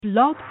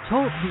Blog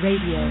Talk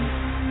Radio.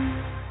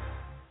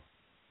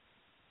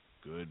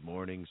 Good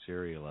morning,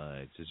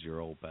 Serialites. This is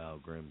your old pal,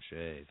 Grim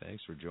Shea.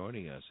 Thanks for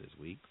joining us this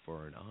week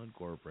for an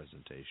encore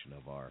presentation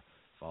of our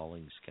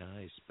Falling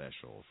Sky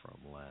special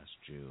from last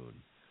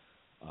June.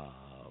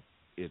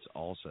 It's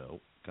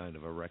also kind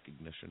of a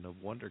recognition of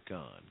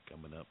WonderCon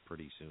coming up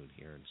pretty soon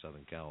here in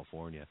Southern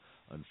California.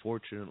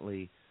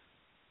 Unfortunately,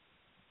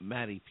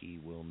 Matty P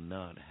will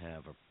not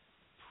have a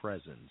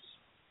presence,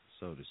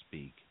 so to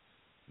speak,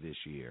 this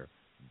year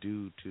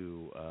due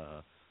to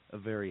a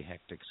very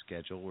hectic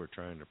schedule. We're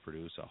trying to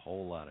produce a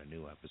whole lot of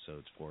new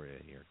episodes for you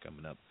here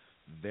coming up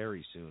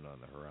very soon on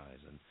the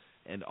horizon.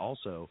 And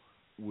also,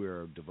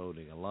 we're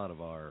devoting a lot of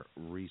our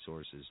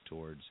resources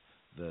towards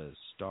the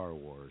Star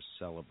Wars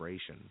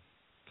celebration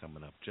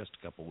coming up just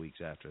a couple weeks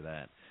after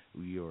that.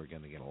 You are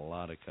going to get a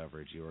lot of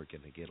coverage. You are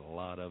going to get a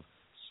lot of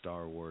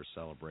Star Wars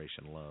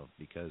celebration love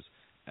because,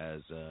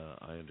 as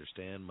I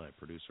understand, my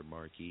producer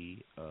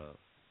Marke,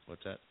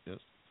 what's that?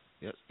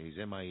 Yes, he's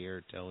in my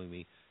ear telling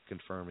me,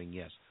 confirming,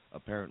 yes,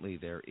 apparently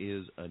there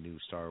is a new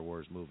Star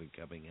Wars movie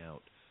coming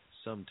out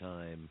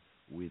sometime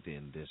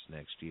within this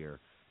next year.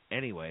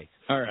 Anyway.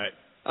 All right,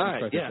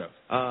 yeah.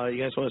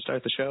 You guys want to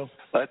start the show?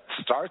 Let's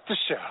start the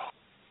show.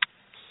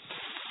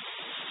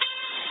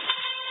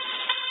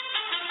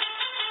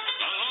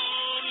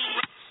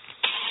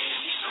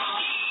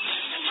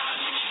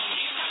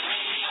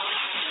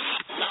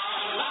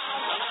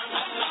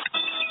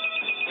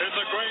 In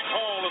the great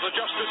hall of the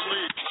Justice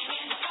League.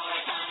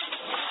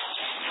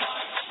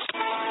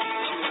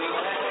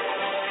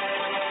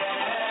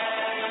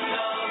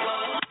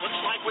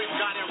 Looks like we've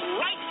got him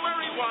right where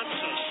he wants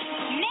us.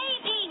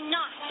 Maybe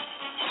not.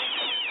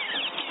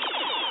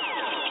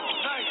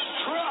 Nice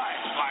try,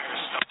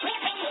 Firestone.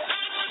 I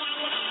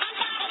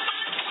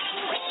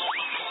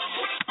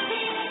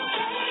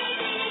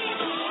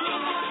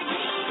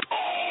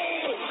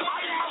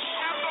must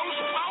have those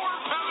power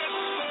pellets.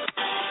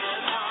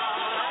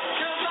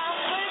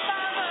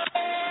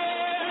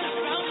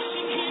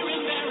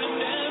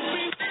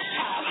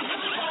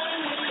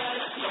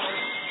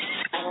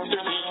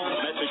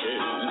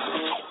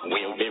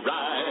 We'll be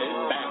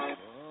right back.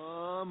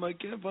 I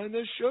can't find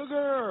the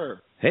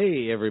sugar.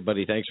 Hey,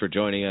 everybody. Thanks for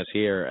joining us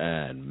here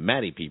at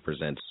Matty P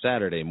Presents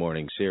Saturday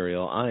Morning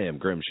Serial. I am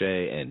Grim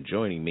Shea, and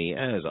joining me,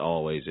 as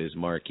always, is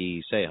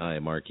Marke. Say hi,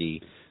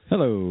 Marke.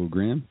 Hello,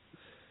 Grim.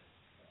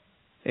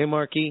 Hey,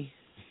 Marke.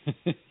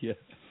 Yeah.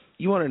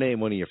 You want to name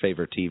one of your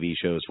favorite TV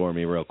shows for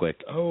me real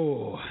quick?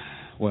 Oh,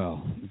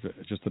 well,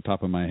 just the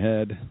top of my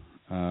head,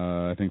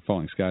 I think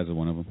Falling Skies is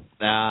one of them.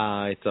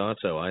 I thought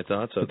so. But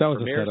that was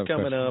the premiere's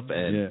coming question. up,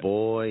 and yeah.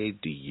 Boy,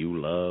 do you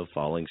love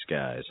Falling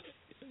Skies.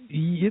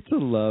 It's a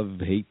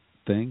love-hate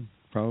thing,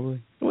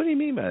 probably. What do you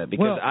mean by that?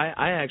 Because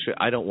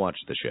I don't watch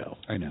the show.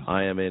 I know.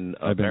 I am in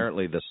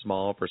apparently the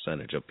small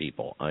percentage of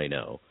people I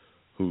know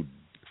who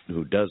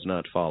does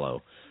not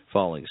follow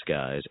Falling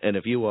Skies. And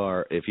if you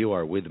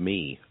are with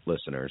me,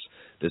 listeners,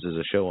 this is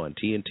a show on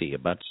TNT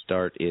about to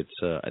start. It's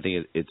I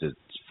think it's its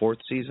fourth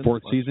season.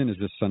 Fourth season is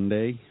this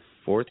Sunday.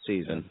 Fourth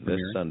season this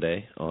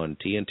Sunday on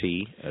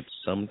TNT at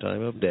some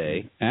time of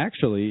day.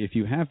 Actually, if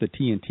you have the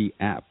TNT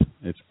app,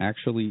 it's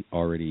actually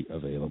already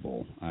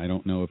available. I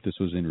don't know if this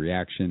was in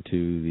reaction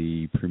to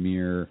the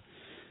premiere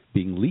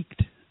being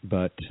leaked,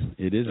 but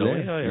it is there.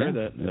 Yeah, I heard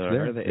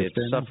that.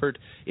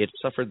 It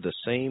suffered the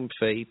same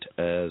fate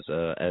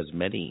as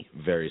many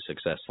very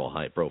successful,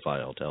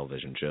 high-profile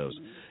television shows.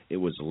 It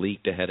was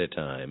leaked ahead of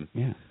time.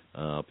 Yeah.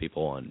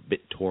 People on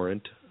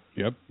BitTorrent.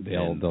 Yep,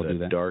 they'll do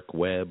that. Dark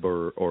web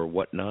or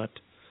whatnot.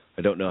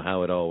 I don't know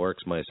how it all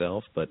works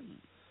myself, but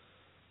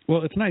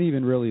well, it's not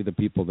even really the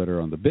people that are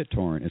on the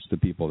BitTorrent; it's the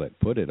people that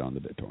put it on the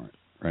BitTorrent,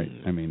 right?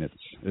 I mean,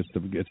 it's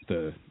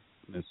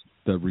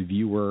the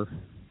reviewer,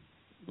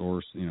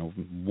 or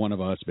one of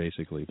us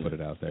basically put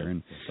it out there,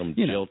 and some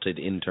jilted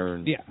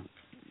intern. Yeah,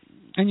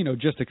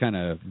 and just to kind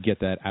of get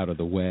that out of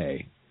the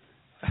way.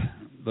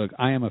 Look,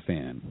 I am a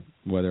fan,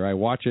 whether I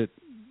watch it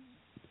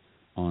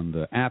on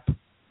the app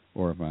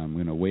or if I'm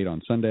going to wait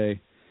on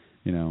Sunday,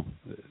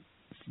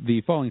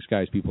 the Falling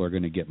Skies people are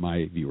going to get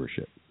my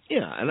viewership.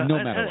 Yeah, and no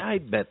matter what. I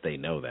bet they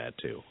know that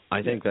too.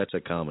 I think that's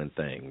a common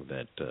thing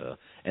that,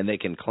 and they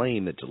can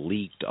claim it's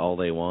leaked all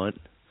they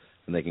want,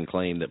 and they can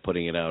claim that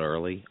putting it out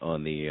early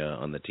on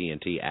the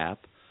TNT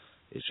app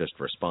is just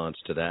response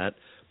to that.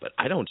 But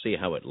I don't see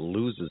how it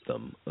loses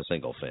them a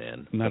single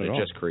fan. Not at all. It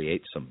just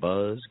creates some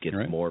buzz, gets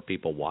more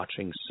people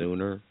watching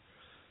sooner.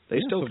 They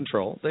still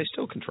control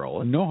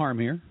it. No harm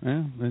here.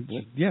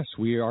 Yes,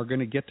 we are going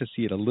to get to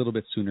see it a little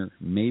bit sooner,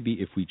 maybe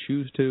if we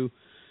choose to.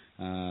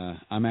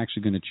 I'm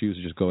actually going to choose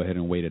to just go ahead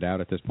and wait it out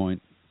at this point.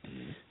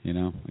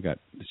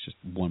 It's just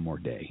one more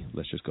day.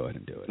 Let's just go ahead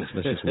and do it.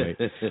 Let's just wait.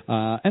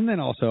 And then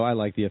also, I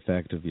like the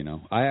effect of,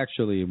 I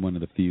actually am one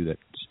of the few that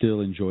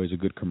still enjoys a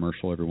good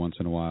commercial every once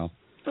in a while.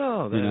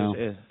 Oh,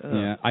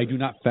 yeah. I do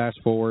not fast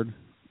forward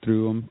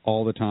through them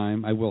all the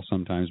time. I will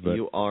sometimes, but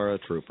you are a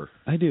trooper.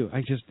 I do. I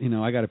just,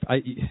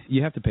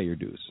 you have to pay your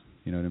dues.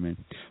 You know what I mean?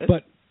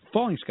 But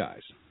Falling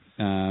Skies,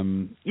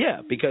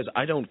 Yeah, because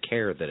I don't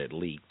care that it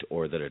leaked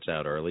or that it's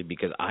out early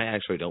because I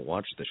actually don't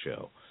watch the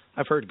show.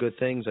 I've heard good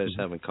things. I just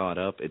haven't caught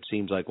up. It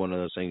seems like one of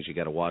those things you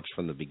got to watch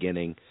from the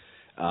beginning,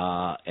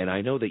 and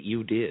I know that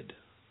you did.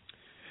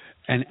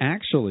 And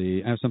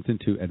actually, I have something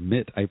to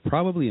admit. I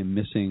probably am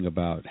missing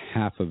about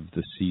half of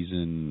the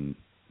season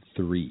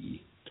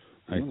 3,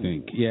 I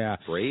think. Yeah.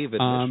 Brave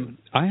admission.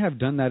 I have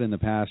done that in the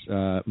past.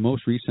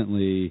 Most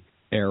recently,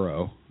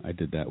 Arrow, I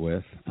did that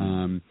with.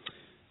 And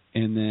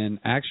then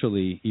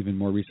actually, even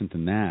more recent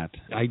than that,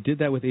 I did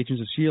that with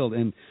Agents of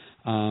S.H.I.E.L.D.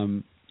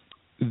 And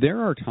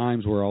there are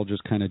times where I'll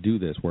just kind of do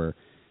this, where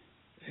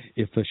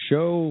if a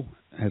show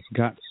has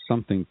got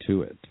something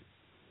to it,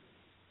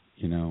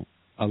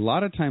 a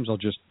lot of times I'll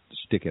just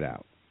stick it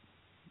out.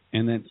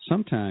 And then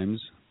sometimes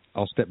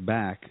I'll step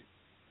back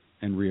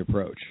and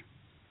reapproach.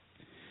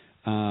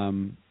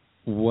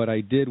 What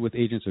I did with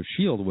Agents of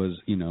S.H.I.E.L.D.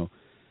 was,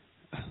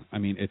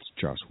 it's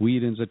Joss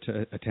Whedon's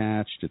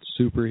attached, it's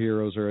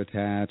superheroes are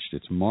attached,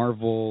 it's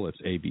Marvel, it's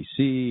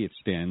ABC, it's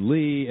Stan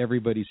Lee.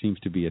 Everybody seems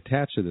to be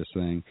attached to this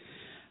thing.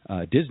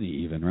 Disney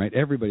even, right?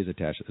 Everybody's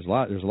attached.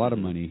 There's a lot of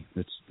money.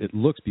 It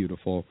looks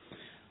beautiful.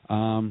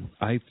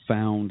 I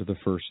found the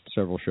first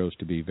several shows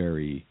to be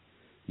very,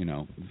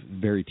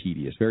 very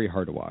tedious, very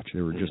hard to watch.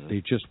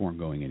 They just weren't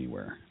going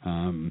anywhere.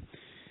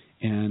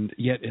 And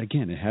yet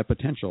again, it had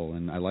potential,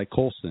 and I like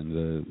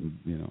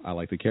Coulson. I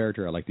like the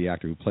character. I like the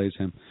actor who plays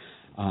him.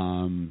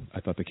 I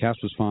thought the cast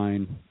was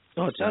fine.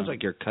 Oh, it sounds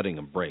like you're cutting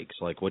them breaks.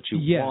 Like what you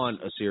want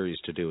a series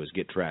to do is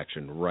get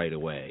traction right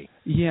away.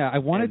 Yeah, I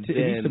wanted to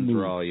and then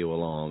draw you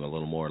along a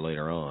little more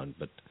later on.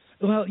 But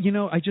well,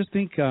 I just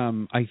think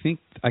I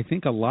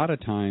think a lot of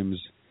times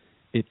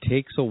it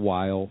takes a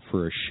while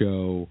for a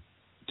show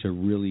to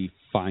really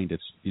find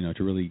its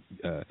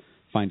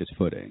find its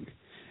footing.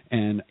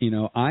 And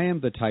I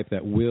am the type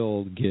that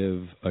will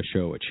give a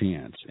show a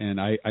chance, and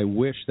I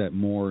wish that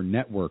more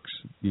networks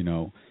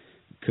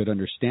could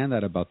understand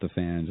that about the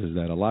fans, is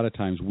that a lot of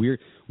times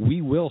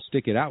we will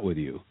stick it out with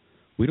you.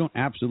 We don't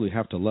absolutely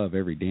have to love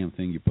every damn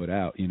thing you put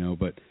out,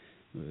 but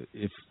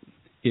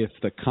if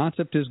the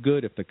concept is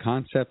good, if the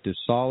concept is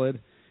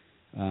solid,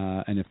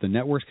 and if the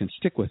networks can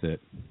stick with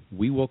it,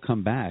 we will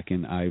come back.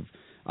 And I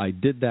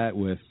did that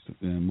with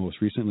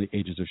most recently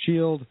Agents of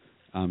S.H.I.E.L.D.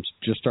 I'm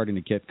just starting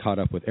to get caught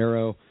up with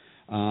Arrow.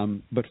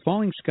 But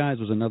Falling Skies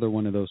was another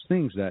one of those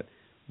things that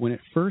when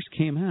it first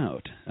came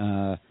out,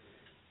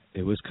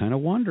 it was kind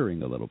of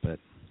wandering a little bit,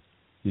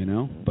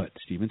 but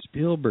Steven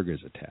Spielberg is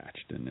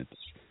attached, and it's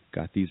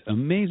got these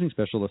amazing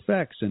special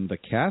effects, and the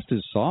cast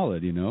is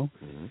solid, good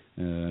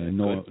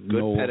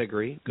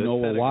pedigree.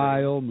 Noah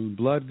Weil,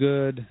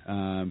 Bloodgood,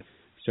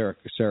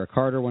 Sarah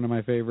Carter, one of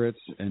my favorites,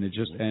 and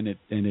it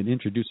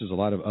introduces a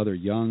lot of other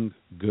young,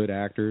 good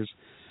actors.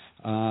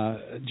 I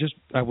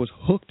was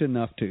hooked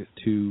enough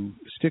to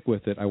stick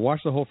with it. I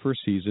watched the whole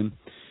first season,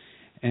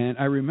 and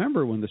I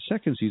remember when the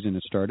second season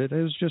had started,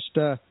 it was just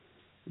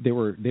they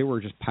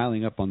were just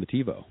piling up on the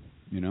TiVo,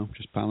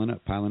 just piling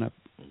up,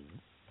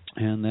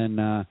 and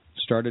then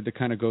started to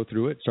kind of go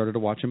through it. Started to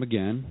watch them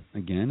again.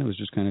 It was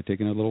just kind of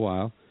taking a little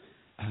while,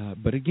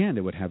 but again,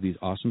 they would have these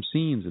awesome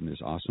scenes and this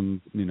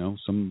awesome,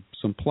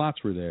 some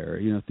plots were there.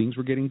 Things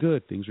were getting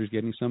good. Things were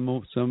getting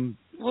some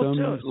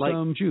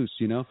juice.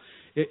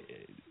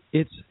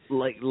 It's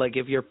like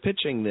if you're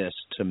pitching this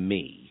to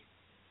me,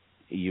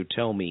 you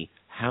tell me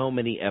how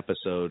many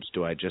episodes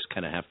do I just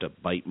kind of have to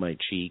bite my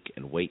cheek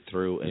and wait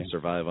through and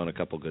survive on a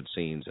couple good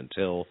scenes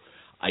until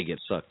I get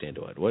sucked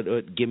into it? What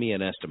give me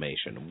an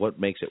estimation. What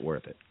makes it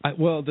worth it?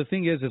 Well, the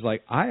thing is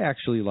like I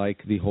actually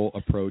like the whole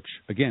approach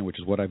again, which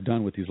is what I've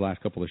done with these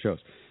last couple of shows.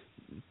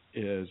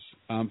 Is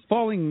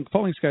Falling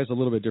Sky is a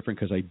little bit different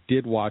because I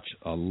did watch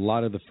a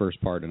lot of the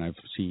first part and I've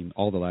seen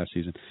all the last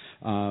season,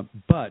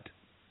 but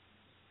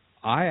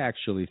I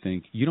actually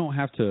think you don't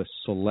have to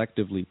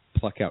selectively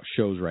pluck out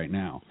shows right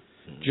now.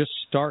 Just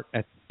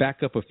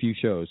back up a few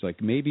shows.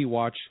 Like maybe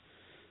watch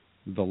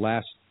the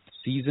last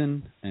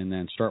season and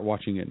then start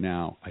watching it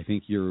now. I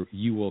think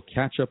you will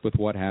catch up with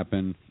what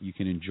happened. You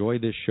can enjoy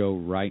this show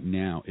right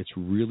now. It's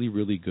really,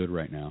 really good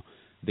right now.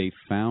 They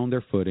found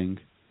their footing.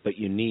 But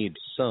you need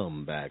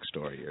some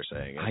backstory, you're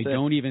saying. I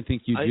don't even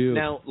think you do.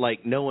 Now,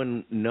 like no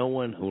one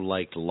who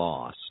liked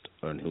Lost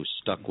and who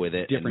stuck with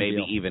it and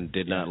maybe even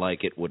did not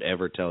like it would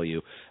ever tell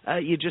you,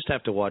 you just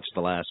have to watch the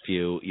last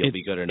few, you'll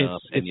be good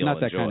enough, and you'll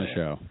enjoy it. It's not that kind of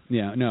show.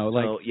 Yeah, no.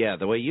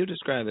 The way you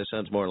describe it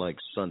sounds more like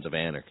Sons of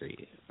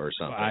Anarchy or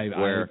something.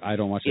 I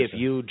don't watch that if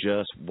you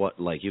just,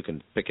 you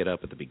can pick it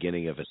up at the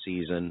beginning of a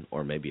season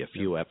or maybe a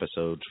few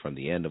episodes from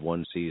the end of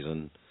one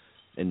season,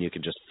 and you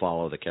can just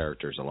follow the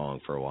characters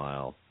along for a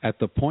while. At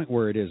the point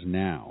where it is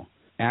now,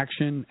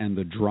 action and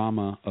the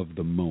drama of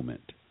the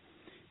moment.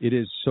 It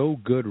is so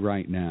good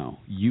right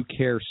now. You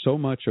care so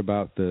much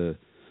about the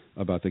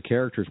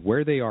characters,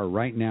 where they are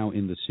right now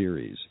in the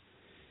series,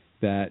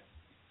 that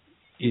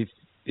if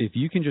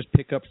you can just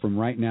pick up from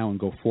right now and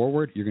go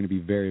forward, you're going to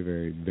be very,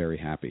 very, very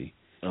happy.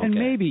 Okay. And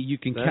maybe you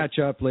can catch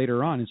up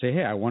later on and say,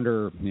 hey, I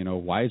wonder,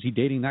 why is he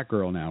dating that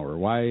girl now? Or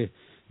why,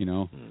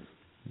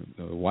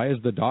 Why is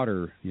the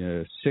daughter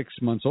 6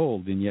 months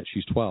old and yet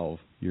she's 12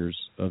 years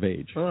of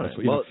age? All right.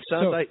 Well,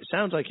 it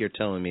sounds like you're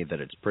telling me that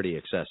it's pretty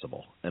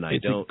accessible, and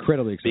it's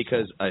incredibly accessible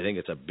because I think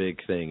it's a big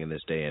thing in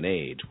this day and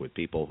age with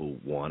people who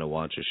want to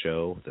watch a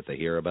show that they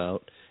hear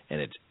about, and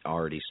it's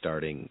already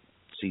starting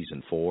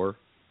season 4.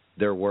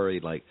 They're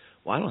worried like,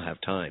 well, I don't have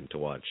time to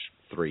watch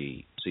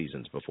 3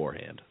 seasons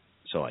beforehand,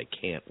 so I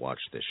can't watch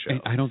this show.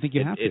 I don't think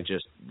you have to. It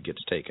just gets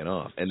taken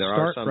off, and there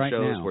are some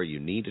shows where you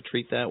need to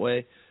treat that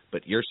way.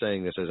 But you're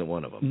saying this isn't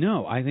one of them.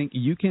 No, I think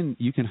you can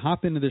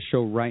hop into this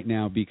show right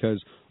now because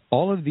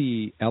all of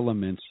the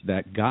elements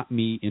that got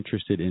me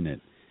interested in it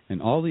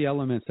and all the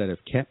elements that have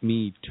kept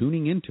me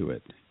tuning into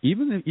it,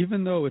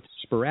 even though it's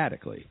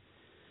sporadically,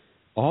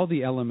 all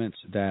the elements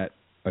that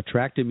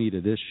attracted me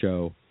to this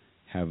show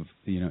have,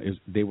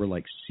 they were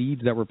like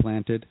seeds that were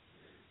planted,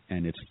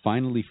 and it's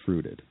finally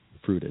fruiting.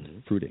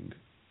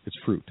 It's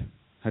fruit.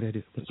 How did I do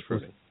it? It's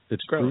fruiting.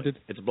 It's fruited.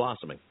 It's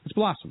blossoming. It's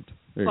blossomed.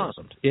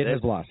 Blossomed. It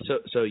has blossomed.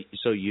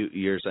 So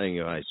you're saying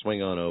if I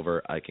swing on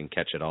over, I can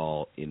catch it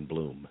all in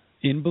bloom.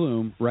 In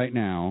bloom right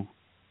now,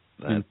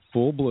 in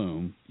full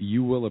bloom.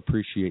 You will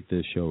appreciate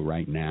this show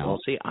right now.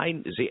 Well,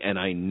 and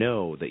I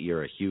know that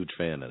you're a huge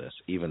fan of this,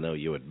 even though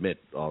you admit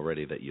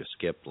already that you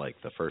skipped like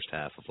the first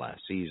half of last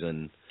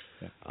season,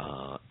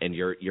 and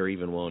you're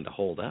even willing to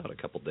hold out a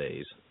couple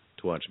days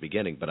to watch the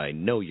beginning. But I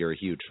know you're a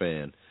huge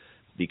fan.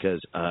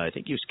 Because I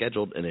think you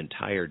scheduled an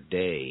entire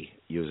day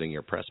using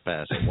your press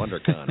pass at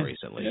WonderCon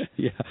recently.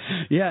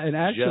 Yeah, and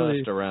actually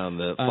just around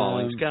the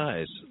falling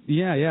skies.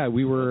 Yeah,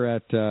 we were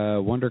at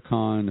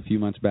WonderCon a few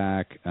months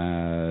back.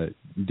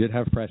 Did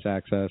have press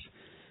access.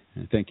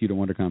 And thank you to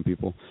WonderCon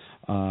people.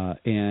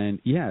 And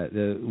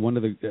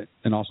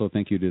also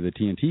thank you to the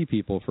TNT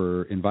people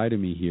for inviting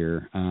me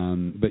here.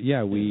 But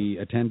yeah, we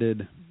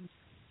attended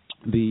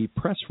the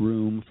press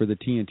room for the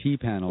TNT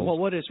panel.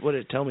 Well,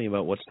 tell me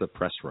about what's the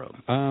press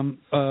room?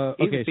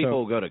 Okay,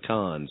 people who go to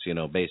cons,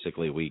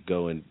 basically we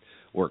go and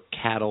we're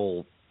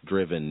cattle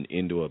driven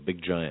into a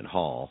big giant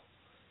hall.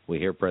 We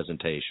hear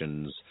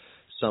presentations.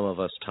 Some of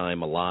us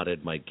time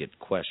allotted might get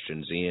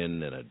questions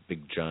in and a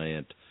big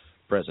giant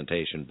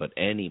presentation, but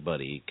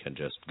anybody can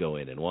just go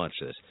in and watch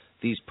this.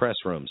 These press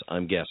rooms,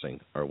 I'm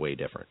guessing, are way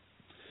different.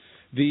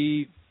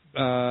 The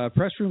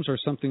press rooms are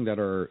something that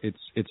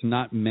it's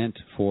not meant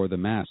for the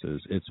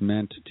masses. It's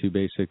meant to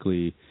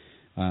basically,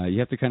 you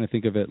have to kind of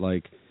think of it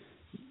like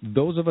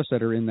those of us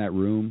that are in that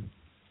room,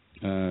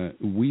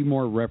 we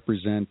more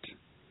represent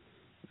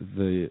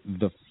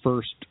the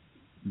first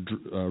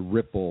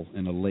ripple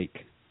in a lake.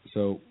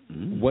 So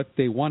what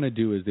they want to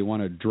do is they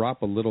want to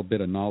drop a little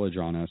bit of knowledge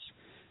on us,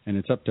 and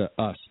it's up to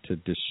us to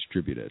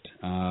distribute it.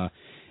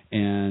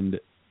 And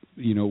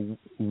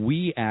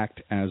we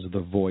act as the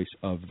voice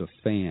of the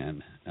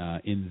fan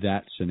in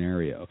that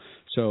scenario.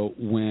 So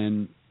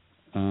when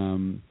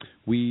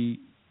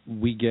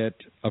we get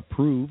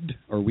approved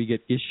or we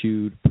get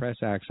issued press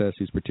access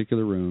these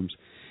particular rooms,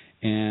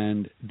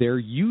 and they're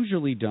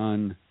usually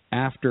done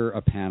after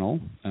a panel,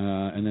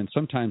 and then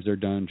sometimes they're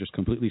done just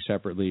completely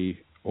separately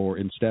or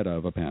instead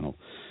of a panel.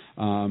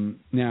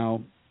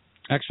 Now,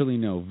 actually,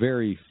 no,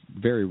 very,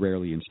 very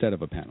rarely instead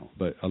of a panel,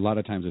 but a lot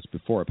of times it's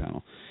before a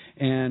panel.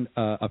 And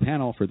a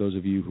panel, for those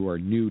of you who are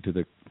new to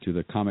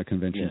the comic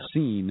convention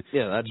scene,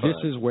 this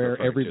is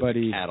where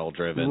everybody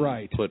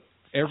cattle-driven, put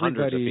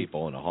hundreds of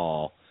people in a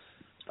hall.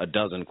 A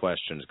dozen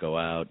questions go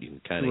out. You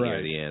can kind of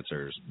hear the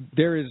answers.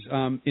 There is,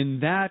 in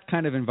that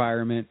kind of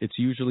environment, it's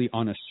usually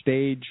on a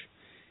stage,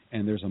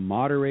 and there's a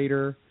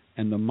moderator,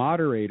 and the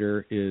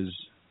moderator is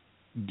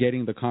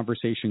getting the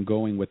conversation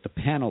going with the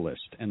panelist,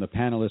 and the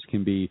panelist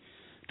can be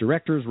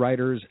directors,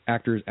 writers,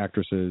 actors,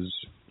 actresses,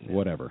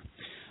 whatever.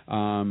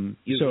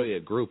 Usually a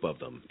group of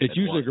them. It's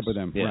usually a group of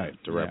them, right?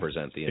 To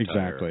represent the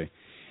entire. Exactly.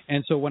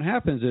 And so what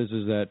happens is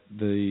that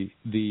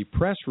the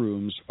press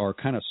rooms are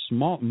kind of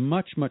small,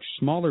 much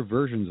smaller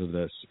versions of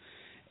this,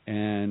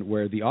 and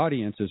where the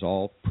audience is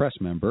all press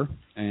member,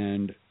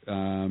 and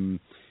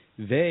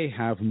they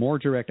have more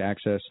direct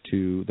access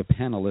to the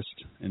panelist,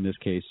 in this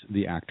case,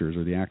 the actors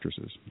or the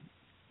actresses.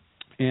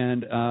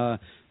 And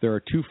there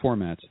are two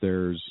formats.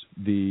 There's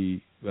the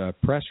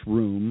press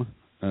room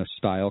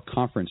style,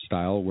 conference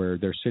style, where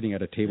they're sitting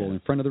at a table in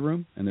front of the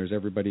room, and there's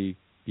everybody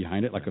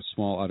behind it, like a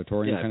small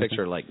auditorium. Yeah, I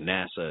picture like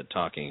NASA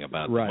talking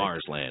about the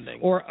Mars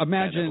landing. Or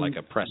imagine kind of like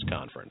a press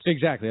conference.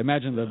 Exactly.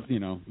 Imagine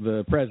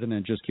the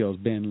president just kills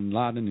Bin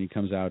Laden, and he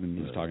comes out and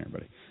he's talking to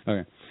everybody.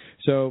 Okay.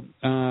 So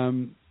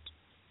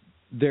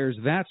there's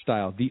that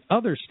style. The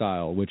other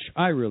style, which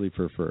I really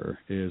prefer,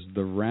 is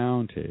the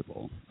round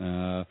table.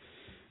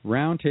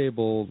 Round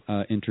table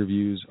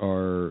interviews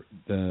are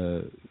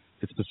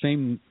it's the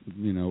same,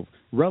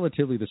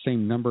 relatively the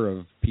same number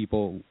of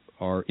people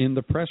are in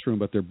the press room,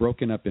 but they're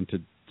broken up into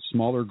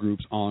smaller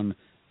groups in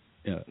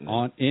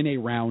a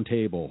round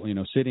table,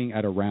 sitting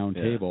at a round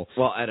table.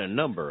 Well, at a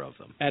number of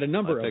them. At a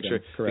number of them,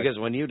 correct. Because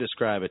when you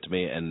describe it to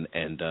me, and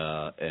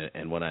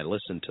when I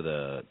listen to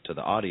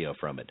the audio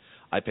from it,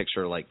 I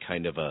picture like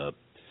kind of a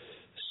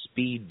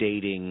speed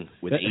dating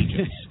with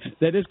agents.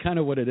 That is kind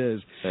of what it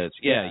is.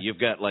 You've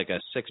got like a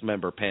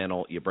 6-member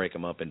panel. You break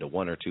them up into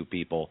 1 or 2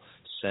 people,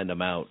 send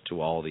them out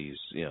to all these,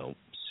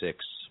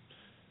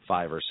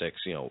 5 or 6,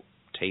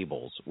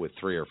 tables with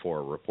 3 or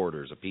 4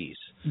 reporters apiece.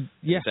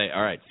 Yeah. Say,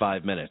 all right,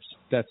 5 minutes.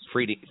 That's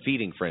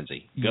feeding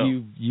frenzy.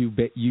 Go.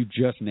 You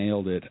just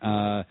nailed it.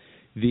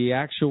 The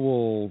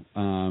actual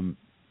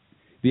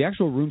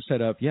room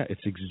setup,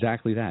 it's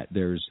exactly that.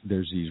 There's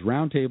these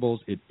round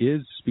tables. It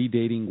is speed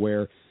dating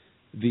where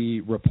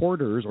the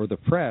reporters or the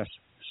press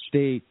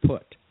stay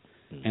put,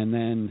 and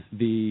then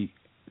the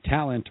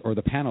talent or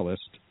the panelist,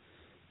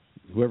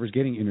 whoever's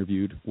getting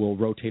interviewed, will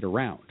rotate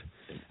around.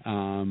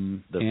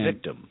 The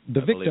victim,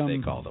 they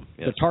call them.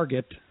 Yes. The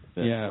target,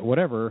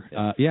 whatever.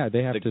 They have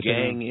the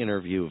gang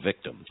interview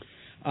victim.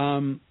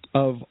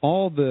 Of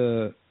all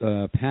the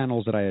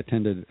panels that I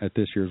attended at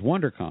this year's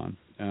WonderCon,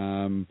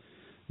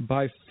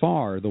 by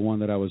far the one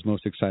that I was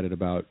most excited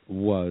about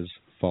was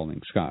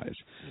Falling Skies,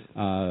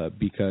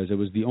 because it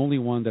was the only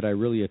one that I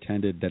really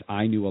attended that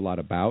I knew a lot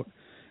about.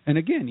 And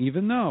again,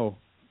 even though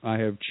I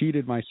have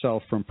cheated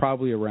myself from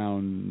probably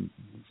around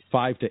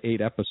 5 to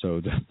 8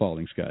 episodes of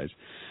Falling Skies,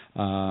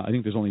 I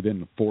think there's only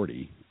been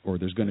 40, or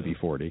there's going to be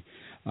 40.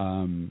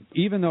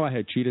 Even though I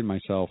had cheated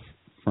myself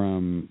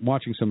from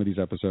watching some of these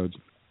episodes,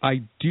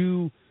 I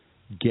do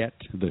get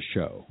the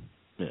show.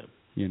 Yeah.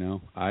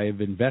 I've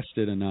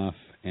invested enough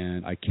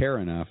and I care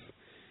enough,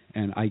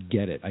 and I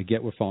get it. I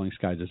get what Falling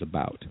Skies is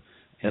about.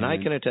 And I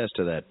can attest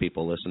to that,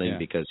 people listening,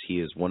 because he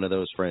is one of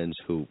those friends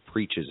who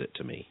preaches it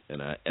to me.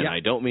 And I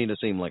don't mean to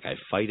seem like I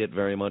fight it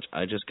very much.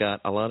 I just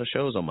got a lot of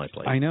shows on my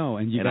plate. I know,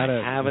 and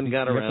I haven't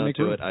got around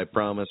to it, I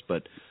promise.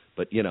 But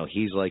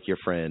he's like your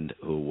friend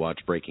who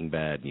watched Breaking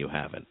Bad and you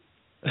haven't.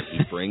 He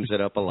brings it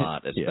up a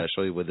lot,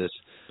 especially with this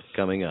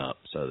coming up.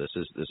 So this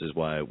is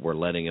why we're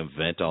letting him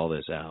vent all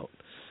this out.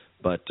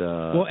 But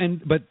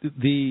but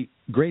the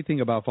great thing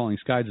about Falling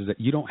Skies is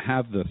that you don't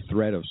have the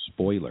threat of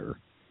spoiler.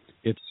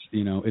 It's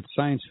it's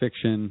science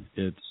fiction.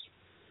 It's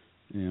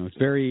it's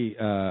very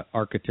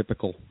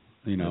archetypical.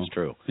 That's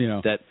true.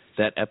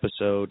 That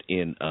episode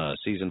in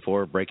season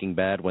 4 of Breaking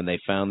Bad when they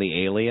found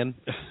the alien.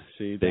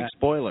 Big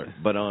spoiler.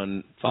 But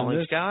on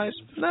Falling Skies,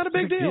 not a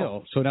big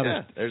deal. So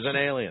now there's an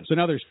alien. So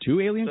now there's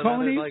 2 alien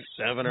colonies. There's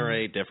like 7 or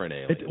 8 different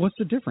aliens. What's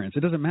the difference? It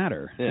doesn't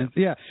matter.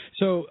 Yeah.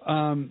 So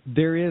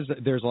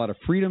there's a lot of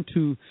freedom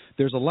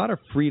There's a lot of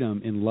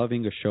freedom in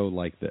loving a show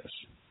like this.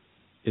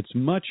 It's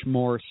much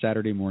more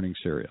Saturday morning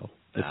cereal.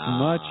 It's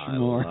much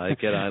more. I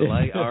like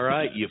it. All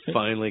right, you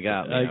finally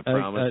got me. I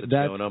promise it's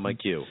going on my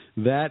queue.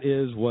 That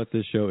is what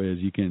this show is.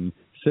 You can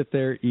sit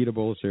there, eat a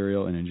bowl of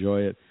cereal, and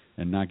enjoy it,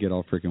 and not get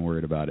all freaking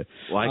worried about it.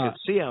 Well, I could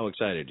see how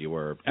excited you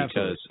were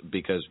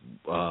because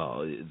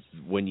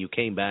when you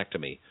came back to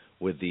me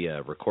with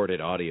the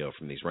recorded audio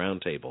from these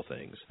roundtable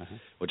things,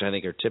 which I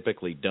think are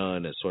typically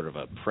done as sort of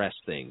a press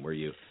thing where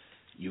you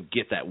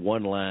get that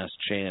one last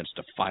chance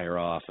to fire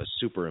off a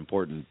super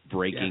important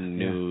breaking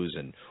news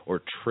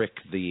or trick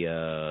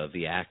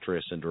the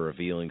actress into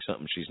revealing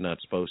something she's not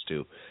supposed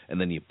to, and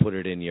then you put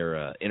it in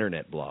your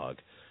internet blog.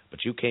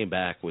 But you came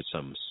back with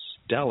some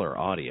stellar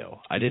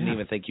audio. I didn't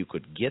even think you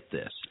could get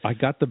this. I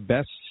got the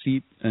best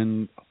seat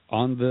on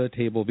the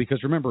table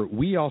because remember,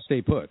 we all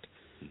stay put.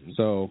 Mm-hmm.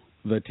 So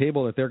the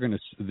table that they're going to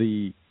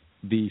the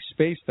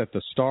space that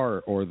the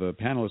star or the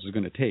panelist is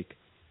going to take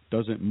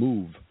doesn't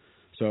move.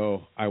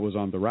 So I was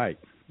on the right.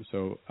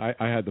 So I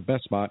had the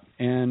best spot.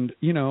 And,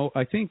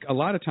 I think a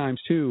lot of times,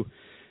 too,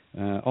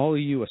 all of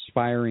you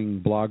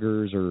aspiring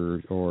bloggers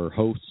or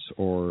hosts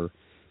or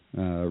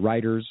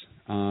writers,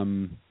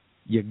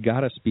 you got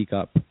to speak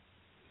up.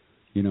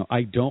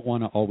 I don't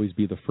want to always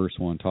be the first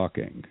one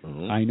talking.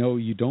 Mm-hmm. I know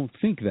you don't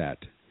think that,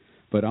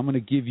 but I'm going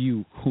to give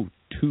you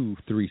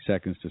 2-3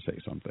 seconds to say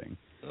something.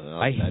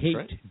 I hate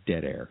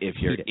dead air. If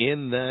you're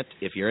in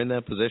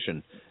that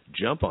position,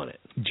 jump on it.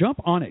 Jump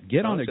on it.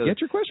 Get on it.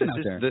 Get your question out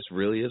there. This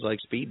really is like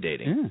speed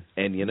dating.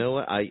 Yeah. And you know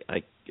what?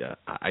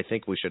 I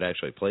think we should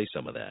actually play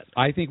some of that.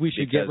 I think we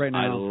should get right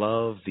now. I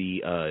love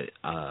the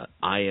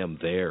I am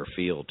there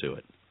feel to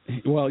it.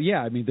 Well,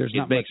 yeah. I mean, there's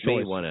not much choice. It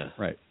makes me want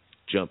to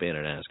jump in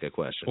and ask a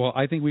question. Well,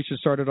 I think we should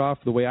start it off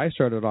the way I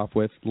started off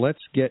with. Let's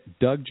get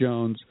Doug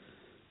Jones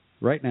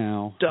right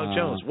now. Doug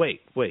Jones.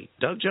 Wait.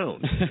 Doug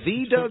Jones.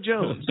 The Doug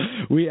Jones.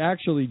 We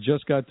actually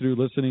just got through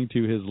listening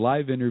to his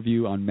live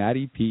interview on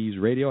Matty P's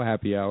Radio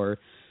Happy Hour.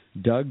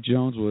 Doug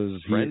Jones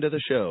was... Friend of the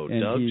show,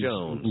 Doug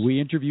Jones. We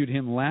interviewed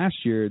him last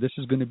year. This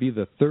is going to be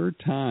the 3rd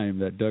time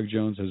that Doug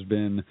Jones has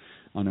been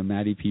on a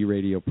Matty P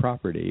radio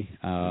property.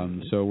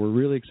 So we're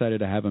really excited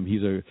to have him. He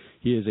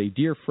is a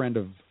dear friend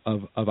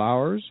of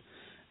ours,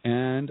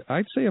 and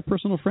I'd say a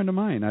personal friend of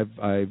mine.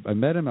 I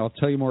met him. I'll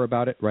tell you more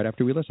about it right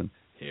after we listen.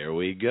 Here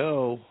we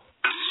go.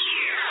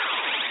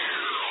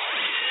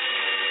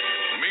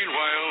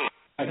 Meanwhile,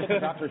 I get the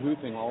Doctor Who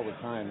thing all the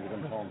time because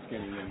I'm calling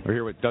skinny. We're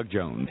here with Doug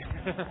Jones.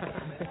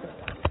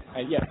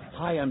 Yes.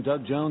 Hi, I'm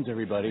Doug Jones,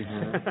 everybody.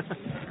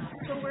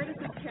 So where does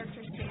this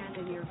character stand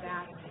in your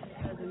vast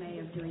resume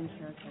of doing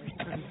characters?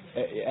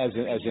 As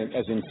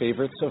in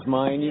favorites of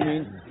mine, you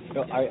mean?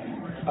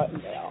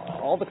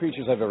 all the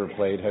creatures I've ever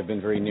played have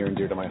been very near and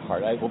dear to my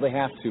heart. They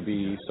have to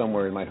be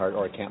somewhere in my heart,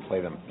 or I can't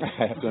play them.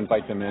 I have to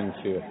invite them in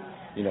to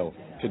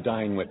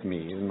dine with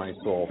me in my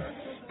soul.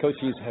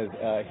 Cochise has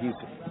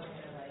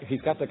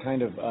he's got the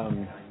kind of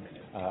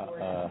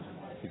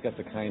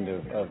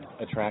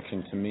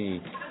attraction to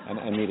me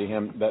and me to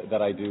him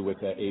that I do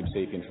with Abe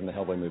Sapien from the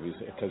Hellboy movies,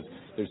 because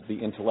there's the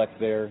intellect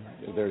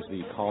there's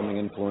the calming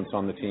influence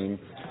on the team,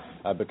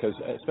 because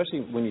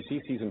especially when you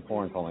see season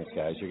 4 in Falling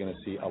Skies, you're going to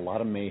see a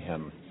lot of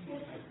mayhem.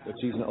 The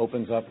season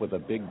opens up with a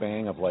big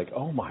bang of like,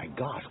 oh my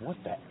gosh, what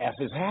the F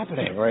is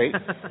happening, right?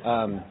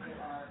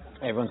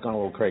 Everyone's gone a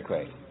little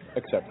cray-cray,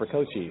 except for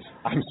Cochise.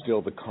 I'm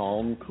still the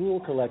calm, cool,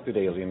 collected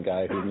alien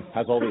guy who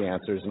has all the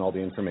answers and all the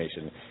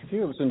information.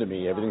 Here, listen to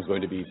me, everything's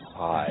going to be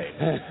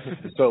fine.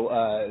 So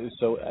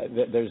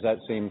there's that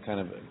same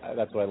kind of,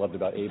 that's what I loved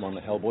about Abe on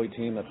the Hellboy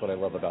team. That's what I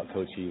love about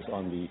Cochise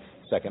on the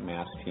Second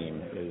Mass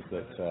team, is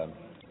that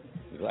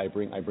I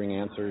bring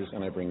answers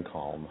and I bring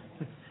calm.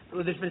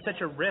 Well, there's been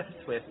such a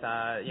rift with,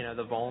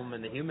 the Volm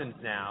and the humans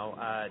now.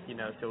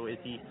 So is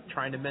he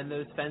trying to mend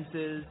those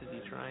fences? Is he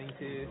trying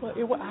to?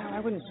 Well, I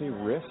wouldn't say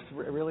rift,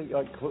 really.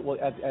 As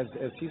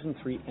season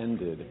 3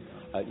 ended,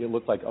 it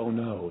looked like, oh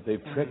no,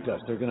 they've tricked us.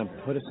 They're going to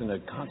put us in a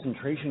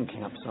concentration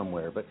camp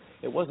somewhere. But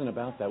it wasn't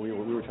about that. We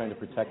were trying to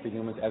protect the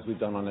humans, as we've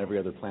done on every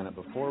other planet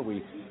before.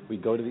 We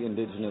go to the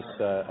indigenous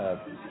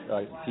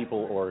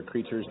people or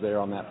creatures there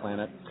on that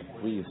planet.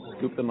 We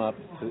scoop them up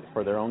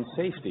for their own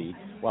safety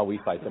while we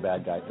fight the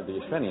bad guy, the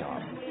Ishveni.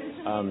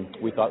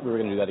 We thought we were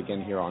going to do that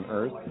again here on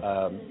Earth,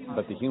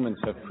 but the humans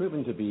have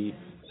proven to be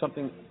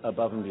something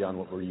above and beyond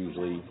what we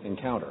usually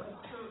encounter.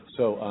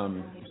 So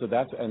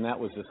that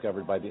was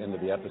discovered by the end of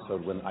the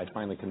episode when I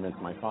finally convinced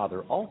my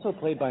father, also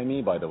played by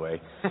me, by the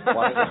way. So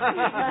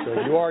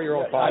you are your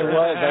old father.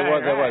 I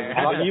was.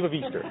 On the eve of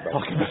Easter.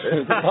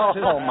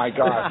 Oh my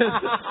gosh.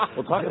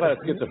 We'll talk about a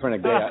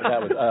schizophrenic day.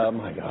 That was, oh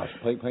my gosh.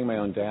 Playing my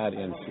own dad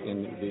in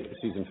the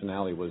season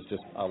finale was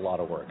just a lot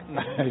of work.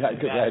 I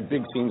had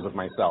big scenes with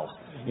myself.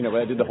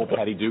 I did the whole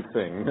Patty Duke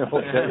thing.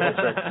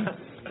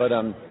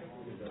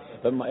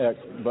 But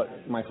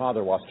my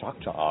father, Was Chok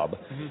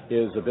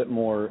is a bit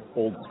more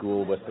old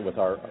school with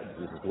our,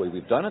 this is the way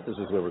we've done it, this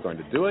is the way we're going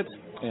to do it,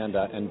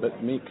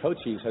 but me,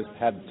 Cochise, has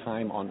had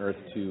time on Earth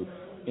to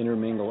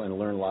intermingle and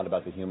learn a lot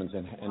about the humans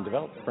and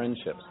develop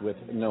friendships with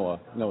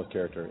Noah's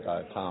character,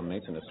 Tom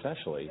Mason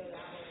especially.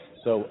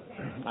 So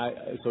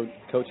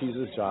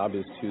Cochise's job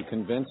is to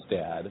convince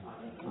Dad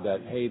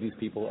that, hey, these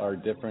people are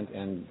different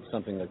and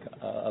something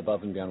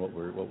above and beyond what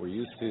we're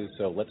used to,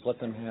 so let's let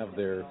them have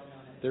their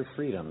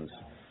freedoms.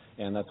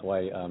 And that's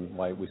why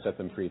we set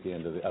them free at the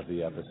end of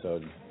the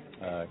episode.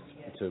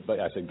 But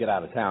I said, get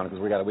out of town, because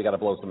we got to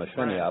blow some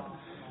Ishveni up.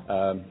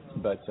 And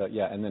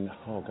then,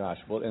 oh gosh,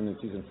 and then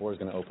season 4 is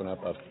going to open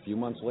up a few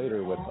months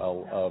later with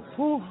I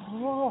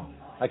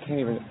can't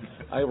even,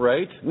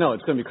 right? No,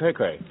 it's going to be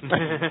cray-cray.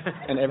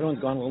 And everyone's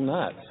gone a little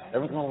nuts.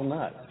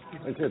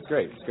 It's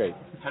great.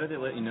 How did they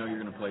let you know you're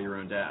going to play your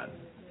own dad?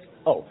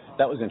 Oh,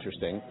 that was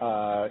interesting.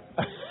 I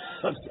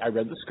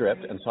read the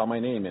script and saw my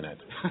name in it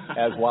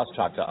as Was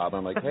Chok-Ta'ab.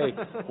 I'm like, hey,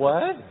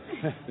 what?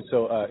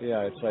 So,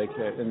 it's like,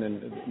 and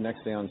then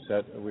next day on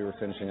set, we were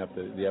finishing up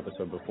the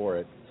episode before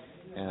it,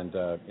 and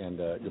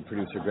the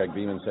producer, Greg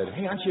Beeman, said,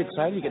 hey, aren't you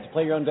excited you get to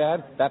play your own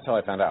dad? That's how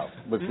I found out,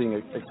 was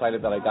being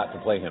excited that I got to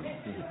play him.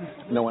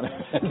 Nobody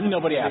asked. You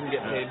didn't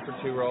get paid for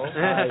 2 roles?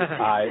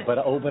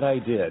 But I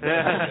did.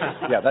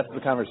 Yeah, that's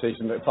the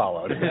conversation that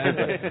followed.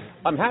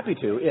 I'm happy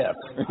to, if.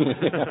 So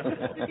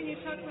can you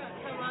talk about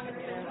how long it's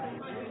been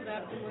since we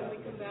left and when we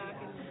come back,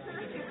 and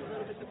you take a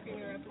little bit the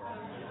premiere episode?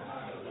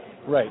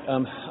 Right.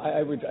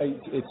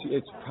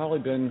 It's probably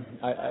been.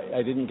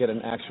 I didn't get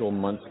an actual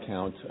month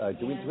count.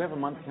 Do we have a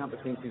month count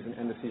between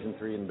end of season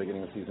 3 and the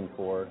beginning of season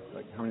 4?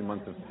 Like how many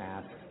months have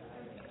passed?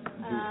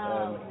 In the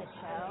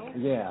show?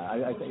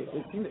 Yeah.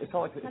 It's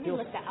all like. Let me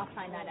look that. I'll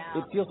find that out.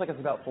 It feels like it's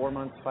about 4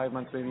 months, 5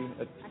 months maybe. I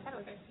thought it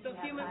was So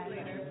a few months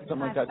later.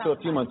 Something like that. So a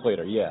few months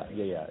later. Yeah.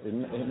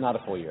 Not a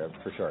full year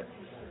for sure.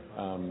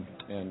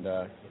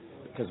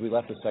 Because we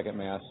left the Second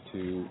Mass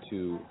to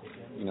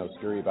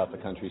scurry about the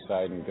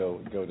countryside and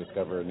go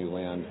discover a new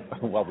land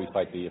while we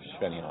fight the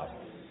Ishveni off.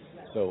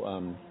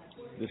 So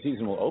the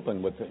season will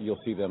open with, you'll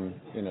see them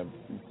in a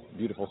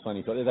beautiful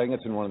sunny field. I think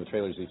it's in one of the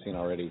trailers you've seen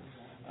already,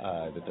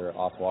 that they're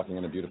off walking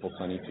in a beautiful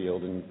sunny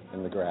field in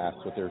the grass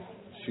with their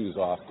shoes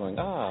off, going,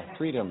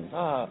 freedom,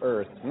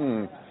 Earth,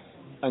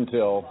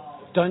 until,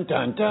 dun,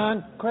 dun,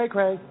 dun, cray,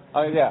 cray.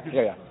 Oh, yeah,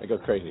 it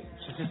goes crazy.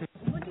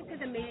 What do you say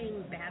the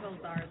main battles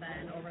are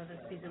then over this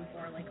season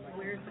 4? Like,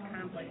 where's the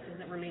conflict? Does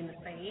it remain the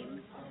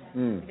same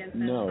against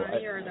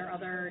Ishveni, or are there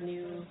other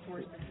new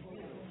forces?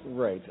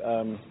 Right.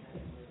 The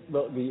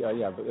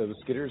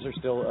Skitters are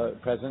still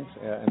present,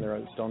 and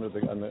they're still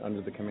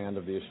under the command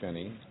of the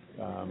Ishveni.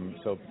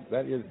 So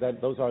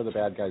those are the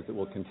bad guys that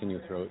will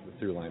continue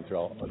through line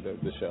throughout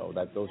the show.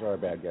 Those are our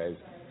bad guys.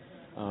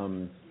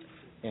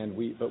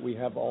 But we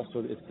have also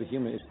it's the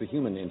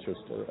human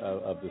interest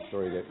of the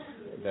story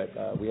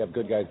that we have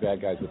good guys,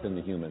 bad guys within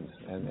the humans,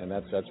 and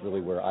that's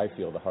really where I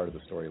feel the heart of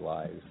the story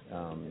lies.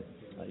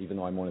 even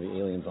though I'm one of the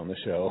aliens on the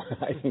show,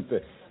 I think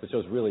the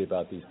show's really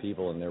about these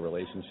people and their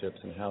relationships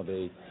and how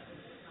they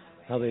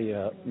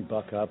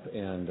buck up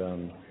and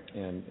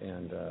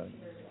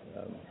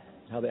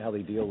how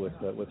they deal with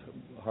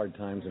hard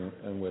times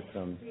and with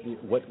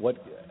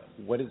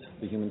what is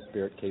the human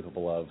spirit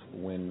capable of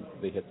when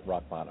they hit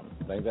rock bottom.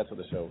 I think that's what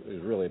the show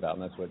is really about,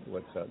 and that's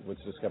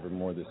what's discovered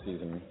more this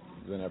season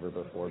than ever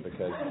before,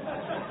 because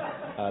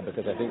I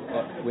think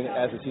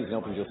as the season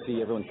opens, you'll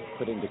see everyone's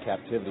put into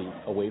captivity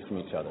away from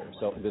each other.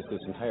 So this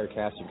entire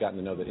cast you've gotten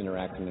to know that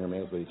interacts and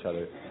intermingles with each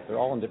other, they're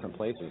all in different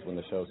places when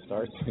the show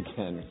starts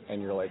again, and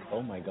you're like,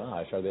 oh my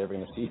gosh, are they ever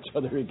going to see each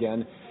other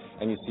again?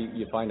 And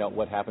you find out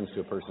what happens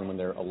to a person when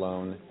they're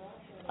alone,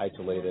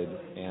 isolated,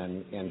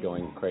 and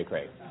going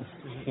cray-cray,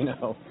 you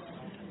know.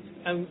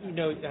 As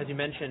you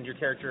mentioned, your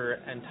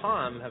character and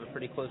Tom have a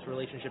pretty close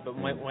relationship, but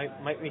might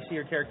we see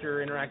your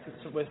character interact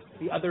with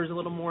the others a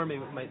little more?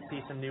 Maybe we might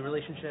see some new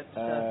relationships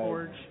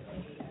forge?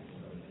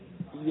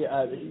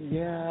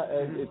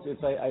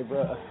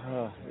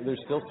 There's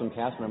still some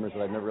cast members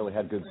that I've never really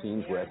had good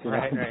scenes with, you know?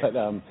 Right.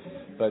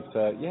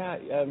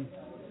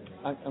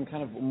 I'm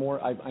kind of more.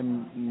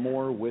 I'm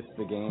more with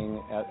the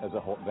gang as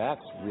a whole.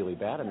 That's really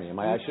bad of me.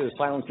 I should have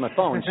silenced my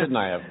phone, shouldn't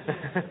I have?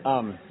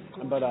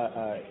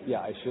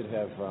 I should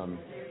have.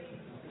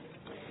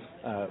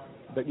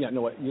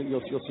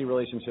 You'll see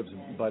relationships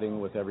budding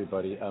with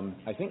everybody.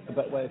 I think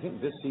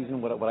this season,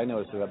 what I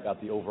noticed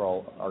about the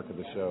overall arc of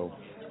the show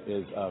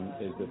is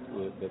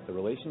that the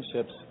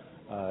relationships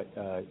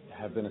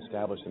have been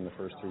established in the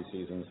first 3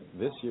 seasons.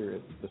 This year,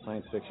 the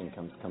science fiction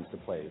comes to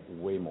play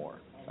way more.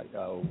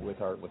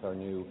 With our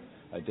new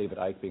David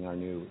Icke being our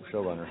new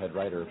showrunner, head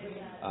writer,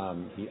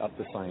 he upped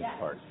the science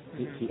part.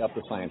 He upped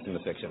the science in the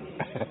fiction.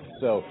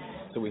 So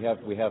we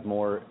have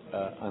more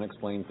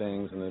unexplained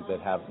things and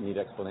that need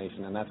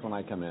explanation, and that's when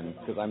I come in,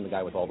 because I'm the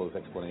guy with all those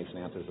explanation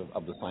answers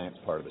of the science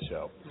part of the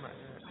show.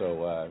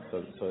 So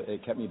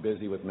it kept me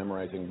busy with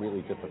memorizing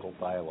really difficult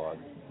dialogue.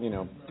 You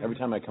know, every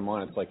time I come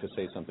on, it's like to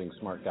say something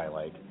smart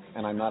guy-like,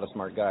 and I'm not a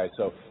smart guy,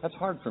 so that's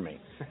hard for me.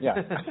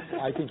 Yeah.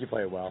 I think you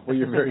play it well. Well,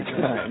 you're very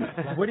kind.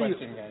 What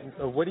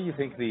do you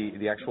think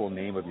the actual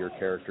name of your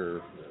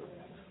character,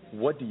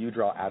 what do you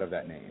draw out of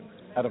that name?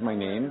 Out of my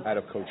name? Out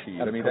of Coach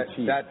Heath. I mean,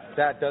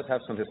 that does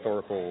have some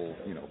historical,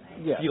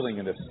 feeling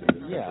in this.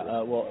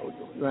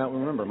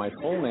 Remember, my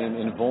full name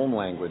in Volm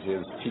language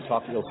is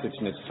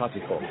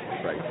Chitokilsichnitchatiko.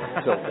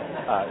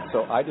 Right.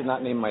 So I did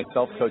not name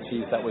myself Coach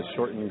Heath. That was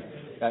shortened,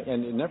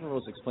 and it never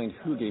was explained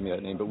who gave me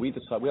that name, but we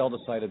all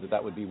decided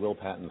that would be Will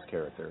Patton's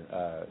character,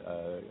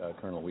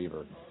 Colonel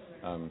Weaver,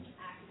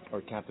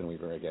 or Captain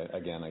Weaver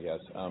again, I guess.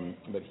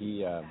 But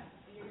he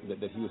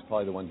was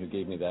probably the one who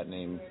gave me that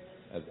name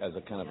as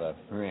a kind of a,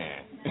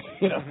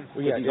 he's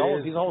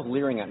always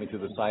leering at me through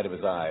the side of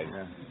his eyes.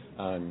 Yeah.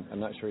 I'm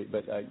not sure,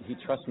 but he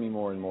trusts me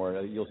more and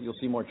more. You'll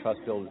see more trust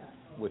build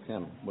with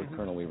him, with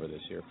Colonel Weaver this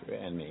year,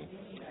 and me.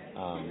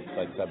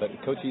 But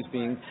Coach Heath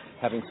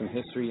having some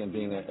history and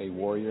being a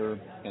warrior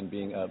and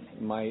being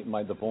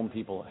the Volm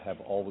people have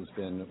always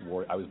been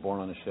I was born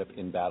on a ship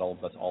in battle.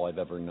 That's all I've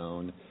ever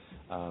known.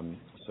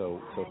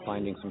 So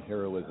finding some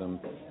heroism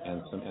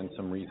and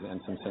some reason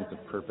and some sense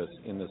of purpose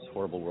in this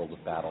horrible world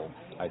of battle,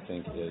 I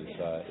think is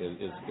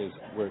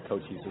where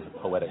Coach Heath is a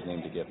poetic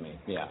name to give me.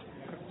 Yeah.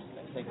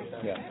 Thank you,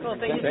 sir. Yeah. Well,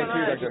 thank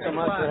you so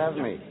much for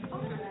having me.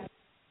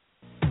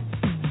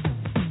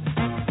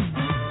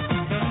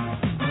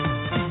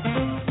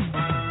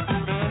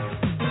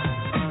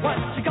 What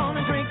you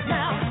gonna drink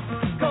now?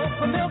 Go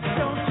for milk,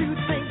 don't you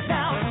think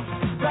now?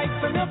 Right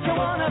for milk, you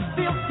wanna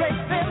feel great,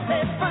 feel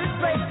it first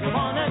rate. You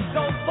wanna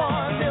go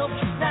for milk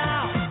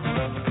now.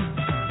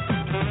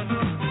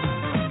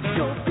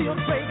 You'll feel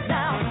great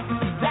now.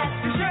 That's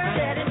for sure,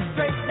 getting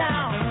straight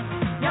now.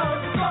 You'll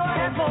explore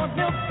and more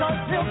milk, 'cause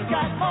milk's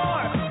got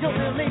more. You'll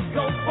really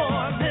go for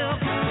milk.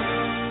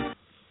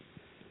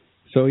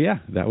 So yeah,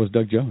 that was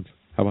Doug Jones.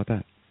 How about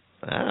that?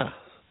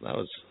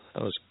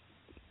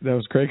 That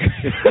was Craig.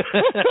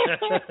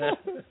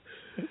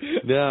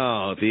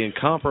 No, the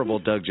incomparable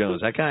Doug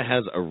Jones. That guy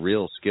has a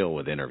real skill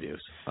with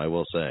interviews, I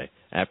will say.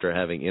 After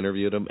having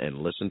interviewed him and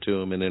listened to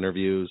him in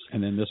interviews.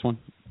 And then this one.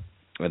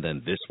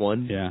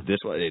 Yeah. This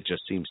one, it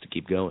just seems to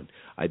keep going.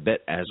 I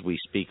bet as we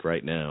speak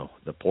right now,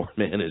 the poor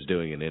man is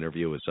doing an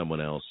interview with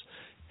someone else,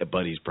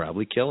 but he's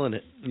probably killing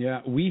it.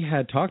 Yeah, we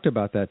had talked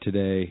about that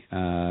today,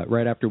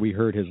 right after we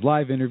heard his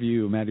live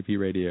interview, Matty P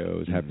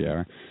Radio's Happy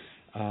Hour.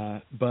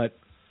 But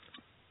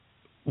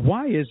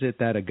why is it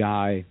that a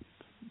guy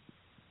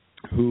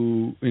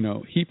who,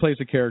 he plays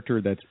a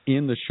character that's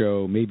in the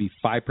show maybe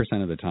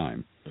 5% of the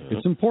time. Mm-hmm.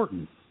 It's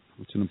important.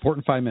 It's an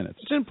important 5 minutes.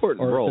 It's an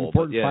important role, it's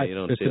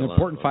an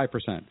important 5%.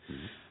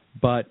 Mm-hmm.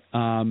 But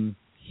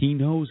he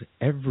knows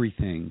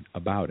everything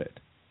about it.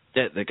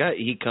 Yeah, the guy,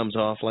 he comes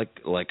off like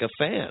a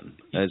fan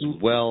as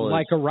well as...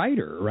 Like a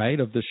writer, right,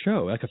 of the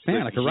show. Like a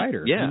fan, like a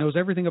writer. Yeah. He knows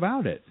everything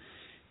about it.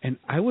 And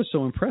I was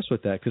so impressed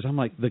with that because I'm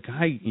like, the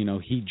guy,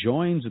 he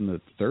joins in the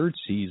third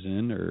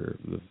season or,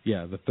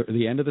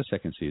 the end of the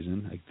second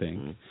season, I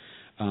think.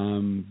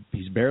 Mm-hmm.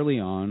 He's barely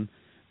on.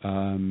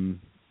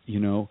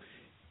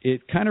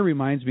 it kind of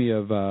reminds me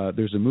of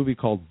there's a movie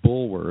called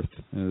Bullworth.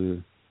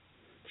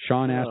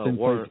 Sean Astin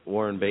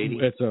Warren Beatty.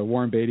 It's a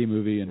Warren Beatty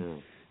movie,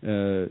 and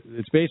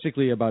it's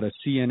basically about a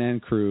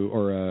CNN crew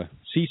or a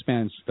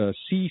C-SPAN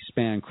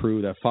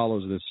crew that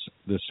follows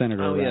the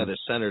senator. Oh around. yeah, the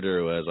senator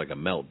who has like a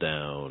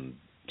meltdown.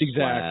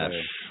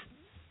 Exactly.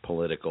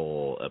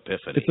 Political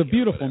epiphany. It's a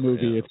beautiful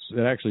movie.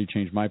 Yeah. It actually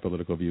changed my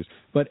political views.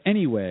 But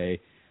anyway,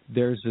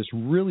 there's this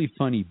really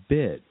funny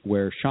bit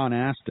where Sean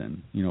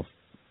Astin,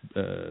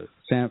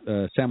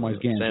 Samwise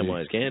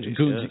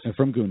Gamgee,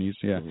 from Goonies,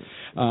 yeah.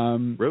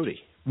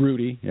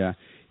 Rudy, yeah.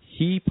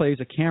 He plays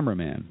a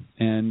cameraman,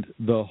 and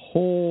the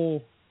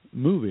whole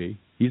movie,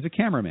 he's a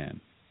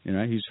cameraman.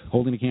 He's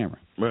holding the camera,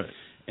 right?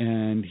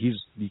 And he's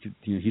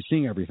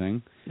seeing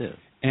everything. Yeah.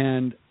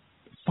 And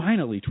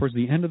finally, towards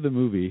the end of the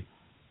movie,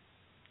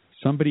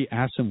 somebody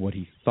asks him what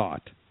he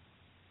thought.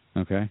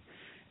 Okay,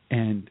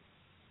 and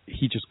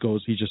he just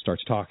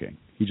starts talking.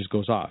 He just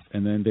goes off,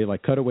 and then they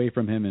cut away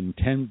from him, and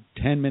 10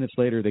 minutes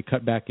later they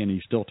cut back in, and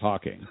he's still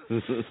talking.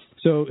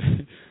 So.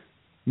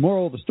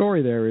 Moral of the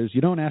story there is you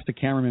don't ask the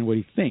cameraman what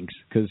he thinks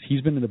because he's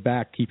been in the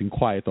back keeping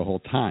quiet the whole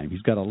time.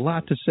 He's got a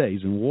lot to say.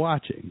 He's been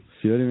watching.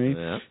 See what I mean?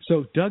 Yeah.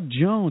 So Doug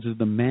Jones is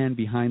the man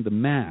behind the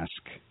mask.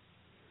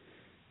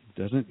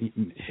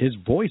 His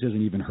voice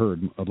isn't even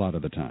heard a lot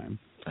of the time.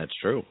 That's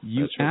true.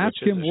 You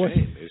ask him what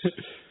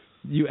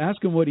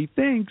he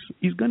thinks,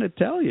 he's going to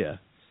tell you.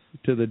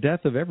 To the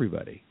death of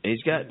everybody.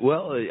 He's got,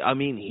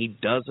 he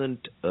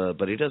doesn't,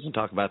 but he doesn't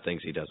talk about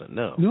things he doesn't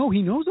know. No,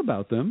 he knows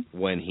about them.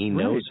 When he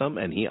knows them,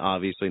 and he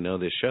obviously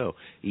knows this show,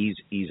 he's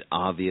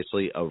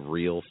obviously a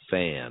real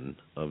fan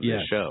of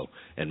this show.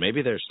 And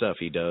maybe there's stuff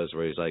he does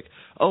where he's like,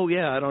 oh,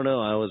 yeah, I don't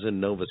know, I was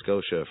in Nova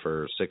Scotia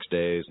for 6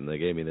 days, and they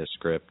gave me this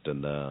script,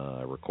 and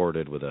I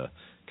recorded with a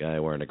guy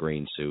wearing a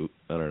green suit.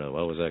 I don't know,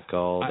 what was that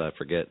called? I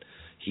forget.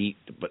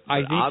 But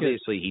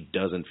obviously he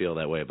doesn't feel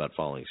that way about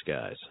Falling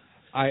Skies.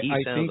 He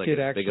sounds think like it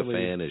as actually, big a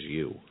fan as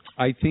you.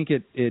 I think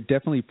it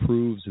definitely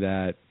proves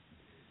that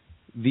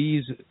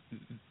these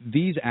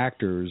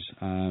actors,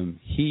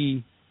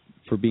 he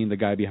for being the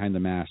guy behind the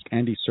mask,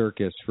 Andy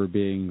Serkis for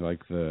being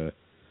like the,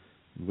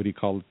 what do you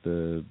call it,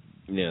 the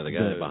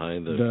guy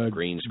behind the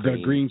green screen.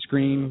 The green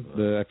screen.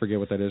 I forget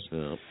what that is.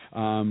 Yeah.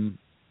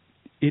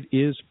 It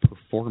is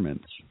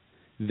performance.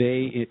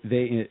 They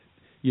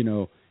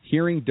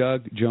hearing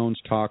Doug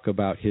Jones talk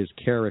about his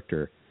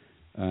character,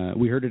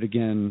 we heard it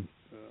again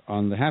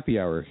on the happy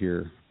hour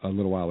here a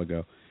little while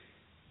ago.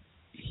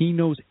 He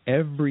knows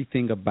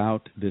everything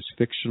about this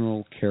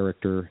fictional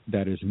character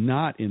that is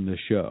not in the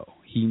show.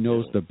 He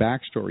knows the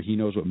backstory. He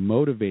knows what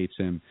motivates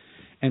him.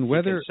 And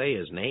whether he can say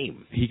his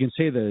name. He can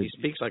say he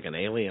speaks like an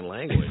alien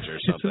language or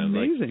something. It's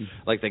amazing.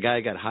 Like the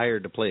guy got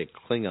hired to play a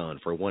Klingon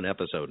for one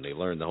episode and he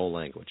learned the whole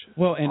language.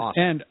 Well,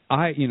 awesome. and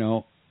I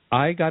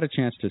got a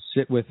chance to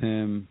sit with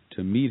him,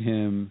 to meet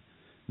him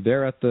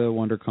there at the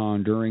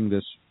WonderCon during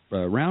this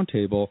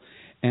roundtable.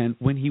 And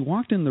when he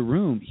walked in the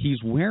room, he's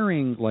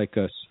wearing like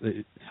I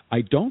think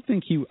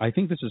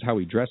this is how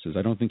he dresses.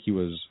 I don't think he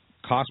was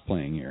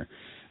cosplaying here.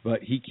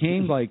 But he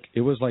came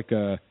it was like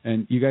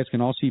and you guys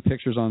can all see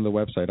pictures on the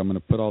website. I'm going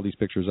to put all these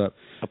pictures up.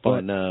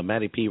 On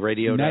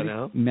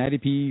MattyPRadio.com.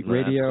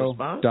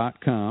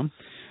 MattyPRadio.com.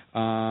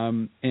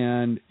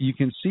 And you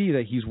can see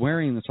that he's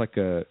wearing this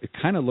it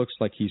kind of looks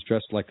like he's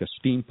dressed like a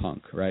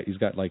steampunk, right? He's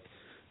got like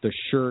the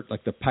shirt,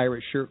 like the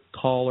pirate shirt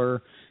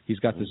collar. He's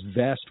got this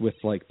vest with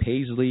like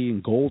paisley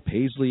and gold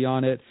paisley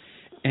on it.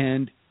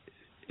 And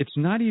it's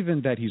not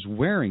even that he's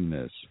wearing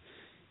this.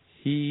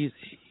 His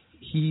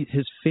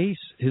face,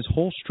 his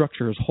whole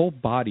structure, his whole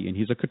body, and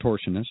he's a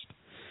contortionist.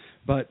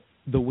 But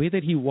the way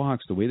that he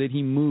walks, the way that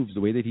he moves,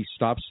 the way that he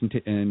stops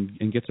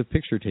and gets a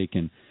picture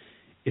taken,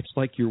 it's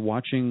like you're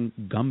watching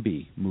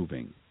Gumby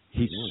moving.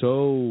 He's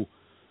so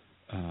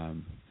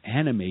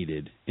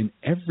animated in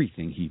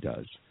everything he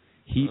does.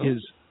 He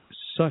is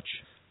such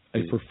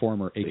a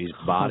performer. He's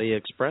body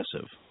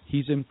expressive.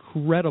 He's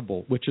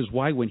incredible, which is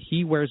why when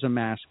he wears a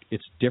mask,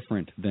 it's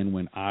different than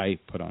when I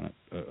put on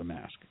a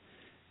mask.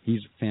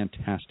 He's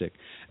fantastic.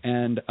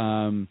 And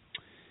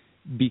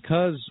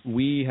because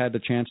we had the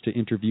chance to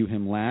interview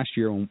him last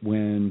year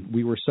when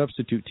we were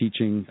substitute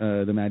teaching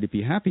the Matty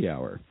P Happy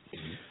Hour,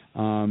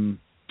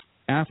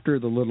 after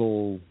the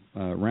little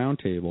round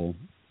table,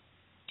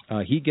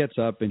 he gets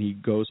up and he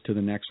goes to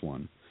the next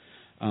one.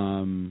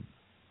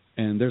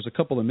 And there's a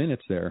couple of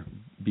minutes there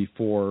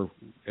before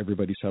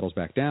everybody settles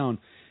back down.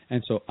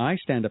 And so I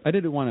stand up. I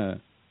didn't want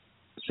to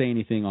say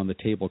anything on the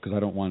table because I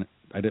didn't want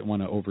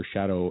to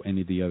overshadow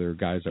any of the other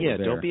guys that were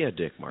there. Yeah, don't be a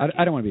dick, Mark.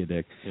 I don't want to be a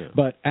dick. Yeah.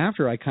 But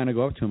after I kind of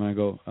go up to him and I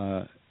go,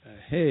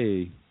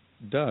 "Hey,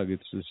 Doug,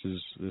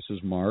 this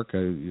is Mark.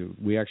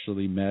 We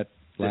actually met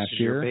last year." This is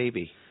your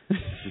baby.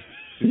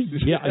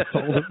 Yeah, I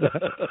told him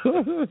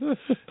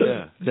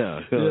that.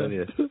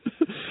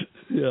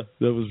 Yeah,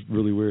 that was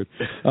really weird.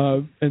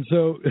 And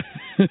so,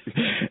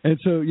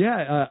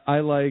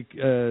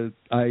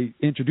 I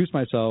introduced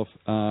myself,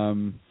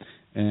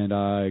 and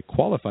I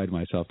qualified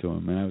myself to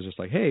him, and I was just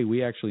like, "Hey,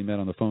 we actually met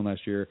on the phone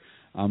last year.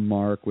 I'm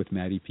Mark with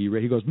Matty P.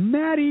 He goes,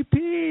 Matty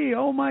P.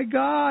 Oh my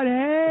God!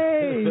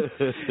 Hey,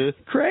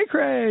 cray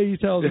cray. He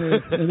tells me,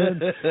 and then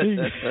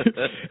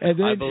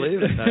I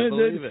believe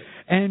it.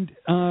 And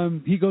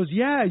he goes,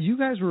 yeah, you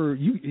guys were.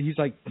 He's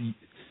like,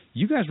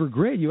 you guys were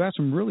great. You asked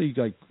some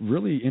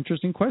really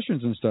interesting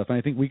questions and stuff. And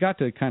I think we got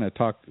to kind of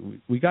talk.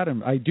 We got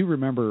him. I do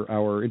remember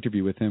our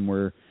interview with him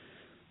where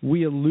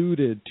we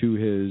alluded to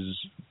his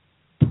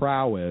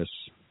prowess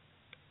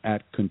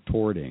at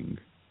contorting,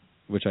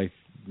 which I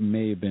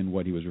may have been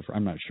what he was referring.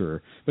 I'm not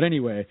sure, but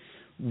anyway,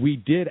 we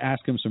did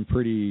ask him some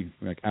pretty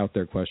out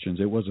there questions.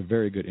 It was a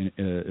very good.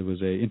 It was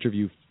an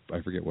interview.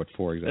 I forget what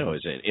for exactly. No, it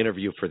was an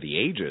interview for the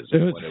ages.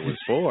 What it was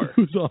for. It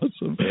was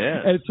awesome.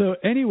 Yeah. And so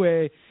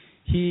anyway,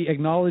 he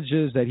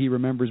acknowledges that he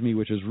remembers me,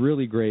 which is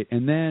really great,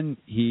 and then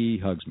he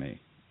hugs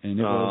me. And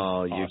it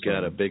was awesome. You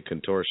got a big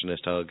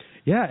contortionist hug.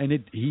 Yeah, and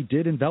he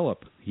did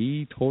envelop.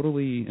 He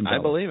totally enveloped.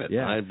 I believe it.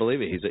 Yeah. I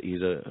believe it.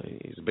 He's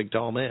a big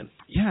tall man.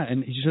 Yeah,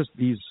 and he's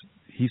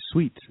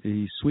sweet.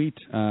 He's sweet.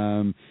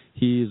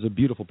 He is a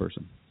beautiful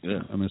person.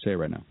 Yeah. I'm going to say it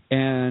right now.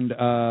 And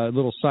a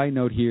little side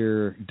note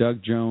here: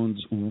 Doug Jones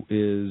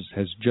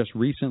has just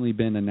recently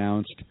been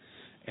announced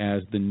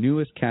as the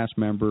newest cast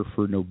member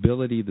for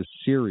Nobility the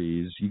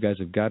series. You guys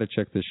have got to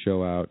check this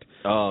show out.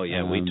 Oh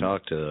yeah, we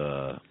talked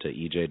to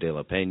EJ De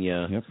La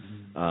Pena. Yep.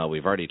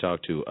 We've already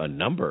talked to a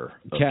number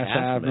of Cass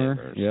cast Avner.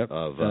 members. Yep.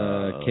 Of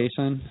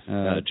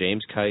Kaysen.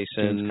 James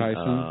Kyson.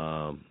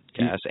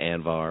 Cass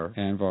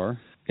Anvar.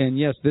 And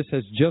yes, this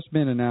has just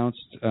been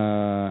announced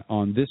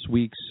on this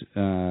week's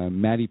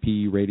Matty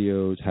P.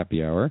 Radio's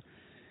Happy Hour,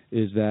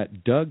 is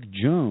that Doug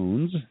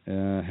Jones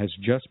has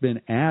just been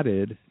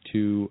added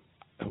to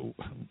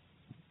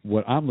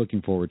what I'm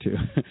looking forward to.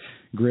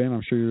 Graham,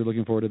 I'm sure you're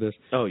looking forward to this.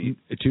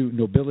 To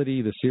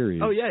Nobility the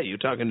series. Oh yeah, you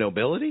talking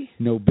Nobility?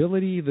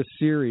 Nobility the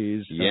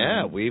series.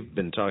 Yeah, we've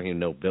been talking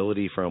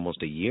Nobility for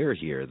almost a year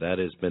here. That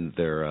has been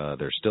they're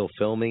still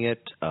filming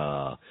it.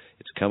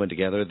 It's coming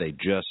together. They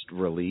just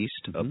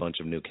released a bunch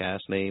of new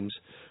cast names,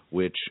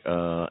 which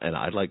and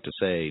I'd like to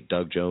say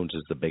Doug Jones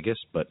is the biggest,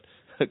 but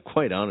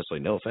quite honestly,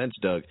 no offense,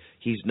 Doug,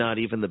 he's not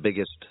even the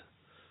biggest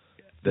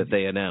that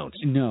they announced.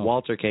 No.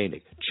 Walter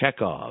Koenig,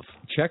 Chekhov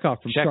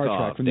from Star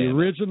Trek, from the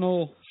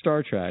original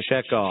Star Trek.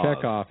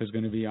 Chekhov is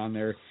going to be on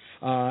there,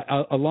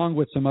 along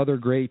with some other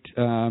great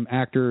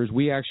actors.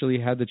 We actually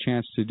had the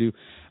chance to do,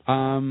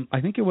 I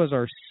think it was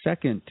our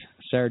second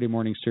Saturday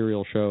morning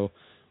serial show,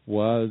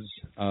 was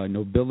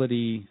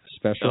Nobility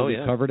special. We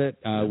covered it.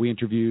 We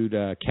interviewed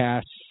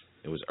Cass.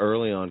 It was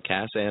early on.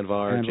 Cass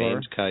Anvar,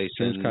 James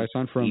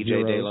Kyson from EJ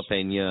Heroes, De La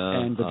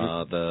Pena, and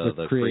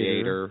the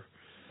creator.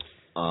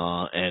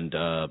 And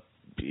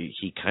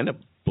he kind of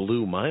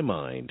blew my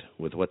mind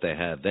with what they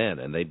had then,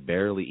 and they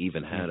barely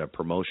even had a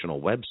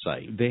promotional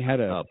website. They had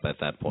up at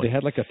that point. They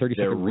had like a 30-second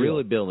They're reel.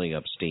 really building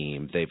up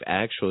steam. They've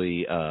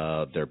actually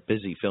they're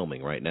busy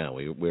filming right now.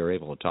 We were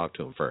able to talk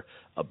to them for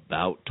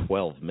about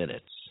 12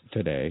 minutes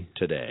today.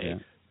 Yeah.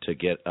 To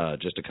get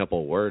just a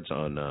couple of words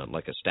on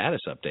like a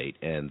status update,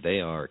 and they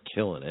are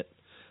killing it.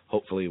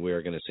 Hopefully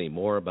we're going to see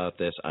more about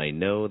this. I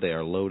know they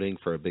are loading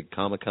for a big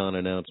Comic-Con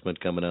announcement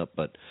coming up,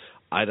 but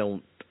I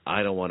don't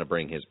want to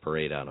bring his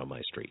parade out on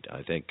my street.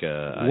 I think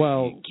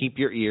keep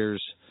your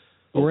ears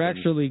open. We're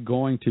actually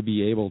going to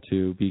be able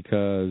to,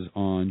 because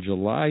on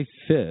July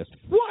 5th.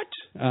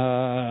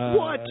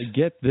 What?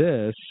 Get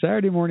this.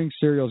 Saturday Morning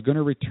Serial is going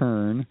to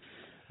return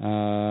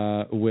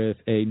with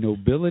a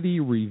Nobility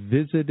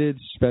Revisited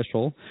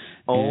special.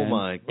 Oh,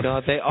 my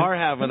God. They are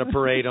having a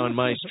parade on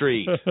my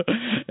street.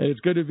 It's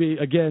going to be,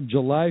 again,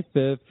 July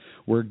 5th.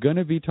 We're going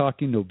to be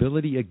talking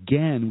Nobility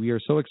again. We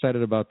are so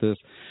excited about this.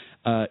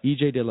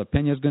 EJ De La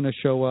Pena is going to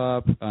show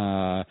up.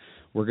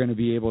 We're going to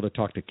be able to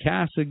talk to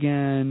Cass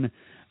again.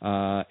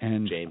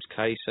 And James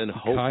Kyson,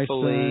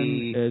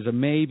 hopefully. Kyson is a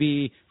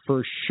maybe.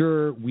 For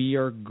sure, we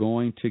are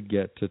going to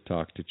get to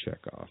talk to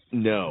Chekhov.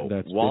 No,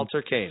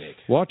 Walter Koenig.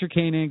 Walter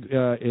Koenig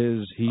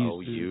is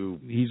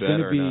he's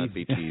better not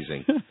be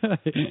teasing.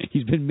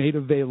 He's been made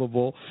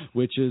available,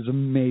 which is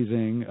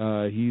amazing.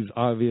 He's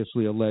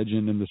obviously a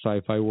legend in the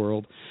sci-fi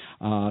world.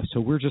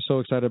 So we're just so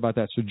excited about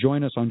that. So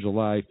join us on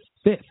July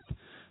 5th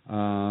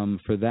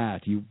for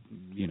that. You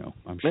know,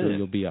 I'm sure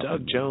you'll be up.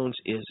 Doug Jones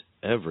is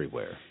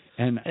everywhere.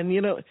 And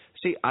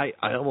see, I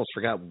almost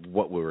forgot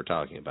what we were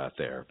talking about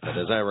there. But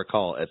as I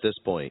recall, at this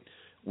point,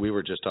 we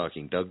were just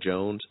talking Doug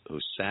Jones, who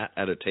sat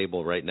at a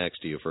table right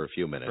next to you for a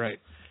few minutes. Right.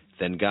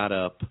 Then got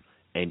up,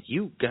 and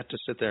you got to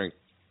sit there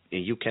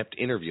and you kept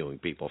interviewing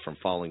people from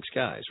Falling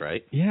Skies,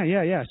 right?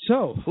 Yeah.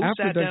 So who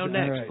sat down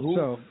next?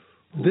 Right,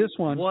 this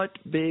one. What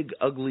big,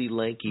 ugly,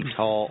 lanky,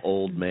 tall,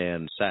 old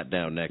man sat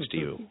down next to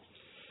you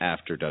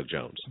after Doug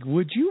Jones?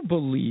 Would you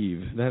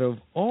believe that of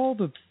all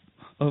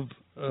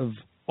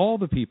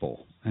the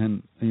people,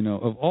 and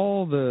of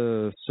all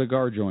the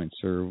cigar joints,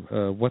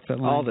 or what's that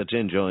line? All the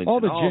gin joints, all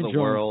the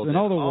world, and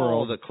all the all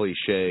world, the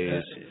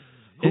cliches.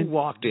 Who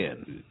walked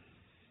in?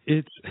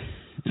 It's.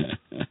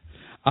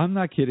 I'm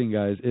not kidding,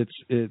 guys.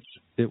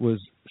 It was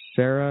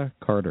Sarah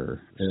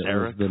Carter.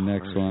 Sarah the Carter.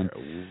 Next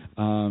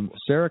one.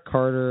 Sarah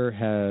Carter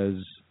has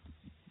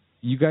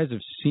you guys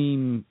have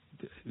seen.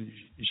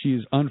 She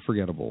is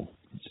unforgettable.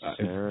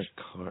 Sarah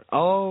Carter.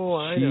 Oh,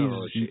 I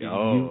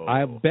know.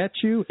 I bet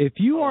you, if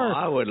you are...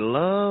 I would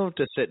love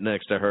to sit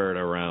next to her at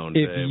a round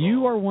If table.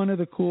 you are one of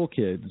the cool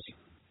kids,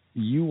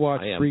 you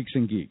watch I am. Freaks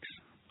and Geeks.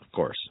 Of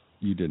course.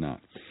 You did not.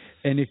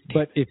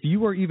 But if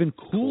you are even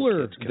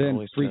cooler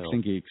than Freaks tell.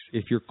 and Geeks,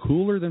 if you're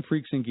cooler than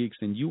Freaks and Geeks,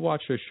 then you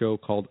watch a show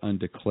called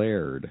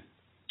Undeclared.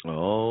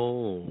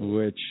 Oh.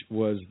 Which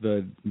was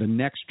the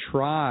next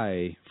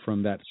try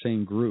from that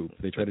same group.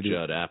 They tried to do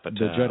Judd Apatow.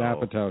 The Judd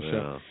Apatow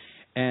show.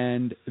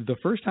 And the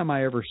first time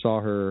I ever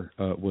saw her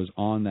was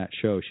on that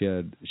show.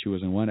 She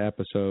was in one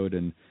episode,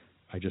 and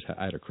I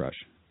had a crush,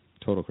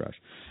 total crush.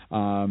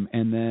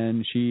 And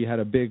then she had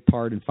a big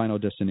part in Final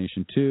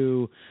Destination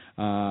 2,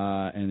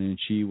 and then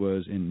she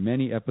was in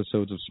many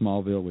episodes of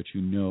Smallville, which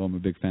I'm a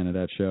big fan of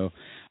that show.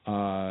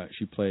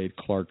 She played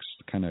Clark's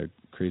kind of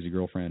crazy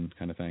girlfriend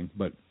kind of thing.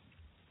 But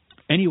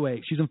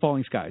anyway, she's in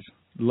Falling Skies.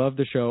 Loved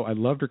the show. I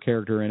loved her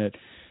character in it.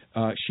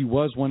 She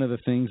was one of the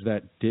things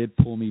that did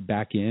pull me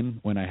back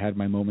in when I had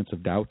my moments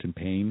of doubt and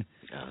pain.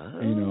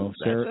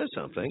 Sarah, that says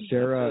something.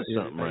 Sarah, that says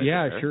something right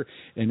yeah, there. sure.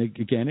 And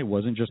again, it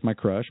wasn't just my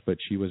crush, but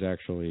she was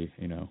actually,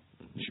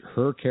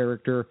 her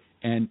character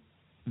and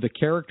the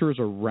characters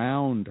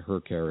around her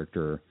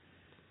character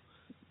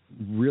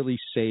really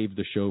saved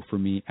the show for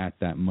me at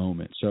that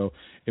moment. So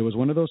it was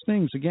one of those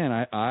things. Again,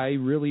 I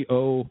really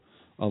owe.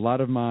 A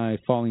lot of my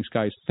Falling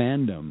Skies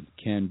fandom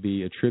can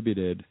be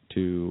attributed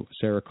to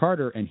Sarah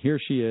Carter, and here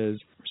she is,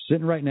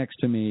 sitting right next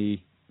to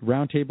me,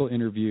 roundtable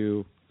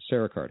interview,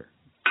 Sarah Carter.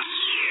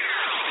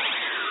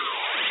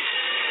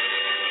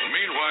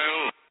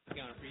 Meanwhile,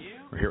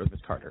 we're here with Miss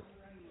Carter.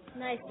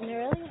 Nice and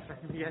early.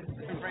 Yes,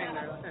 bright and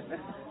early.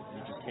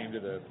 You just came to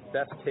the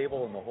best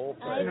table in the whole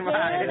place. I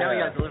did. Now we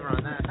got to deliver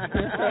on that.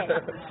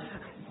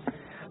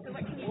 So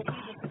what can you tease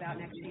us about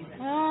next season?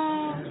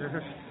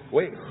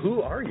 Wait,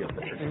 who are you?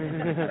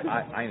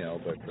 I know,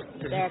 but...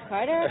 Sarah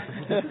Carter,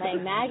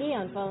 playing Maggie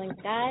on Falling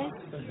Skies.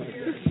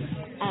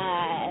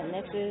 And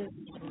this is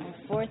our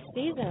fourth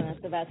season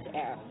that's about to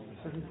air.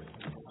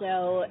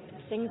 So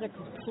things are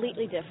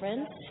completely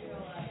different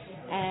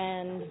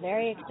and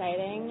very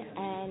exciting,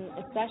 and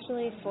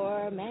especially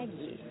for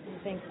Maggie.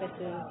 I think this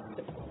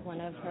is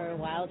one of her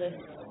wildest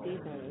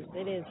seasons.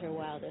 It is her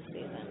wildest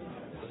season.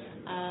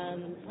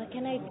 What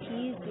can I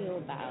tease you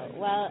about?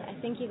 Well, I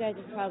think you guys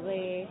have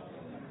probably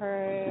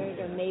heard,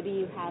 or maybe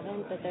you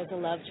haven't, that there's a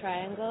love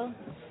triangle,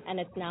 and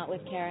it's not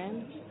with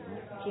Karen.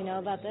 Do you know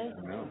about this?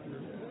 No.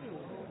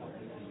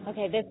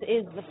 Okay, this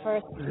is the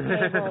first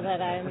table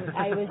that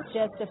I was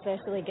just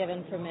officially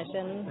given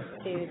permission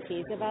to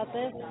tease about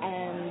this,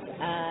 and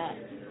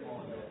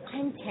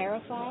I'm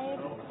terrified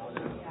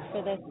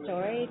for this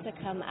story to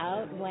come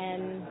out.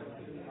 When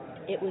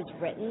it was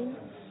written,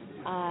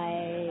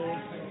 I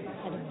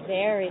had a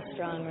very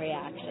strong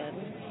reaction,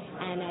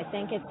 and I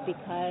think it's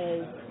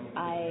because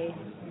I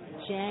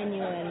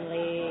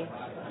genuinely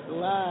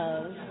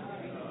love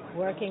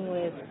working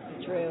with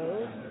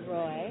Drew,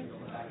 Roy,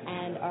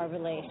 and our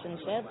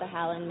relationship, the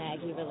Hal and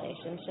Maggie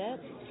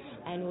relationship,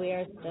 and we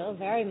are still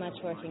very much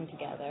working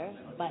together,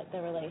 but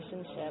the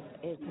relationship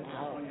is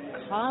now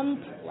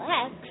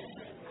complex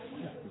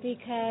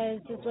because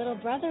his little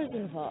brother's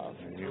involved.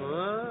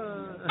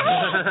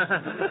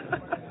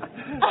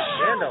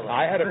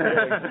 I had a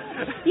feeling.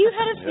 You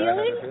had a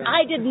feeling?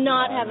 I did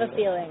not have a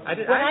feeling.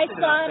 When I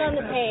saw it on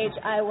the page,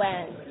 I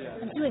went,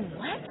 I'm doing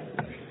what?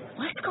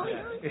 What's going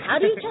on? How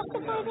do you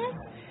justify this?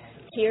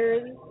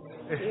 Tears.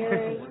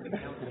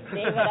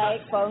 David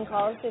Icke, phone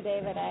calls to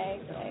David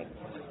Icke, like,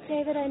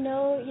 David, I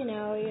know,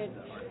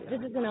 this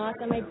is an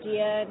awesome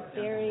idea,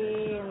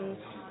 theory, and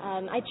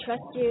I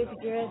trust you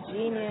because you're a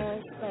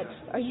genius, but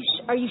are you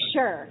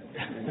sure?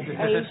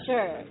 Are you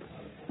sure?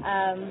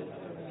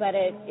 But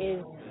it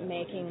is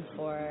making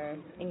for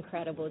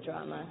incredible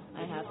drama,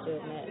 I have to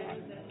admit.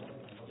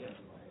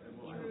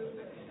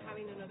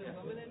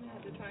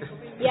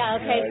 Yeah,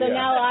 okay, so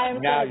now I'm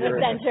the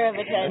center of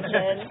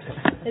attention.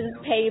 This is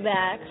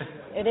payback.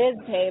 It is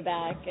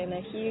payback in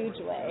a huge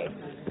way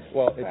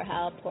for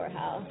Hal, poor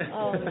Hal.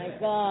 Oh my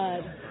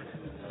God.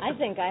 I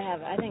think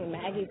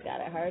Maggie's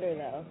got it harder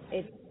though.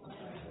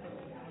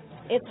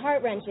 It's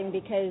heart-wrenching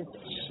because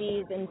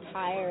she's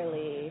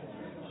entirely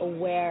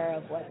aware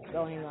of what's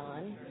going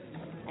on,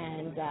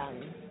 and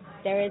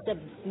there is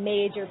a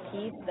major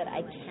piece that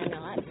I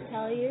cannot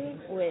tell you,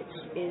 which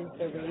is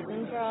the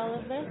reason for all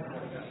of this.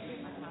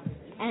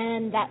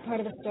 And that part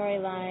of the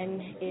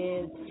storyline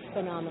is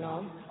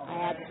phenomenal.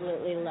 I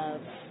absolutely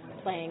love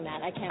playing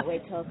that. I can't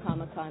wait till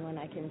Comic-Con when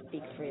I can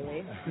speak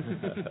freely.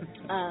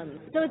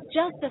 So it's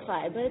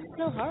justified, but it's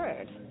still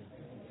hard.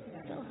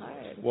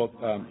 Well,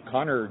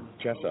 Connor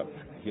Jessup,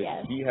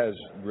 yes. He has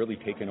really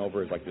taken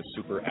over as like the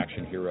super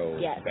action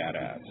hero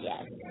badass.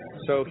 Yes.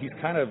 So he's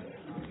kind of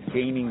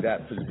gaining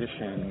that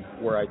position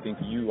where I think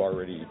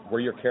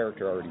where your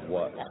character already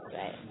was. That's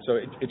right. So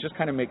it just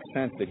kind of makes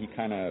sense that he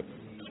kind of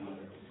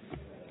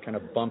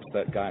bumps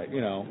that guy,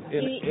 in a way.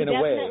 He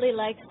definitely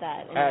likes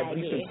that in at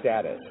Maggie. least in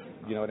status.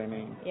 You know what I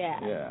mean?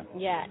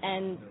 Yeah.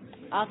 And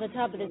off the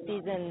top of the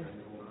season,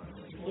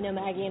 you know,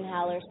 Maggie and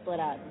Hal are split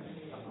up.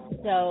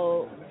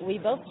 So we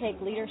both take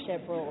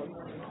leadership roles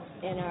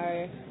in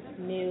our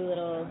new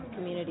little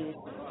communities.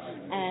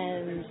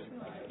 And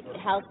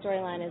Hal's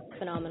storyline is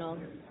phenomenal.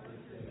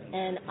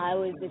 And I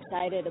was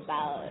excited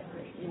about,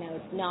 you know,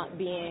 not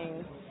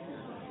being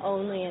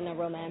only in the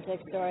romantic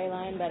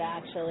storyline, but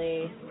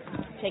actually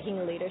taking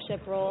a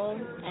leadership role.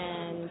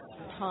 And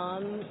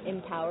Tom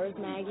empowers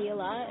Maggie a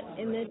lot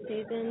in this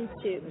season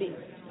to be,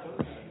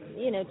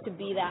 you know, to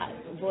be that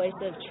voice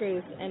of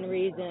truth and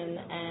reason.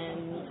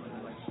 And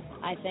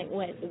I think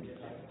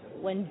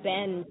when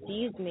Ben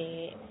sees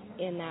me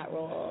in that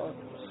role,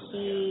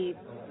 he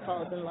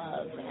falls in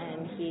love,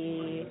 and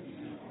he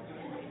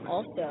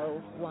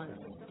also wants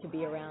to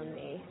be around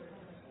me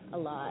a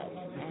lot.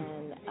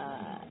 And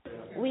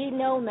we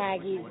know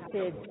Maggie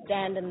to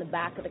stand in the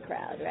back of the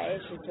crowd, right?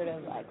 She's sort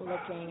of like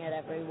looking at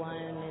everyone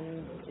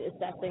and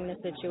assessing the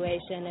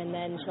situation, and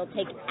then she'll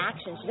take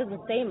action. She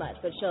doesn't say much,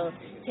 but she'll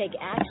take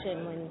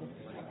action when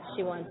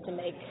she wants to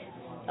make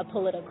a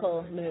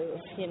political move,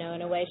 you know,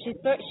 in a way. She's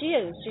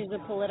a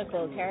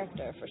political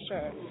character for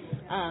sure.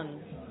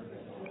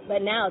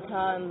 But now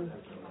Tom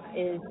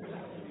is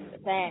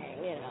saying,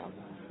 you know,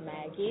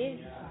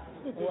 Maggie,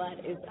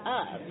 what is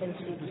up? And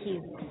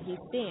he's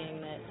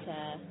seeing that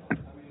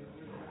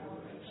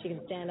she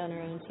can stand on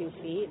her own 2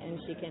 feet, and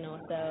she can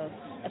also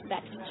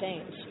affect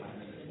change.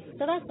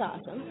 So that's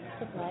awesome.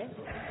 Surprise.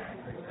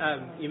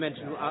 You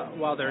mentioned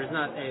while there is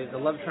not the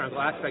love triangle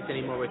aspect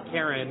anymore with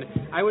Karen,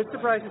 I was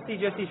surprised to see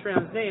Jessie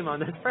Schramm's name on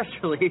this press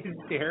release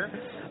here,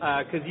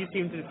 because you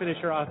seemed to finish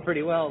her off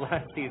pretty well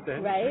last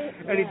season. Right.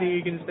 Anything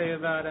you can say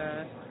about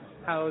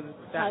how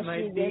that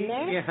might she's be? In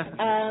there? Yeah.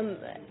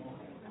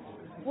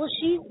 Well,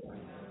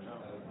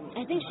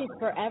 I think she's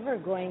forever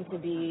going to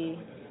be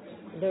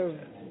the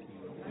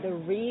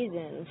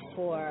reason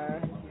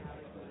for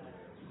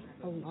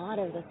a lot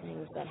of the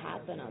things that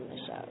happen on the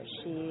show.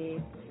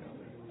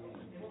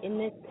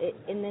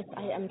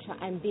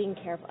 I'm being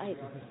careful. I'm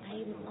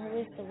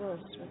always the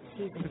worst with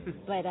seasons,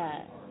 but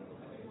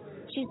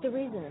she's the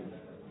reason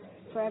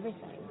for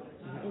everything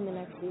in the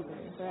next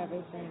season, for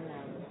everything,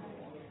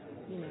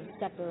 you know,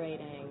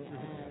 separating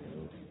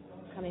and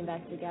coming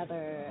back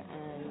together.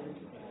 And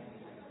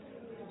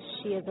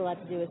she has a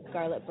lot to do with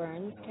Scarlett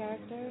Burns'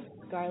 character.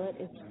 Scarlett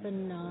is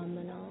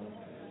phenomenal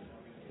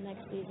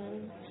next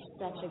season. She's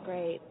such a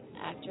great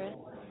actress.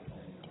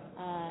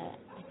 I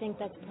think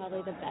that's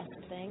probably the best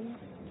thing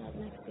about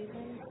next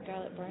season,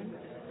 Scarlett Burns.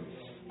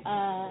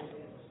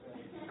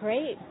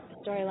 Great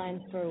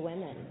storylines for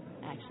women,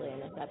 actually, in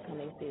this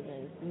upcoming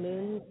season.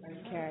 Moon's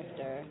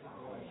character,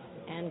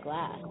 Anne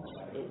Glass,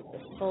 is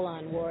a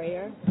full-on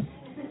warrior.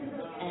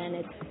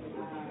 And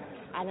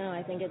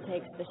I think it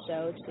takes the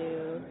show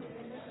to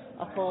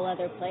a whole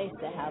other place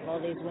to have all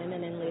these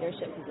women in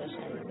leadership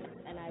positions.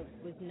 And I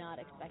was not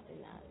expecting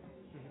that.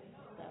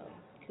 So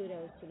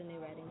kudos to the new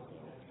writing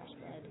team, fresh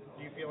blood.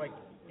 Do you feel like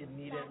it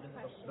needed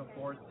the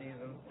 4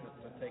 seasons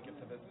to take it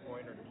to this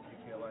point, or do you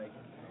feel like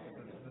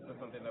this is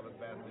something that was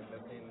badly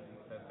missing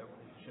that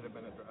should have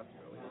been addressed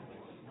earlier?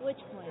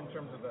 Which point? In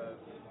terms of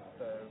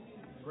the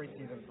great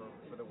season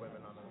for the women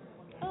on it.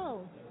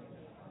 Oh.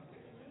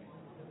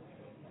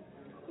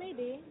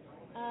 Maybe.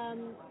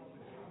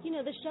 You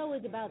know, the show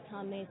is about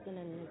Tom Mason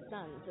and his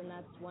sons, and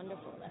that's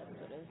wonderful. That's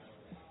sort of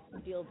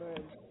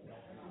Spielberg's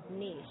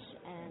niche,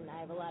 and I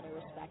have a lot of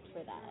respect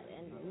for that.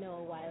 And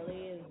Noah Wyle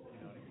is,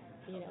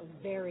 you know,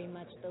 very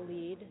much the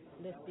lead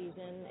this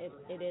season.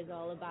 It is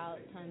all about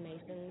Tom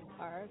Mason's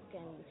arc,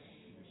 and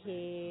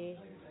he,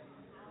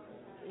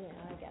 you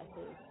know, I guess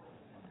is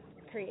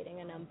creating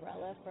an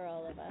umbrella for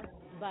all of us.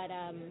 But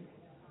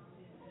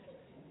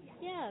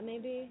yeah,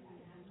 maybe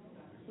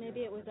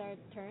it was our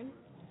turn.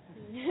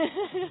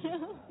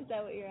 Is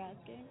that what you're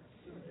asking?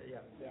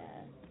 Yeah.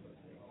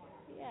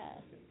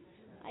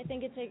 I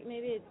think it took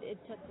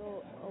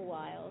a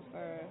while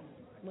for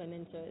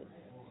women to.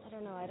 I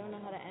don't know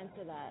how to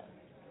answer that.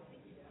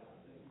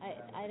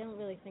 I don't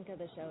really think of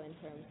the show in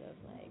terms of,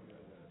 like,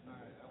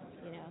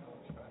 you know,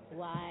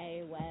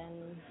 why,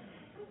 when.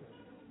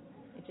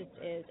 It just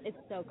is.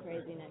 It's so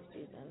crazy next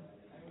season.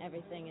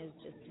 Everything is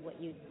just what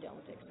you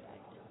don't expect.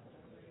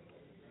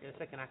 The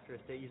second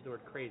actress, they used the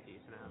word crazy,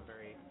 so now I'm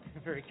very,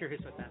 very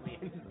curious what that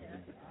means.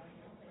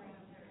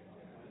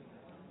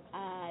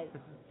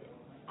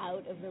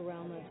 Out of the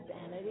realm of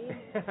sanity.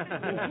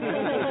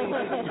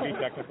 To be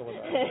technical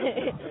about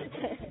it.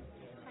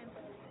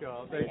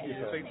 Cool. Thank you.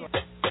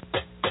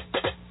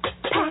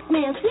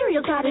 Pac-Man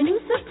cereal got a new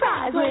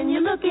surprise. When you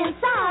look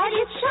inside,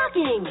 it's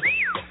shocking.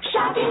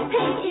 Shocking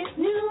pink, it's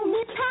new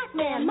Miss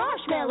Pac-Man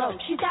marshmallow.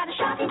 She's got a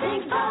shocking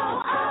pink, oh.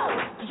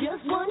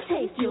 Just one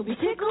taste, you'll be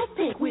tickled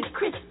pink with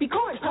crispy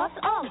corn puffs,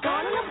 all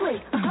gone in a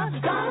blink.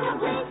 Gone in a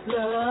blink.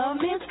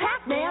 Love Miss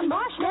Pac-Man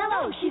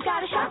marshmallow. She's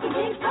got a shocking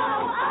pink,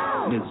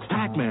 oh. Miss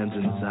Pac-Man's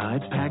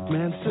inside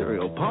Pac-Man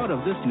cereal, part of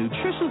this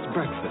nutritious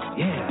breakfast,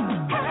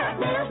 yeah.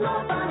 Pac-Man's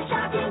more fun,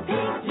 shocking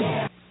pink,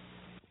 yeah.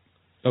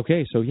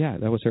 Okay, so yeah,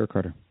 that was Sarah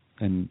Carter.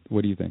 And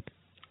what do you think?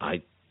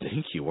 I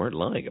think you weren't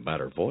lying about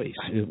her voice.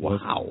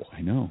 Wow.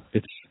 I know.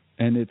 It's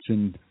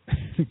an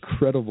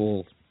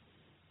incredible,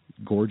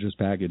 gorgeous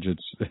package.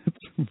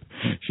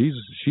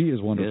 She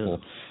is wonderful.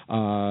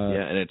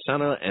 And it's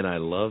and I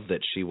love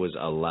that she was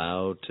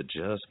allowed to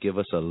just give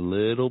us a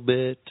little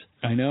bit.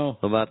 I know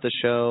about the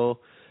show,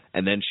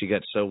 and then she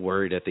got so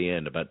worried at the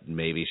end about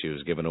maybe she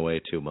was giving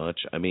away too much.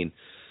 I mean,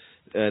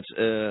 that's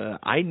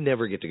I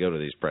never get to go to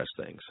these press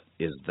things.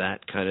 Is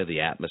that kind of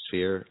the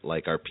atmosphere?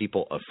 Like, are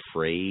people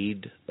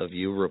afraid of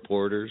you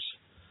reporters?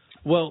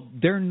 Well,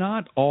 they're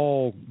not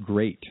all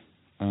great.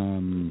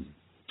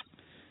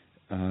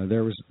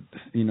 There was,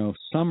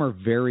 some are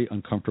very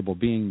uncomfortable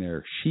being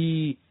there.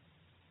 She's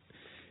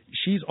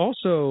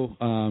also,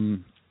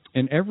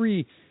 and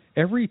every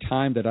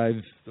time that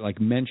I've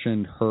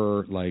mentioned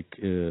her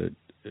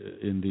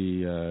in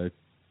the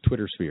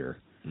Twitter sphere,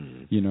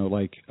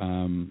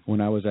 when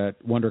I was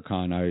at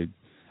WonderCon,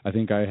 I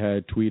think I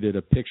had tweeted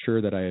a picture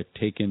that I had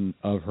taken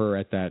of her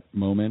at that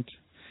moment,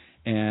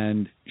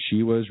 and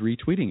she was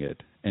retweeting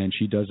it. And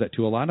she does that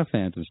to a lot of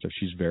fans and stuff.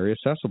 She's very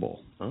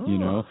accessible.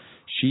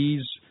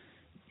 She's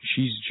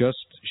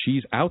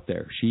out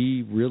there.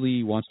 She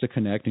really wants to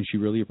connect, and she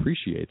really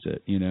appreciates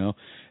it,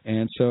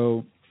 And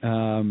so,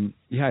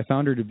 I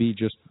found her to be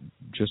just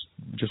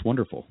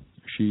wonderful.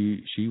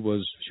 She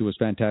was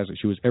fantastic.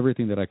 She was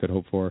everything that I could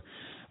hope for.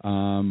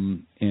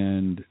 And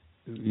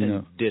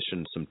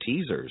dishing some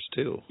teasers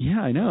too. Yeah,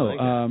 I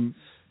know.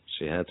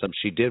 She had some.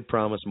 She did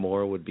promise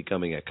more would be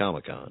coming at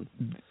Comic-Con.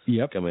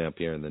 Yep. Coming up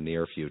here in the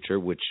near future,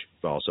 which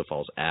also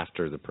falls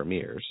after the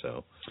premiere.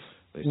 So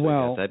they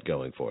got that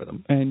going for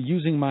them. And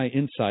using my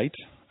insight,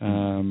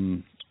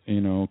 kind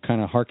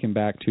of harken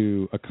back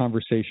to a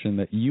conversation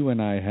that you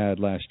and I had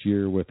last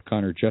year with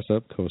Connor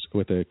Jessup,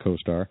 with a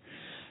co-star,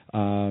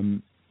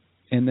 and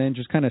then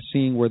just kind of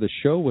seeing where the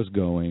show was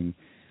going.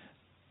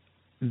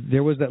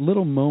 There was that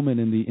little moment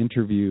in the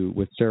interview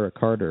with Sarah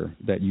Carter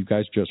that you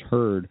guys just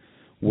heard,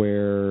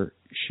 where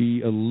she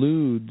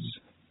alludes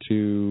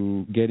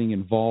to getting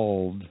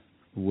involved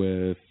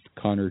with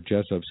Connor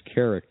Jessup's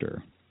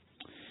character.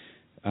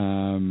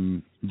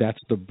 That's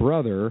the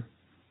brother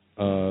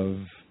of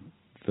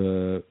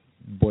the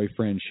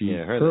boyfriend she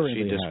currently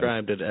she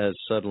described it as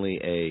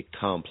suddenly a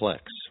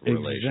complex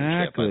relationship.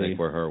 Exactly. I think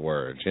were her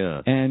words.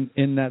 Yeah. And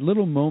in that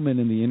little moment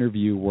in the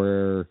interview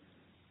where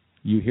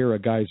you hear a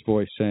guy's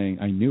voice saying,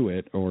 "I knew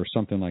it," or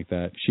something like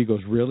that, she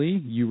goes, "Really?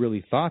 You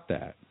really thought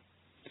that?"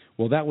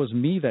 Well, that was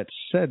me that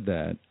said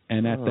that,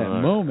 and at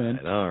that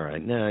moment... All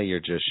right, now you're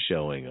just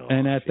showing off.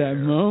 And at that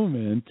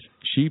moment,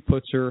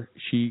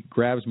 she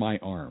grabs my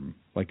arm,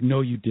 like,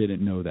 "No, you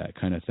didn't know that,"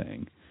 kind of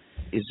thing.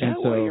 Is that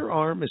why your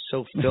arm is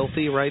so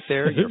filthy right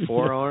there, your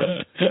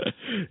forearm?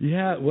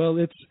 Yeah, well,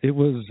 it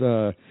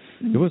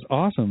was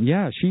awesome.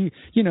 Yeah, she,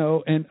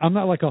 and I'm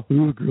not like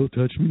 "ooh, girl,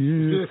 touch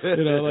me," but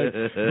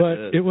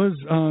it was,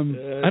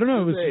 I don't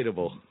know,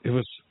 it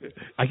was,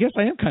 I guess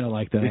I am kind of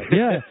like that.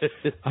 Yeah.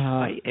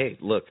 Hey,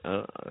 look,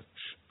 I'm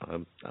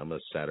a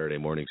Saturday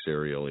morning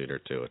cereal eater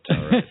too. It's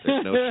all right.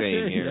 There's no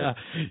shame here. Yeah,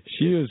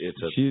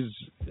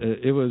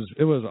 it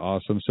was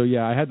awesome. So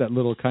yeah, I had that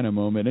little kind of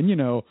moment, and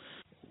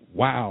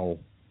wow,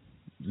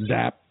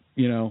 zap,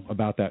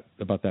 about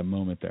that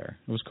moment there.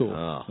 It was cool.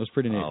 It was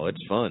pretty neat. Oh,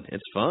 it's fun.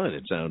 It's fun.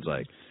 It sounds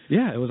like.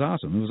 Yeah, it was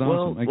awesome. It was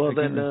awesome. Well,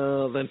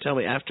 then tell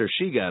me, after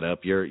she got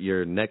up,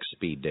 your next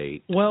speed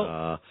date.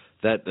 Well,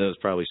 that was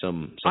probably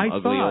some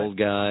ugly old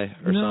guy or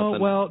something. No,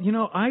 well,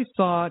 I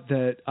thought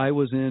that I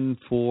was in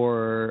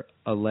for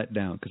a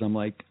letdown because I'm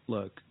like,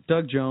 look,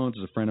 Doug Jones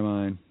is a friend of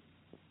mine.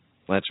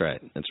 That's right.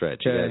 Okay.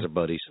 You guys are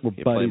buddies. We're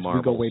buddies. Play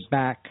marbles. We go way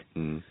back.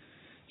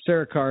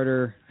 Sarah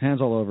Carter,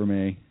 hands all over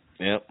me.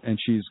 Yep. And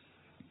she's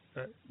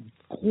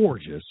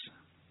gorgeous.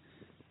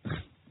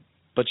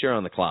 But you're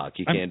on the clock.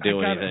 You can't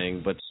do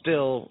anything. But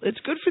still, it's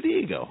good for the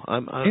ego.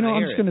 I'm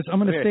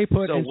gonna stay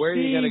put so and where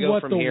see are you gonna go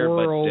what from the here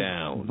world but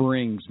down?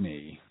 Brings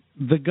me.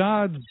 The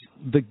gods,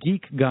 the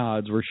geek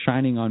gods, were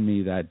shining on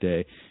me that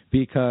day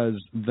because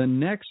the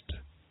next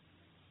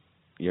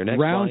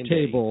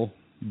roundtable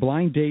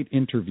blind date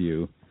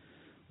interview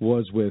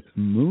was with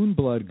Moon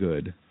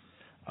Bloodgood.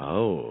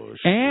 Oh,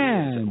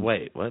 and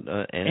wait, what?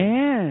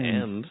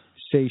 And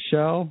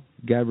Seychelle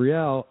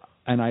Gabriel,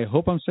 and I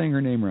hope I'm saying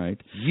her name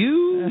right.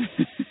 You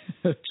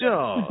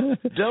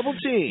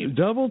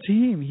double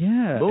team,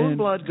 yeah. Moon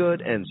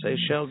Bloodgood and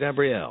Seychelle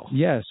Gabriel.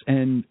 Yes,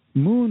 and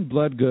Moon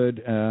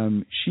Bloodgood,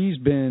 she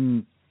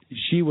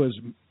was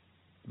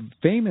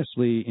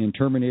famously in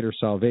Terminator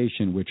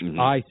Salvation, which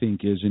I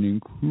think is an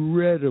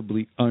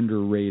incredibly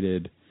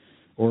underrated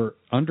or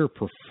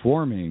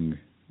underperforming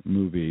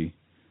movie.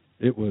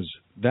 It was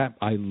that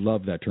I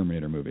love that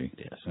Terminator movie.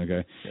 Yes.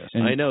 Okay. Yes.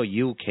 And I know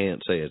you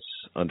can't say it's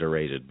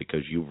underrated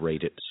because you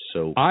rate it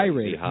so I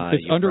rate it. high.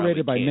 It's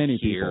underrated by many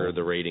people. Hear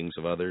the ratings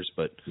of others,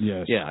 but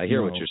yes, yeah, I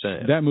hear what you're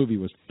saying. That movie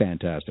was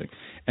fantastic,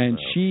 and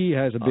she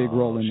has a big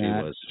role in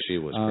that. She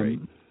was great,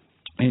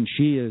 and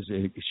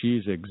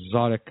she's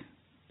exotic,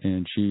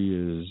 and she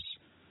is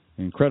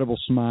an incredible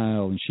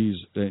smile, and she's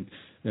and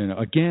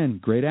again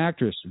great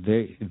actress.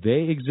 They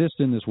exist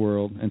in this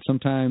world, and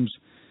sometimes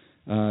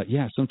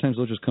sometimes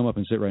they'll just come up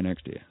and sit right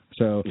next to you.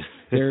 So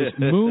there's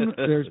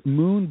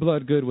Moon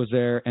Bloodgood was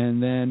there,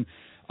 and then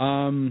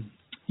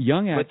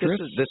young actress.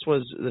 But this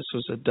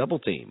was a double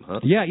team, huh?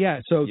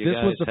 Yeah. So you this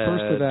was the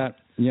first of that.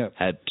 Yeah,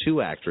 had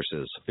two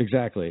actresses.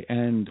 Exactly,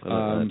 and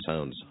that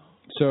sounds.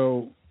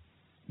 So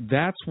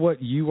that's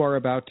what you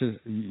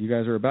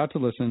guys are about to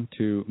listen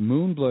to.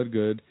 Moon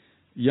Bloodgood,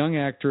 young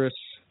actress,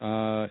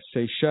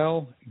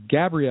 Seychelle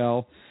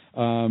Gabriel.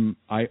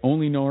 I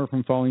only know her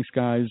from Falling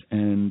Skies,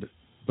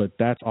 but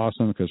that's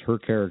awesome because her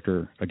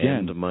character,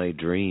 again... And my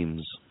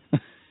dreams.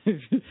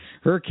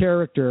 Her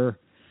character,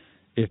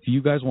 if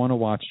you guys want to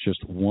watch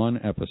just one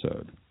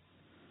episode,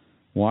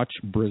 watch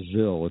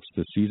Brazil. It's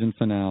the season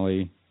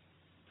finale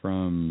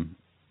from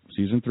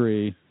season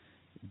 3.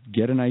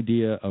 Get an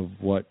idea of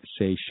what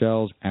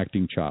Seychelle's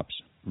acting chops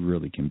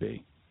really can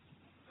be.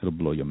 It'll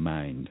blow your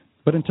mind.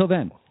 But until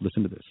then,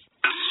 listen to this.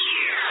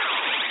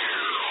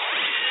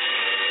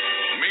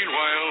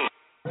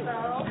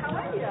 Hello, how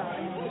are you?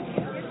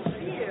 Good to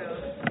see you.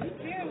 You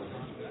too.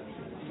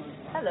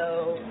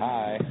 Hello.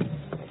 Hi.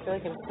 I feel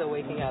like I'm still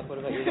waking up. What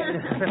about you guys?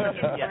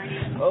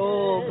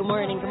 Oh, good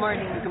morning, good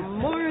morning, good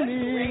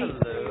morning.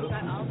 Hello.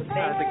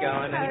 How's it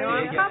going?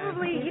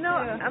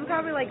 I'm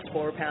probably like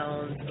 4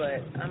 pounds,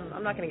 but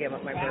I'm not gonna give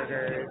up my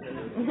burgers.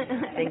 And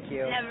thank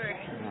you. Never.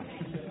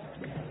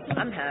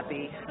 I'm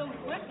happy. So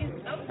what is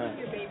up with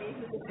your baby?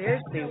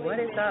 Seriously, what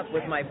is up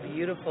with my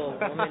beautiful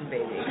woman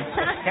baby?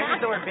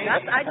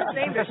 I just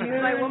named her.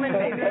 She's my woman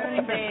baby.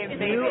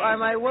 You are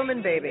my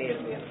woman baby.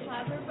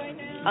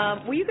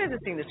 Well, you guys have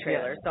seen the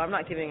trailer, so I'm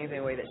not giving anything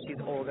away that she's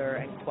older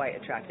and quite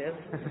attractive.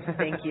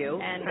 Thank you.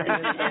 And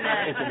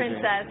a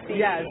princess.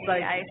 Yes,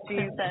 like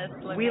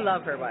princess. We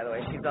love her, by the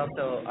way. She's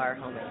also our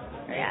homie.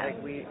 Right?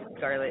 Yeah.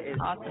 Scarlett is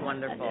awesome.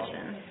 Wonderful.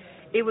 Addition.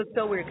 It was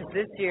so weird because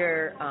this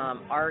year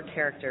our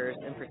characters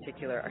in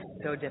particular are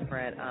so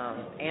different.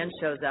 Anne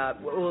shows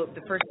up. Well,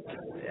 the first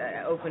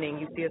opening,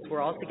 you see us,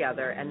 we're all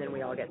together, and then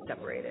we all get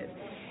separated.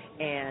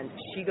 And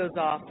she goes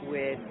off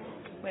with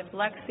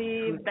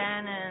Lexi,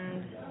 Ben,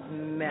 and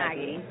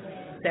Maggie.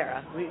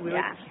 Sarah.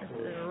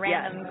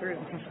 Random group.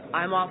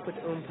 I'm off with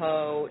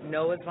Umpo.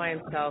 Noah's by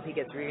himself. He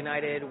gets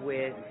reunited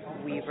with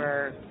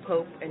Weaver,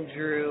 Pope, and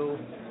Drew.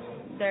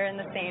 They're in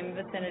the same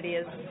vicinity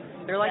as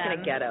They're like in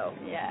a ghetto.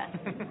 Yeah.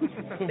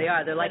 They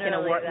are. They're like in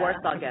a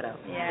Warsaw ghetto.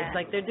 Yeah. It's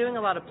like they're doing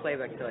a lot of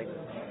playback to like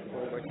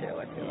World War II, I feel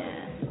like.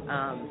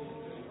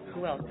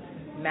 Who else?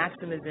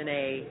 Maxim is in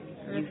a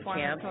youth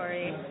camp.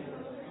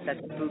 That's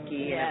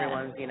spooky, and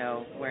everyone's,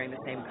 wearing the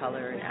same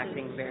color and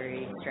acting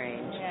very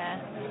strange.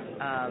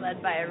 Yeah.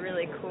 Led by a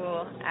really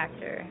cool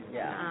actor.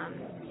 Yeah.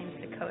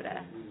 Named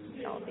Dakota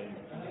Shelby.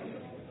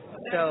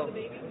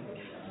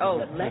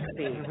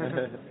 Lexi.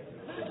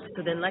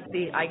 So then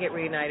Lexi, I get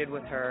reunited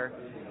with her.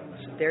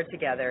 They're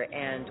together,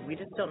 and we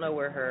just don't know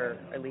where her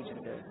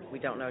allegiance is. We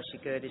don't know, is she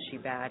good, is she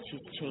bad?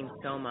 She's changed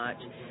so much.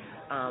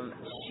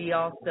 She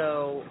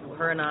also,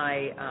 her and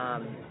I,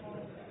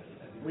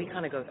 we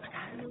kind of go,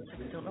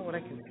 I don't know what I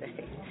can say.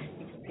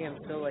 You can see I'm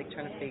still like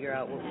trying to figure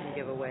out what we can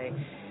give away.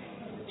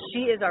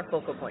 She is our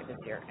focal point this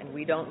year, and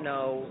we don't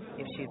know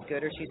if she's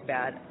good or she's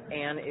bad.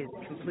 Anne is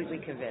completely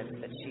convinced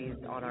that she's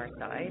on our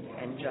side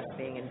and just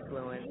being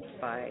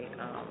influenced by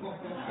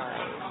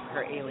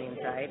her alien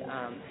side.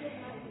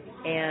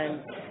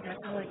 And that's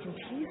all I can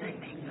tease, I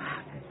think.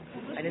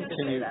 I didn't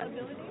say that.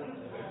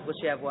 Will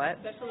she have what?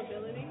 Special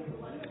ability?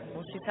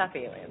 Well, she's half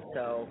alien,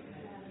 so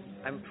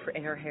and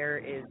her hair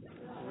is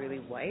really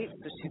white,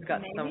 so she's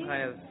got some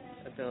kind of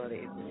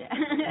abilities. Yeah.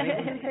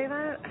 Can you say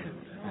that?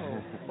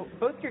 Well,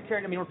 both your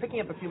characters, we're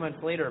picking up a few months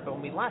later, but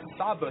when we last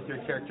saw both your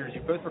characters,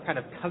 you both were kind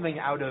of coming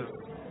out of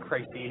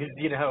crises,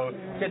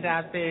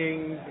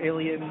 kidnapping,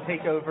 alien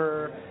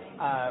takeover.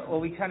 Will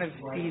we kind of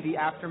see the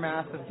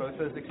aftermath of both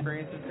those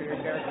experiences for your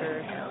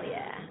characters? Hell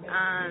yeah.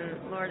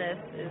 Lourdes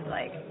is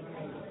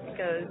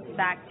goes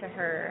back to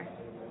her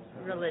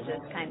religious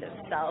kind of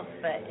self,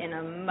 but in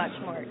a much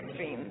more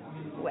extreme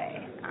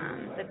way.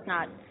 It's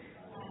not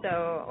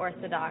so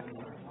orthodox,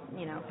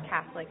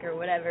 Catholic or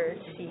whatever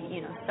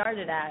she,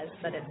 started as,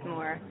 but it's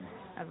more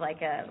of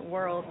like a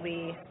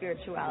worldly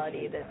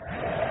spirituality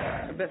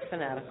that's a bit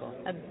fanatical.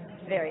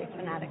 Very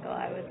fanatical,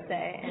 I would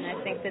say. And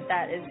I think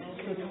that is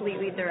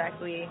completely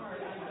directly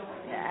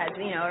as,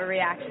 a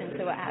reaction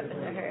to what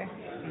happened to her.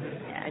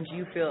 Yeah. And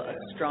you feel a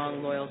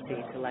strong loyalty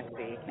to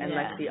Lexi, and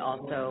Lexi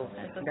also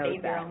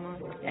knows that.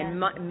 Almost, and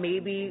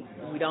maybe,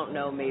 we don't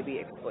know, maybe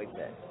exploits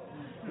it.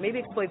 Maybe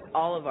exploits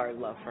all of our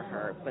love for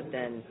her, but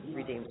then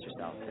redeems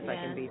herself. If I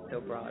can be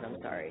so broad,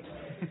 I'm sorry.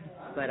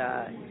 But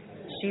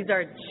she's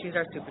our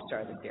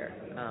superstar this year.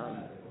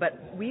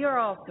 But we are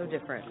all so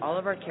different. All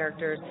of our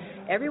characters,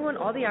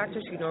 all the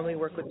actors who normally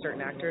work with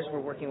certain actors, we're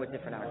working with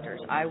different actors.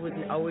 I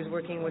wasn't always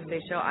working with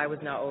Seychelle. I was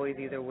not always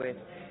either with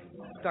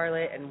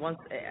Scarlett, and once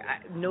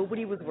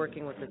nobody was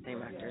working with the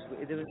same actors.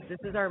 This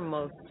is our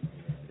most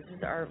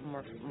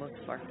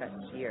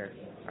far-fetched year.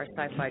 Our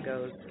sci-fi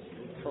goes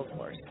full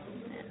force.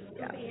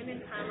 Since Anne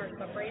and Tom are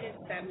separated,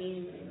 does that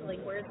mean,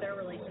 like, where's their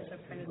relationship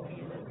kind of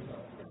stand as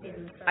the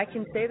season starts? I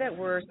can say that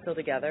we're still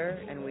together,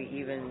 and we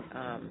even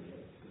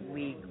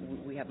we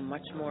have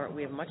much more.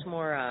 We have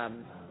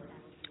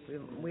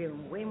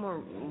way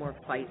more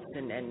fights,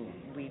 and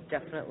we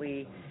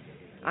definitely.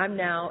 I'm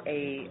now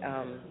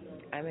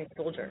I'm a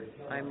soldier.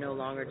 I'm no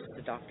longer just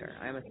a doctor.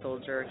 I'm a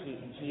soldier.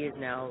 He is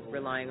now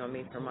relying on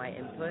me for my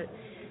input,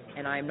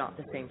 and I'm not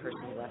the same person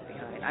he left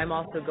behind. I'm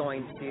also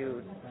going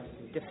to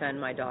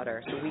defend my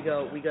daughter. So we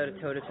go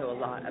to toe-to-toe a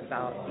lot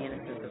about the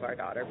innocence of our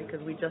daughter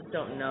because we just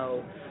don't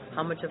know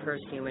how much of her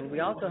is human. We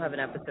also have an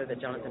episode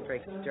that Jonathan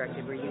Frakes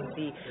directed where you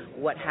see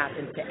what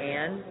happened to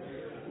Anne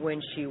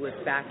when she was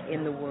back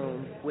in the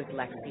womb with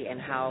Lexi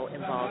and how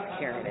involved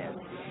Karen is.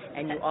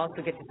 And you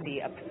also get to see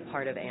a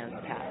part of Anne's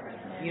past.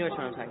 You know what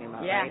I'm talking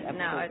about, yeah, right?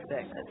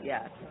 Episode 6.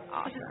 Yeah, it's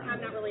awesome. Does Tom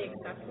not really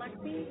accept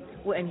Lexi?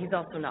 Well, and he's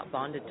also not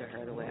bonded to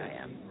her the way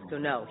I am. So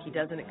no, he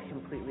doesn't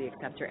completely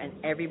accept her, and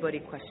everybody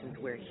questions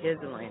where his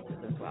alliance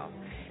is as well.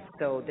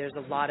 So there's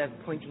a lot of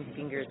pointing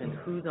fingers and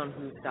who's on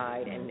whose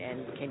side, and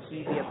can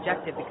he be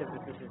objective because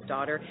this is his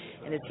daughter,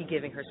 and is he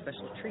giving her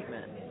special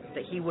treatment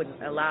that he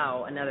wouldn't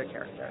allow another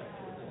character?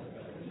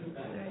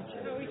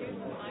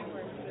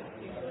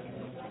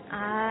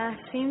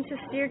 Seemed to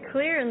steer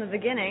clear in the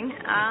beginning,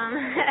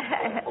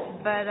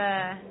 but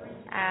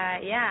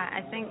yeah,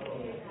 I think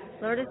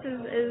Lourdes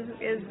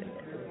is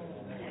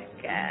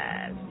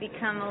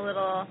become a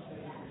little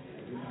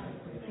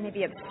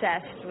maybe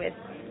obsessed with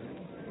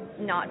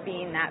not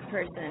being that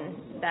person,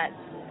 that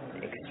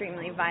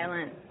extremely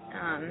violent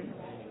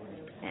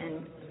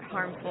and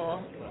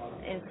harmful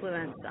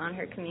influence on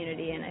her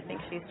community, and I think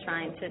she's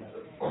trying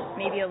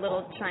a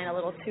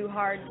little too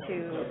hard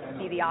to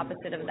be the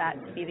opposite of that,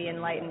 to be the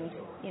enlightened,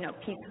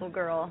 peaceful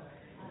girl.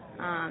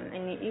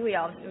 And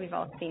we've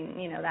all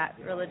seen, that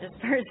religious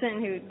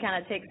person who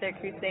kind of takes their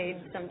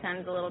crusade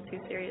sometimes a little too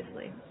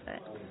seriously.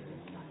 But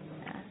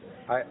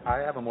yeah. I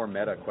have a more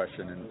meta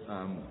question,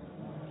 and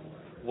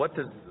what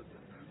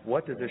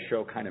does this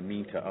show kind of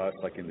mean to us,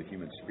 like in the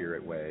human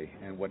spirit way,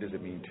 and what does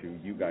it mean to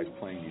you guys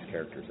playing these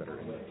characters that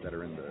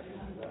are in the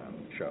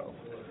show?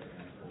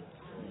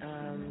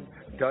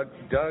 Doug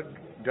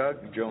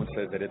Jones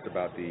says that it's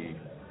about the,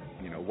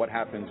 what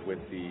happens with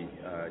the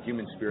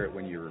human spirit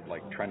when you're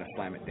like trying to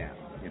slam it down.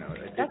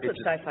 That's what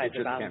sci-fi is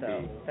about,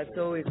 though. That's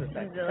always what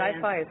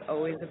sci-fi is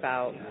always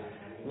about.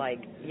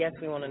 Like, yes,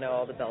 we want to know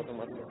all the bells and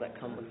whistles that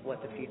come with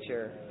what the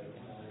future.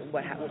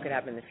 What could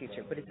happen in the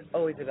future, but it's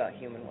always about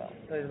human will.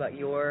 It's always about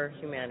your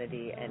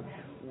humanity, and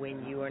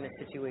when you are in a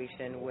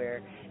situation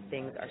where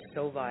things are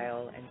so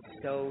vile and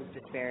so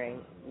despairing,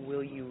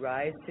 will you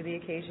rise to the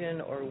occasion,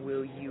 or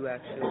will you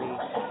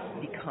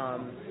actually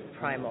become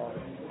primal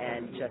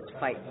and just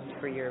fight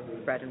for your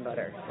bread and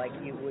butter? Like,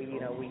 will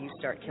you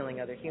start killing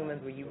other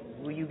humans?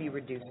 Will you be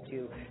reduced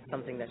to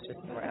something that's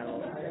just more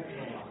animal?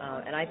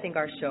 And I think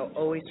our show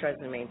always tries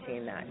to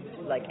maintain that.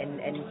 Like,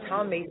 and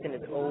Tom Mason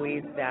is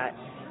always that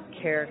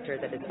character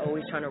that is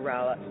always trying to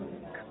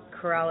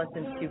corral us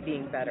into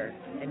being better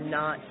and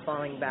not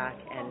falling back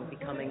and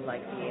becoming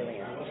like the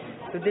aliens.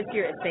 So this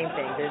year it's the same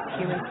thing. There's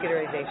human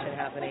skitterization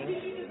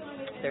happening.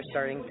 They're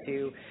starting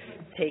to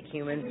take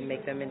humans and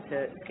make them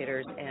into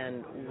skitters,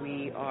 and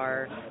we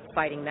are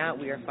fighting that.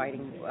 We are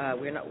fighting,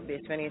 the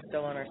Isfeni is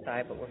still on our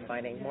side, but we're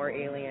fighting more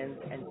aliens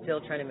and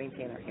still trying to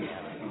maintain our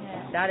humanity.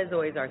 Yeah. That is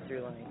always our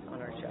through line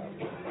on our show.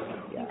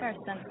 I think our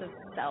sense of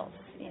self,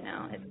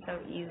 it's so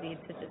easy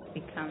to just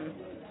become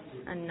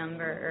a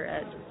number or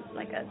a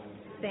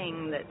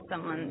thing that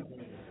someone's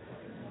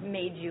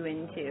made you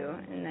into,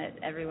 and that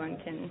everyone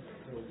can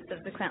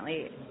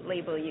subsequently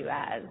label you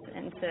as,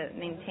 and to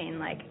maintain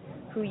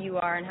who you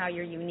are and how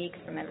you're unique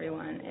from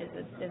everyone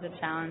is a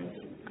challenge,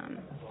 I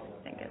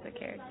think, as a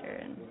character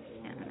and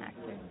an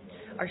actor.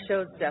 Our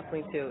show's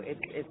definitely too.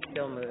 It's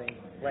still moving.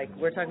 Like,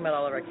 we're talking about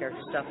all of our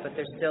character stuff, but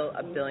there's still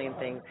a billion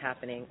things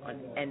happening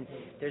and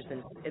there's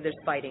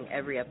fighting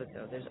every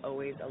episode. There's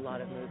always a lot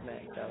of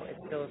movement, so it's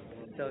still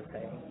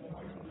exciting.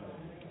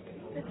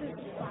 This is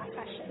the last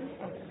question.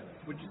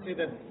 Would you say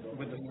that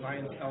with the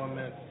science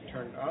element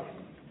turned up,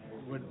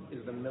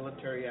 is the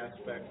military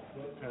aspect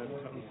kind of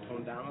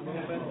toned down a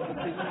little bit this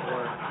season,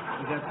 or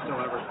is that still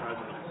ever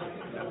present?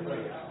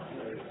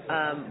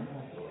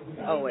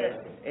 Always.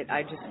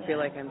 I just feel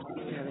like I'm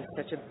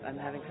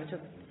having such a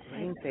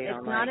brain fade on.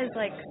 It's not as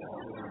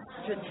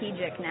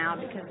strategic now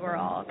because we're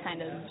all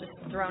kind of just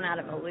thrown out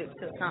of a loop,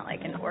 so it's not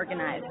like an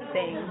organized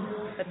thing.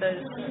 But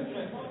those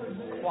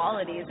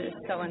qualities are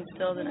so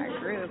instilled in our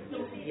group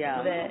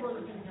that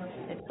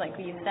it's like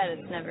you said,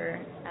 it's never.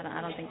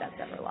 I don't think that's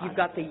ever lost. You've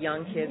got the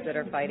young kids that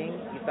are fighting.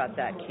 You've got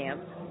that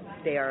camp.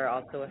 They are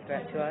also a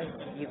threat to us.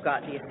 You've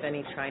got the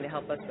Isfeni trying to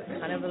help us, but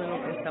kind of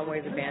in some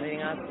ways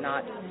abandoning us.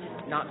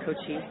 Not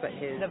Cochise, but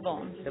his... The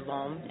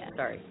Volm. Yeah.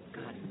 Sorry.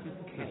 God,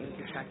 I can't even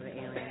keep track of the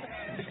aliens.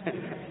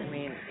 I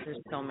mean,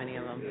 there's so many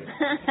of them.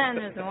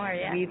 There's more,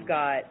 yeah. We've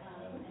got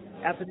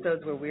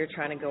episodes where we're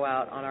trying to go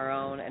out on our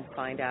own and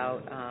find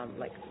out,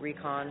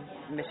 recon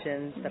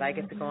missions that I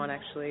get to go on,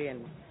 actually,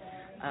 and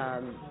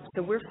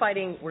So we're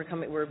fighting.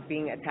 We're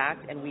being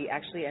attacked, and we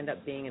actually end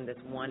up being in this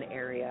one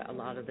area a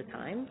lot of the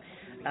time,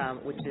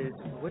 which is,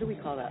 what do we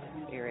call that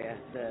area?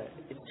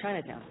 It's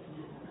Chinatown.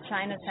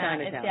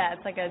 Chinatown.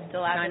 It's like a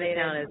dilapidated.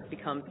 Chinatown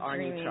becomes our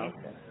new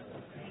Charleston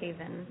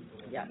haven.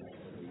 Yes.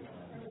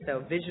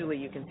 So visually,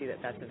 you can see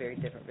that that's a very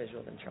different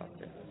visual than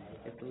Charleston.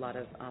 It's a lot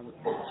of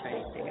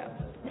Chinese takeout.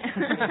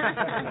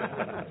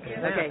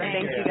 Okay,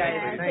 thank you guys.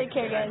 Yeah, take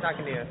care, guys.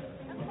 Talking to you.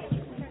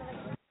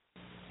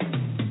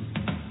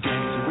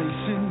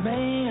 Racing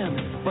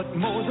man, but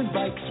more than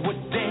bikes, what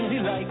Danny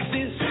likes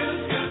is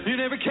in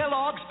every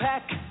Kellogg's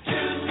pack.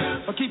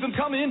 Or keep him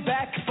coming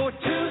back for 2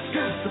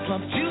 scoops of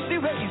plump, juicy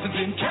raisins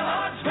in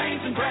Kellogg's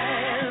Raisin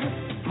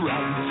Bran.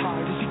 Riding as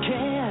hard as he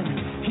can,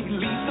 he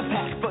leaves the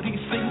pack, but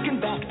he's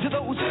thinking back to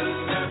those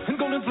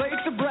golden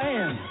flakes of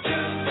bran.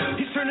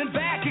 He's turning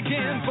back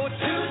again for 2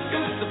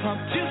 scoops of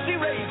plump, juicy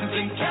raisins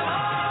in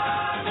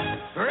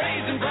Kellogg's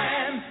Raisin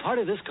Bran. Part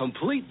of this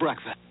complete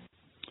breakfast.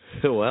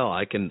 Well,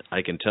 I can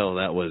tell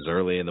that was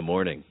early in the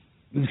morning.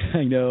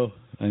 I know.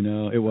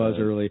 It was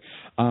early.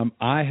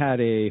 I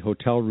had a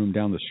hotel room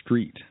down the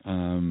street.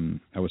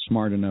 I was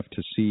smart enough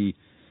to see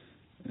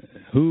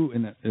who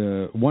in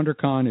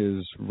WonderCon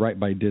is right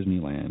by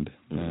Disneyland,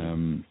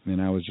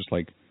 and I was just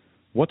like,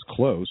 "What's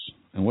close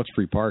and what's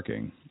free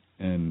parking?"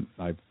 And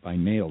I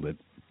nailed it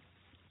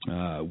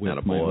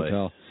with my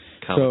hotel.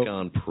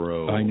 Comic-Con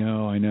Pro. I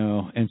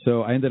know. And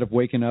so I ended up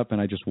waking up,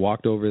 and I just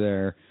walked over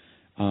there.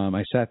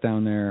 I sat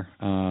down there,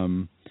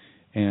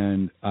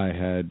 and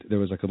there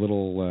was like a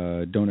little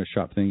donut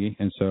shop thingy,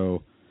 and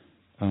so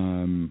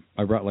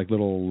I brought like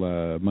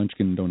little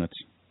Munchkin donuts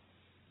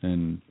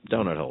and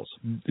donut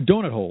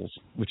holes,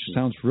 which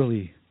sounds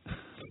really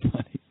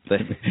funny.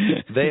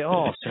 They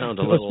all sound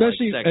a little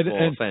especially like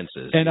sexual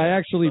offenses. And I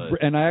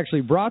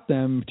actually brought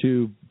them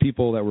to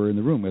people that were in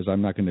the room, as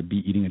I'm not going to be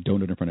eating a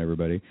donut in front of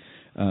everybody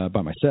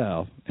by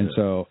myself. And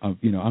so I'm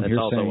That's here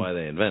also saying, why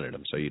they invented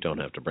them, so you don't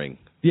have to bring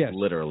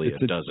literally a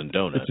dozen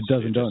donuts. It's a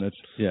dozen donuts,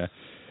 yeah.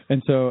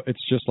 And so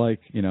it's just like,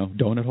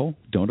 donut hole.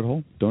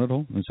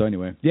 And so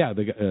anyway,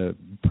 the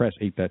press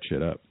ate that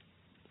shit up.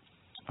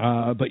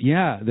 But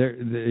yeah,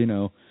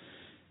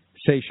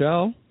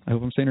 Seychelle, I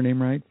hope I'm saying her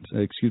name right.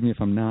 Excuse me if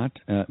I'm not.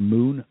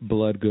 Moon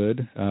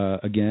Bloodgood,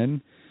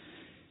 again.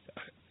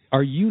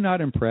 Are you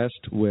not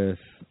impressed with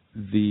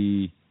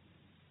the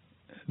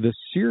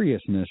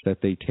seriousness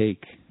that they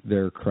take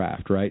their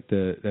craft, right?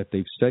 That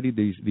they've studied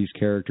these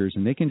characters,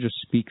 and they can just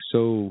speak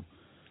so,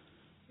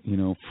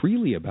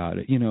 freely about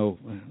it.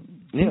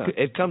 Yeah,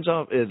 it comes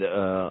off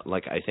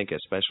like I think it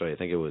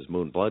was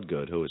Moon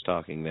Bloodgood who was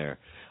talking there.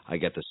 I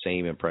get the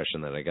same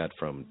impression that I got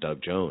from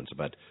Doug Jones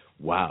about,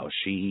 wow,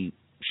 she's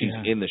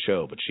in the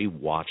show, but she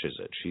watches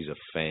it. She's a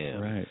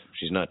fan. Right.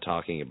 She's not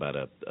talking about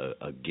a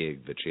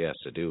gig that she has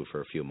to do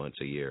for a few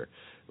months a year.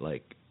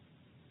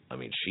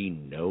 She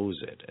knows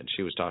it, and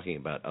she was talking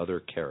about other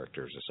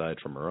characters aside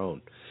from her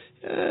own.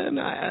 And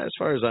as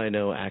far as I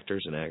know,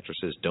 actors and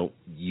actresses don't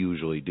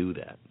usually do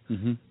that.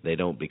 Mm-hmm. They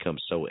don't become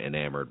so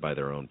enamored by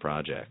their own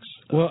projects,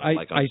 on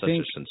such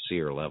a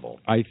sincere level.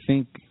 I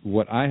think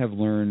what I have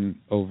learned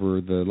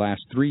over the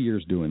last 3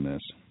 years doing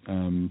this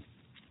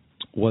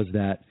was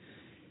that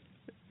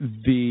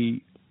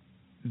the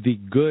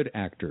good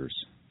actors,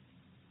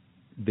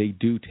 they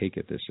do take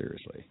it this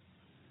seriously,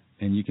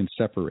 and you can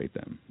separate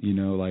them.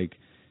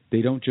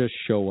 They don't just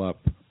show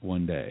up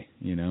one day.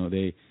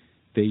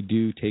 They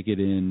do take it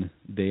in.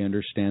 They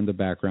understand the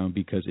background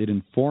because it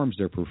informs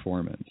their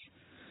performance.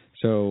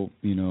 So,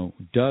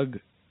 Doug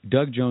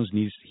Jones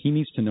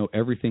needs to know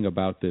everything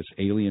about this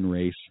alien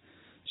race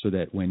so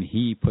that when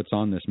he puts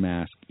on this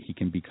mask, he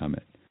can become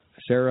it.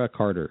 Sarah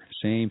Carter,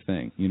 same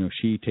thing.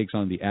 She takes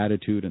on the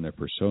attitude and the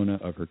persona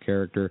of her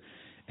character,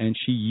 and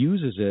she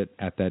uses it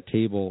at that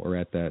table or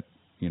at that,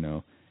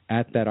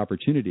 at that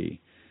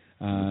opportunity.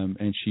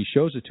 And she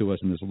shows it to us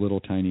in this little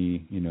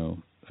tiny,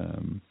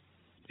 in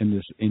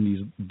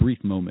these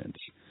brief moments.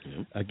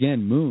 Mm-hmm.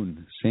 Again,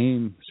 Moon,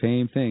 same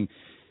thing.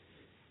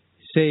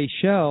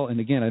 Seychelle, and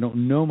again, I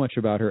don't know much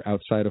about her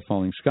outside of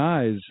Falling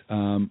Skies.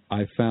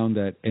 I found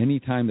that any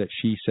time that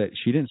she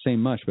didn't say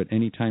much, but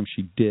any time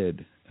she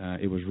did,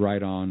 it was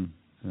right on.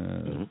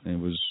 Mm-hmm.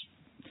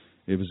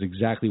 It was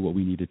exactly what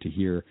we needed to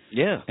hear.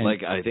 Yeah, and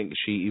I think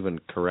she even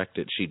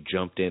she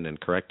jumped in and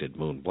corrected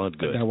Moon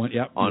Bloodgood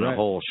on a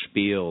whole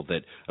spiel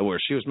where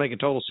she was making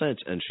total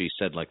sense, and she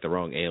said the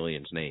wrong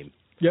alien's name.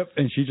 Yep,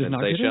 and she just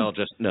knocked it in.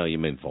 Seychelle no, you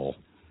mean Vol.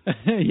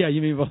 Yeah,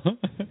 you mean Vol.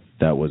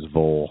 That was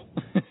Vol.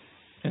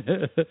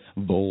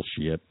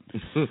 Bullshit.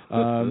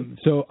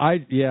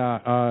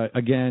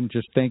 Again,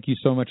 just thank you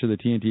so much to the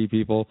TNT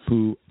people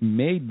who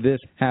made this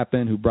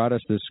happen, who brought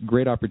us this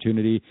great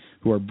opportunity,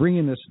 who are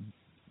bringing us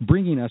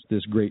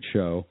this great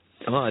show.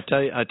 Oh, I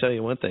tell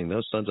you one thing: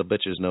 those sons of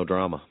bitches know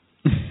drama.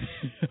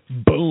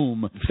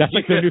 Boom! That's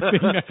like the new thing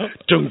now.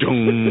 Dung,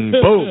 dung,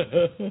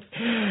 boom!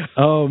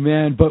 Oh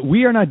man, but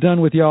we are not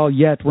done with y'all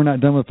yet. We're not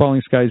done with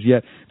Falling Skies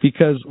yet,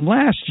 because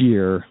last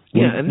year,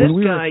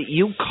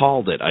 you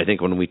called it. I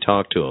think when we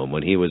talked to him,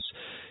 when he was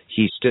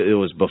it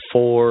was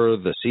before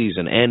the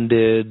season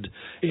ended,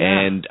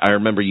 and I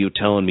remember you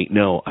telling me,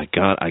 "No, I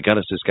got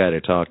us this guy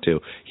to talk to.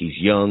 He's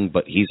young,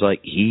 but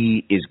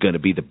he is going to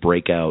be the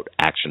breakout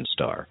action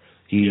star.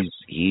 He's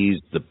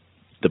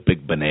the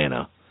big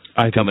banana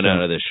coming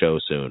out of this show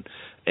soon."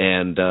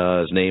 And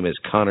his name is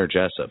Connor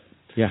Jessup.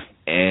 Yeah.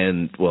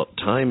 And, well,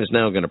 time is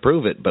now going to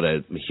prove it, but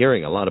I'm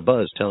hearing a lot of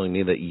buzz telling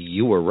me that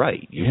you were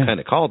right. You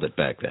kind of called it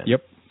back then.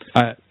 Yep.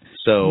 I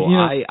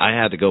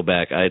had to go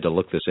back. I had to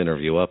look this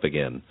interview up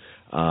again.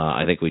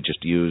 I think we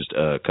just used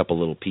a couple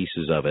little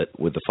pieces of it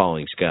with the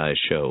Falling Skies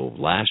show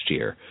last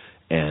year,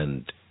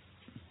 and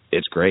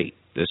it's great.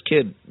 This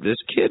kid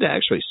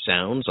actually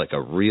sounds like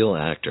a real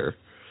actor.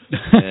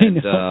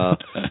 And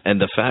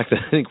and the fact that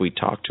I think we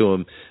talked to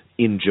him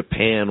in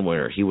Japan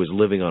where he was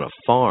living on a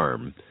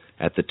farm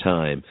at the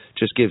time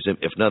just gives him,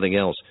 if nothing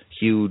else,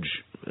 huge,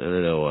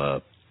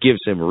 gives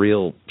him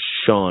real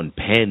Sean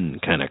Penn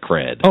kind of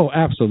cred. Oh,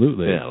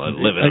 absolutely. Yeah, like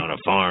living on a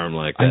farm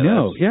like that. I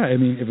know. Yeah, I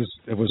mean,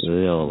 it was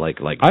like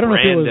I don't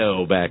Brando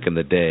know if back in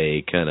the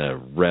day, kind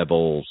of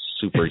rebel,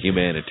 super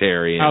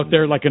humanitarian. Out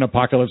there like an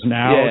Apocalypse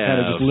Now, kind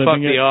of just living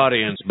fuck the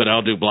audience, but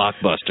I'll do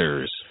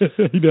blockbusters.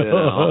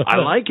 I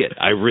like it.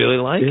 I really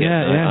like it.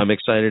 I'm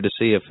excited to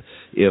see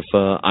if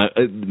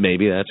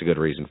maybe that's a good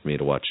reason for me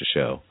to watch the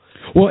show.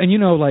 Well, and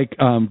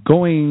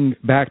going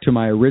back to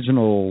my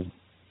original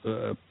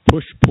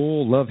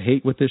push-pull,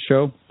 love-hate with this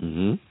show,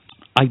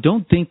 I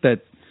don't think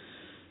that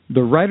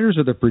the writers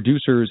or the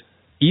producers,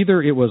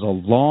 either it was a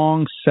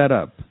long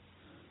setup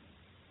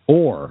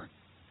or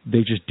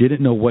they just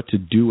didn't know what to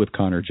do with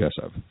Connor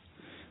Jessup.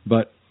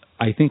 But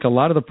I think a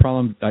lot of the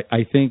problem,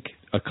 I think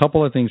a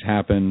couple of things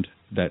happened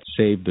that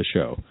saved the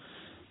show.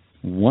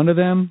 One of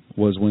them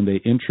was when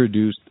they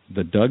introduced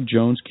the Doug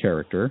Jones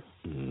character,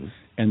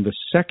 and the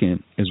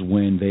second is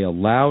when they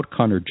allowed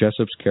Connor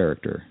Jessup's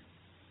character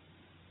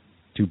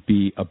to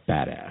be a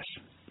badass.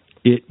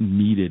 It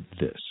needed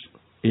this.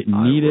 I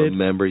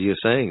remember you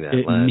saying that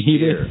last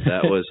year.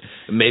 That was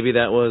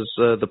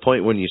the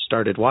point when you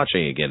started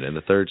watching again in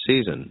the third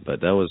season. But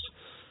that was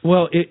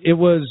it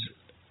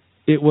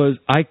was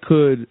I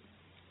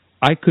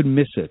could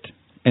miss it,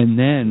 and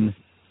then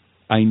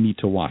I need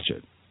to watch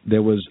it.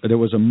 There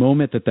was a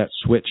moment that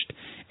switched,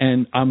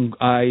 and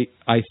I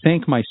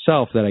thank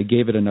myself that I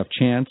gave it enough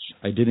chance.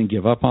 I didn't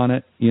give up on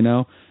it.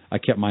 I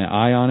kept my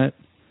eye on it.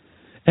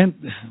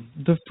 And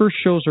the first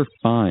shows are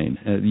fine.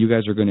 You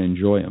guys are going to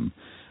enjoy them.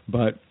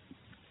 But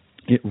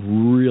it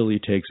really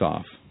takes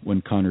off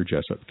when Connor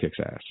Jessup kicks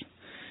ass.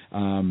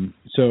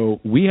 So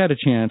we had a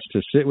chance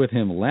to sit with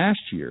him last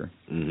year.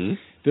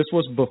 This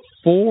was this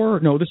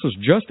was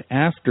just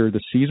after the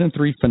season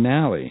 3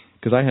 finale,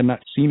 because I had not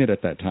seen it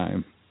at that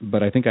time.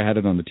 But I think I had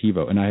it on the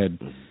TiVo, and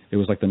it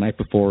was like the night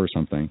before or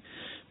something.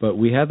 But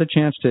we had the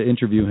chance to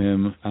interview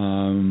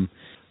him.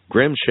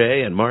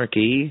 Grimshay and Marke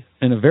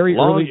in a very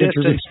long early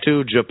distance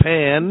to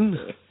Japan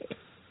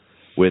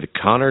with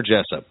Connor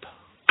Jessup.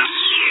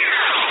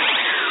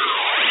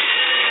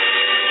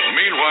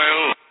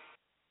 Meanwhile,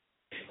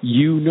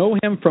 you know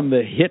him from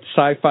the hit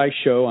sci-fi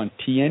show on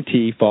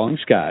TNT, Falling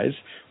Skies,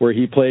 where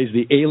he plays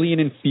the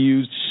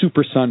alien-infused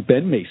super son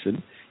Ben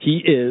Mason. He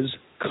is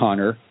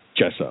Connor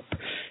Jessup.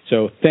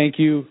 So thank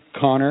you,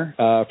 Connor,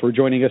 for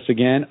joining us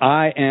again.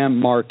 I am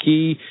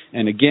Marke,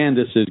 and again,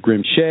 this is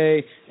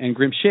Grimshay. And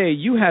Grimshay,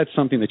 you had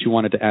something that you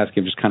wanted to ask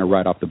him just kind of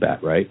right off the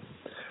bat, right?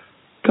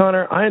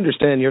 Connor, I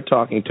understand you're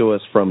talking to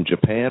us from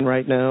Japan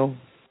right now.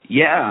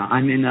 Yeah,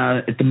 I'm in,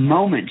 at the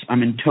moment,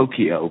 I'm in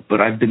Tokyo,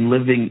 but I've been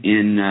living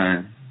in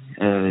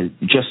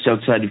just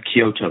outside of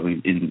Kyoto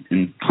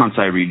in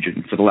Kansai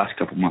region for the last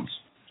couple months.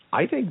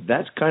 I think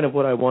that's kind of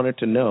what I wanted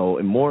to know,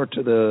 and more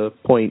to the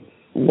point,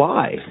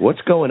 why?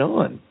 What's going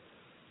on?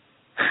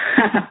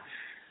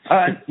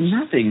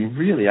 Nothing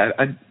really.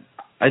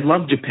 I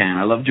love Japan.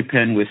 I love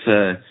Japan with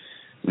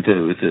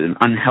an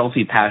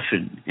unhealthy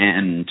passion,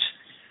 and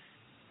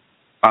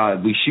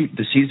we shoot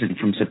the season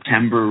from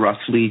September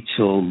roughly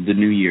till the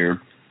new year.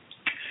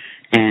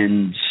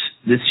 And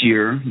this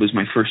year was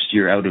my first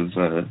year out of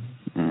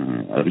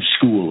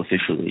school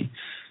officially,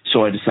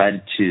 so I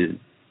decided to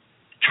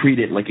treat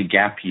it like a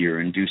gap year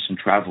and do some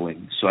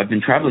traveling. So I've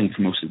been traveling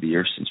for most of the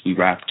year since we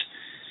wrapped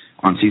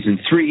on season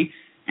 3,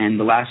 and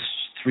the last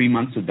 3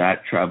 months of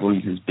that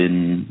traveling has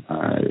been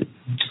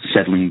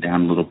settling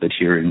down a little bit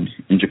here in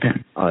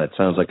Japan. Oh, that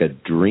sounds like a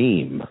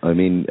dream. I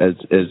mean, as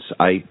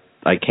I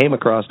came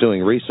across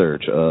doing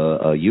research,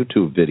 a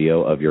YouTube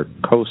video of your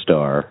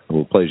co-star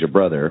who plays your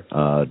brother,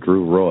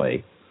 Drew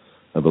Roy,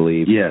 I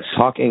believe, yes,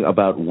 talking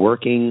about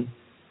working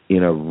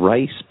in a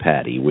rice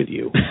paddy with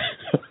you.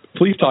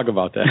 Please talk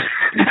about that.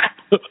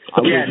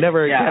 We've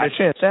never had a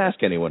chance to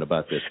ask anyone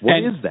about this. What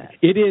is that?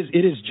 It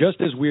is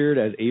just as weird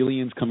as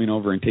aliens coming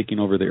over and taking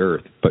over the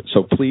Earth. But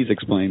so please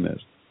explain this.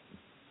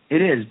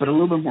 It is, but a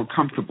little bit more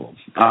comfortable.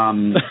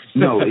 I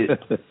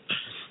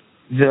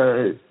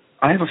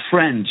have a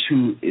friend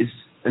who is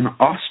an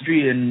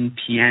Austrian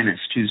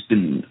pianist who's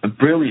been a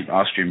brilliant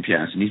Austrian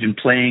pianist, and he's been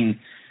playing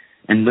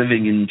and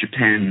living in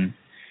Japan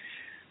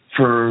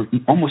for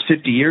almost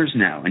 50 years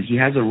now, and he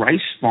has a rice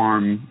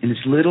farm in this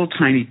little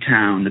tiny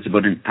town that's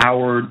about an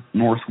hour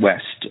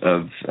northwest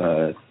of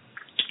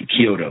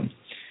Kyoto.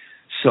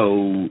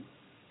 So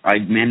I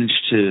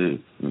managed to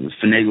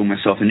finagle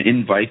myself an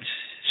invite,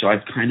 so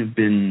I've kind of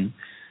been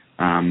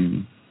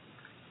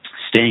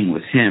staying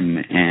with him,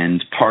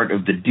 and part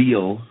of the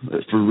deal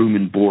for room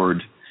and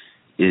board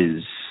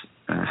is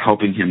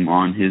helping him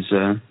on his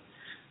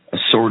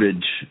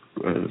assorted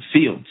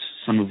fields,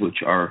 some of which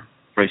are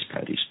rice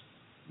paddies.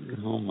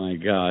 Oh my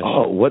gosh!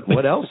 Oh,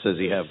 what else does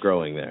he have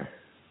growing there?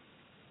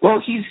 Well,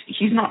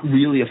 he's not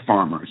really a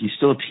farmer. He's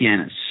still a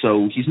pianist,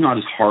 so he's not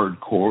as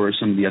hardcore as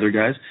some of the other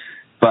guys.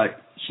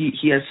 But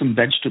he has some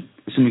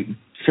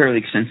fairly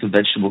extensive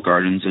vegetable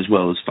gardens, as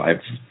well as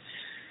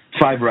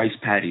five rice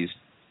paddies.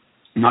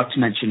 Not to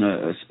mention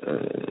a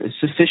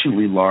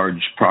sufficiently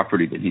large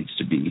property that needs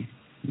to be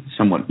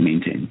somewhat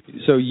maintained.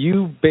 So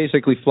you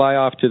basically fly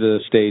off to the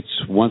States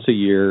once a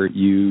year,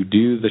 you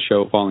do the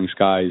show Falling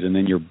Skies, and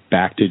then you're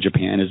back to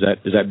Japan. Has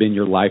that been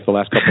your life the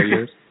last couple of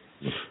years?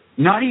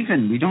 Not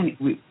even.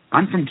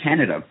 I'm from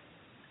Canada.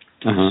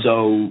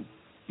 So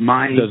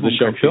does the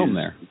show film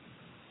there?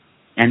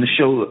 And the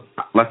show,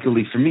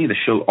 luckily for me, the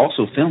show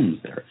also films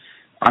there.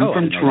 I'm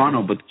from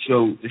Toronto, but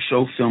the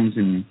show films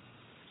in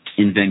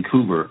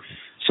Vancouver.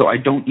 So I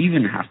don't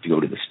even have to go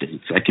to the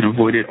States. I can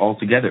avoid it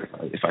altogether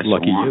if I so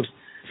want.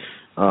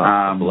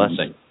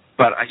 Blessing.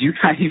 But I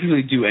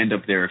usually do end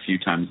up there a few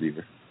times a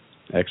year.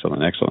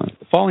 Excellent.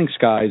 Falling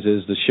Skies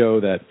is the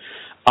show that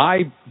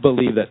I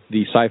believe that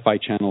the Sci-Fi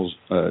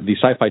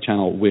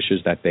Channel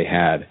wishes that they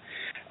had.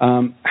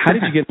 How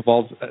did you get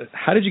involved?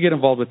 How did you get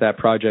involved with that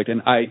project?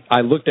 And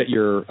I looked at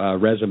your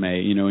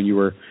resume, and you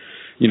were,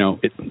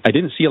 I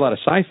didn't see a lot of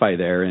sci-fi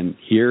there, and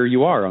here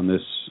you are on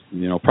this,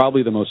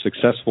 probably the most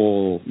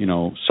successful,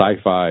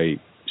 sci-fi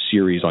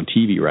series on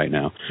TV right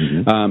now.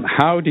 Mm-hmm.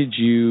 How did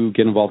you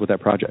get involved with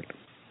that project?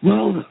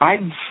 Well,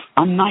 I'm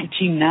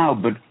 19 now,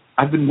 but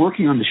I've been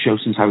working on the show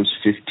since I was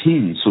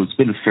 15, so it's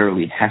been a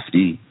fairly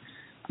hefty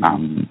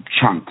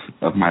chunk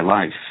of my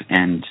life.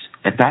 And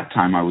at that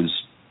time, I was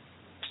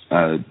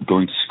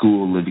going to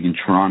school, living in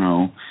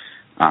Toronto.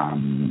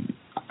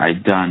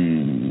 I'd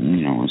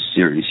done, a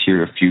series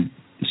here, a few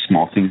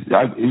small things. It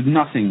was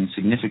nothing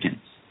significant.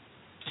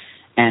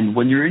 And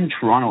when you're in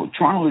Toronto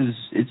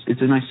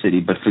it's a nice city,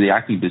 but for the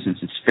acting business,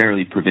 it's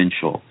fairly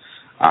provincial.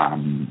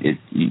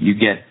 You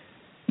get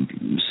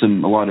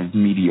a lot of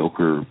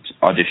mediocre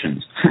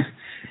auditions.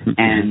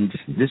 And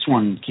this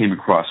one came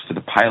across for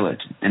the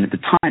pilot. And at the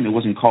time, it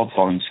wasn't called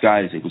Falling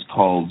Skies. It was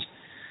called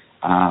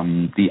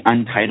the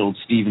untitled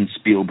Steven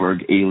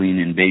Spielberg Alien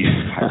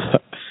Invasion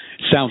pilot.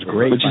 Sounds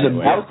great, which is a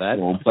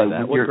mouthful, but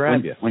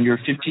when you're a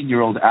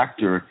 15-year-old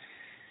actor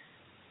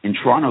in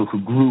Toronto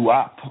who grew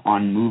up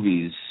on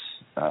movies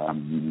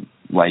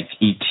like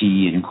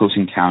E.T. and Close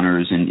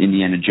Encounters and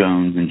Indiana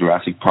Jones and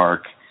Jurassic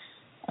Park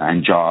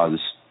and Jaws,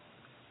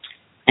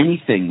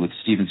 anything with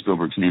Steven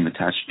Spielberg's name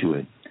attached to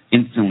it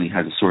instantly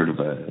has a sort of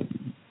a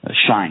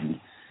shine.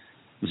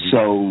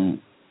 So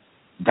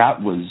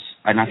that was,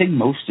 and I think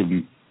most of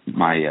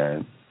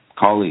my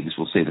colleagues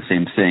will say the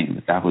same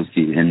thing, that was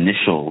the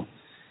initial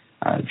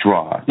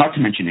draw. Not to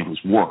mention it was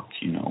work,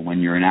 when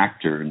you're an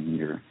actor and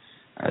you're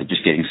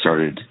just getting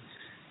started,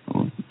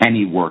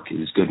 any work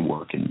is good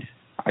work, and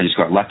I just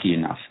got lucky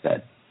enough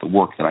that the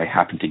work that I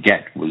happened to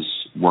get was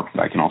work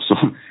that I can also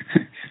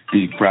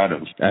be proud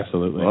of.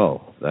 Absolutely.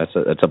 Oh, that's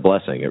a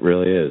blessing. It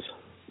really is.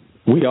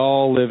 We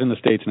all live in the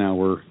States now.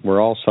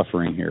 We're all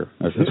suffering here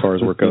as far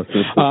as work goes.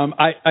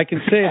 I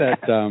can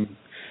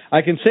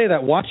say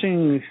that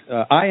watching.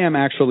 I am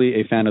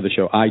actually a fan of the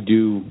show. I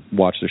do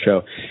watch the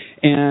show,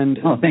 and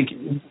thank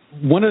you.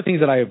 One of the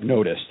things that I have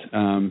noticed,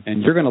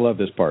 and you're going to love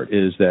this part,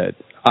 is that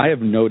I have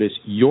noticed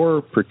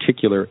your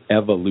particular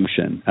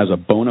evolution as a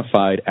bona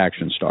fide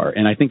action star,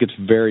 and I think it's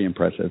very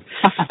impressive.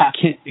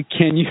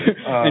 Can you?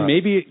 And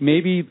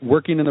maybe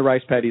working in the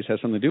rice paddies has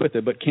something to do with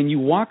it. But can you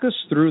walk us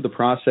through the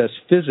process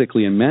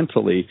physically and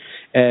mentally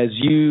as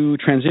you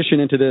transition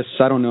into this?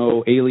 I don't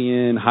know,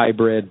 alien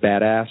hybrid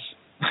badass.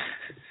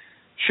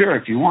 Sure,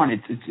 if you want.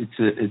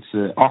 It's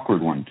an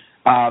awkward one.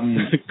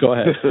 Go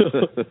ahead.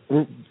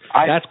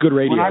 That's good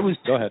radio.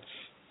 Go ahead.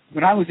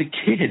 When I was a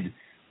kid,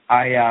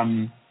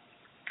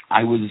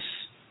 I was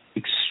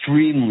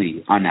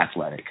extremely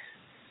unathletic.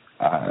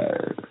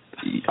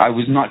 I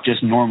was not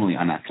just normally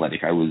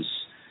unathletic. I was,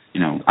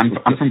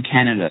 I'm from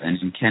Canada, and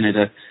in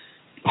Canada,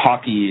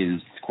 hockey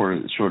is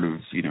sort of,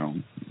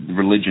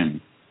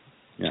 religion.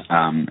 Yeah.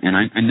 And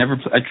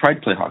I tried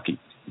to playing hockey,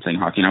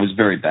 and I was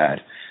very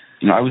bad.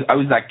 I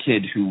was that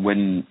kid who,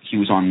 when he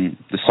was on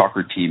the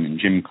soccer team in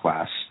gym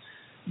class,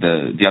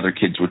 the other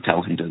kids would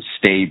tell him to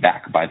stay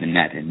back by the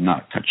net and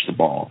not touch the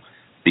ball,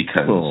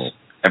 because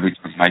every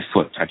time my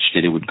foot touched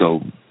it, it would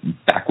go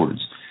backwards.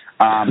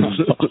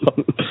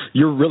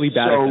 You're really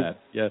bad at that.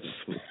 Yes.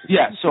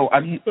 Yeah. So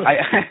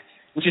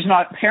which is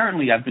not,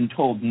 apparently I've been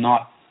told,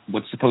 not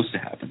what's supposed to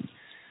happen.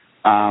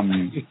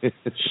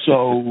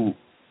 So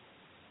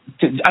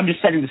I'm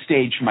just setting the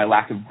stage for my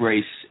lack of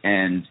grace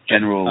and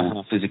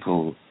general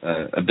physical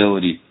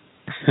ability.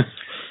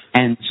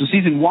 And so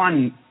season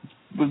 1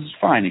 was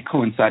fine. It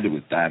coincided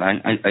with that.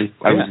 I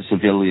was a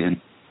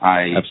civilian.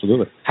 I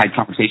had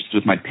conversations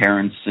with my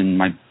parents and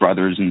my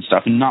brothers and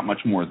stuff, and not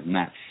much more than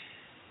that.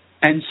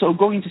 And so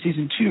going into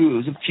season 2, it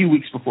was a few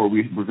weeks before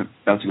we were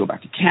about to go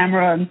back to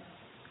camera,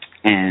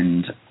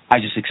 and I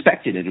just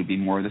expected it would be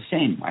more of the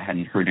same. I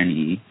hadn't heard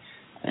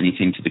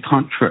anything to the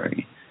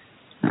contrary.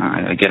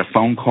 I get a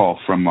phone call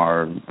from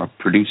our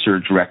producer,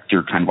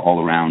 director, kind of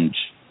all-around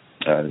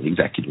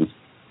executive.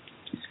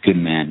 He's a good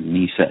man, and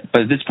he said,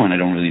 but at this point I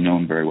don't really know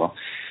him very well.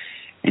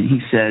 And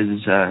he says,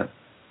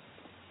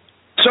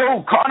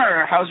 so,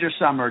 Connor, how's your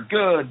summer?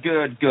 Good.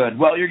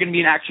 Well, you're going to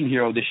be an action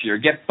hero this year.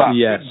 Get buffed.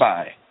 Yes.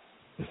 Goodbye.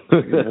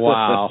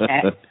 Wow.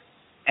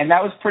 And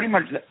that was pretty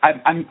much,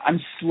 I'm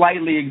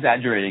slightly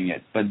exaggerating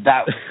it, but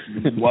that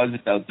was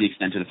about the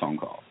extent of the phone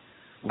call.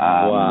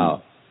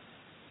 Wow.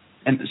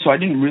 And so I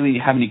didn't really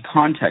have any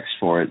context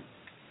for it.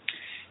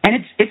 And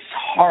it's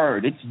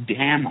hard. It's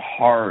damn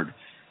hard.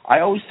 I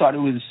always thought it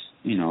was,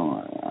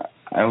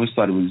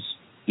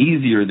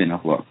 easier than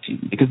it looked.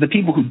 Because the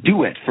people who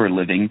do it for a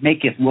living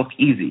make it look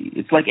easy.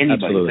 It's like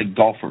anybody. Absolutely. It's like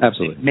golfers.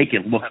 Absolutely. They make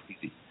it look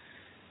easy.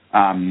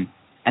 And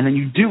then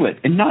you do it.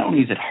 And not only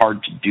is it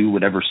hard to do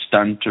whatever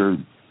stunt or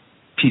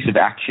piece of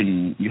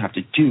action you have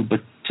to do,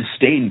 but to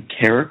stay in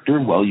character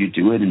while you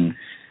do it and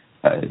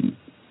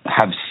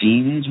have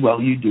scenes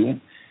while you do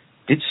it.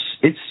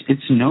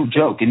 It's no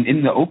joke.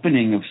 In the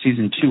opening of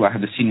season 2, I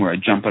have the scene where I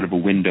jump out of a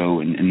window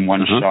and in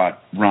one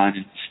shot run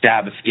and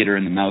stab a skidder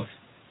in the mouth,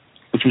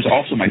 which was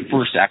also my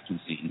first action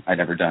scene I'd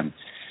ever done.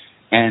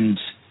 And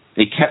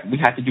we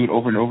had to do it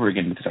over and over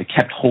again because I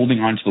kept holding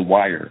onto the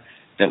wire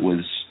that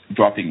was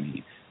dropping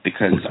me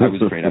because I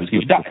was afraid I was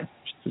going to die.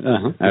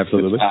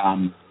 Absolutely.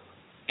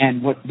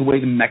 And the way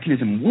the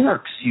mechanism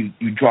works, you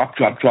drop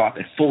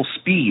at full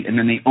speed, and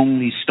then they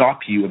only stop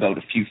you about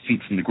a few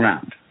feet from the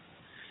ground.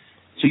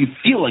 So you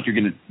feel like you're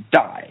going to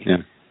die.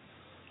 Yeah.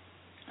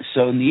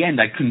 So in the end,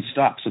 I couldn't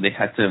stop. So they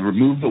had to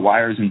remove the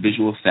wires and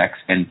visual effects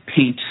and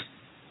paint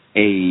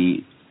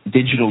a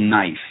digital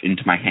knife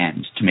into my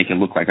hand to make it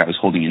look like I was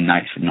holding a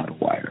knife and not a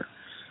wire.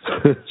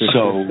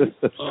 So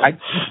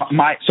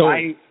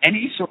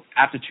any sort of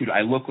aptitude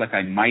I look like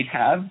I might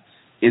have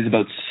is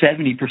about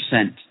 70%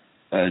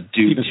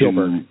 due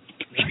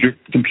to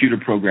computer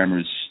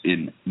programmers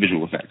in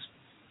visual effects.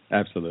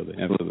 Absolutely.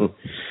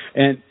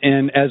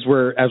 And as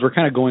we're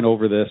kind of going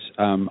over this,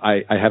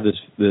 I have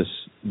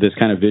this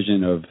kind of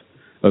vision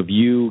of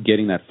you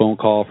getting that phone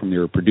call from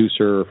your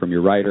producer, from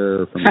your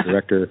writer, from your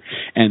director,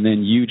 and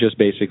then you just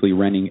basically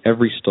renting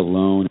every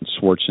Stallone,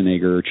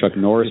 Schwarzenegger, Chuck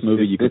Norris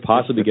movie you could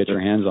possibly get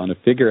your hands on to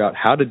figure out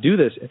how to do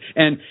this.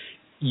 And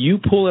you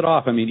pull it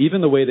off. I mean,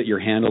 even the way that you're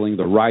handling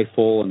the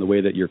rifle and the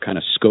way that you're kind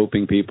of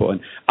scoping people,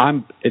 and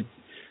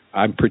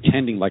I'm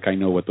pretending like I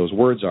know what those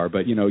words are,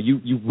 but you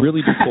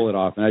really do pull it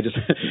off, and I just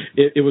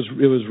it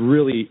was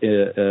really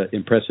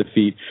impressive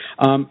feat.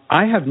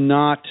 I have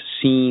not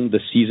seen the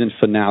season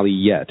finale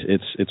yet.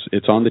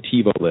 It's on the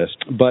TiVo list,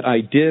 but I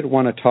did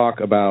want to talk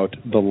about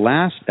the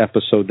last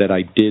episode that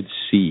I did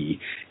see,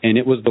 and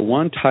it was the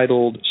one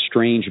titled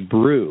Strange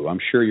Brew. I'm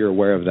sure you're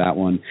aware of that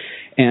one,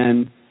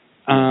 and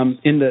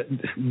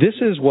this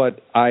is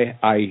what I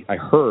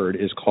heard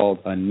is called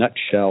a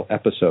nutshell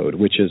episode,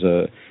 which is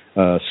a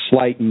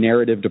slight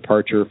narrative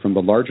departure from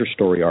the larger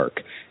story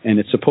arc, and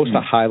it's supposed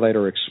to highlight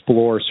or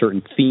explore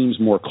certain themes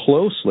more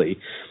closely.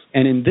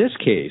 And in this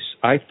case,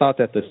 I thought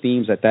that the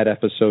themes that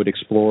episode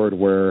explored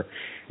were,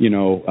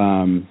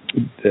 the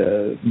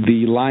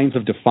lines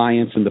of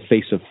defiance in the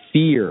face of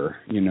fear,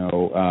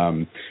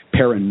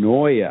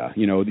 paranoia.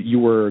 You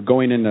were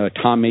going into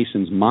Tom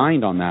Mason's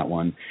mind on that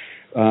one.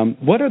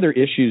 What other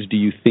issues do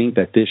you think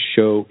that this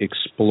show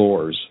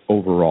explores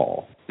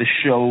overall? The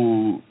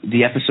show,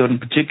 the episode in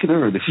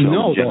particular, or the show?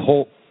 No,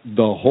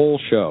 the whole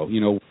show.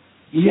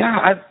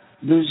 Yeah,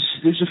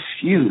 there's a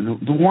few.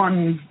 The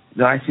one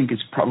that I think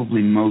is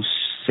probably most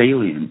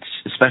salient,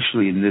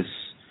 especially in this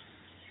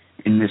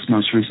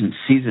most recent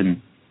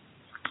season,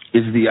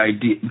 is the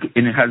idea,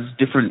 and it has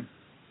different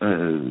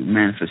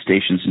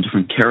manifestations and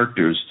different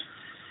characters.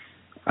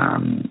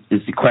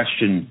 Is the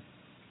question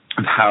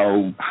of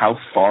how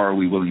far are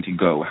we willing to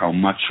go? How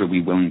much are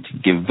we willing to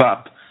give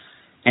up?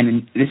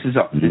 And this is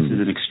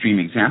an extreme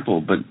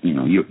example, but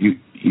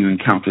you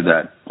encounter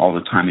that all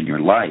the time in your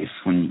life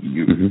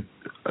when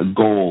a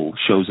goal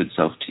shows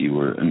itself to you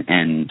or an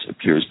end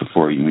appears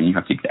before you, and you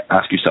have to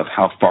ask yourself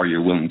how far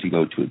you're willing to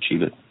go to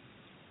achieve it.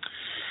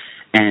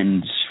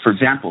 And for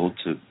example,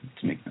 to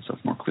make myself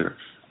more clear,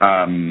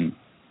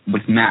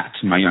 with Matt,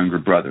 my younger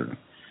brother,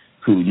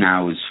 who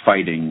now is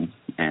fighting,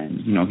 and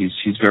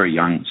he's very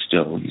young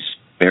still. He's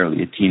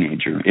barely a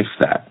teenager, if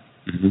that.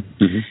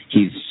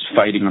 He's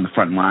fighting on the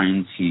front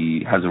lines.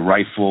 He has a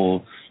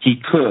rifle. He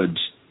could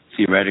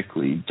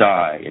theoretically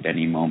die at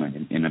any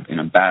moment in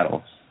a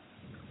battle,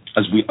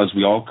 as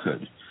we all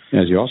could.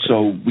 As you all could.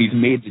 So we've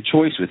made the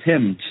choice with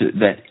him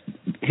that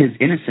his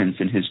innocence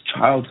and his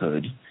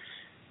childhood,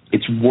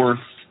 it's worth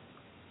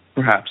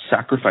perhaps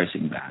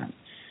sacrificing that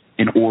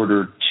in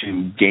order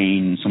to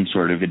gain some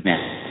sort of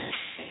advantage.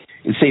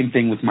 The same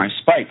thing with my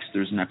spikes.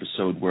 There's an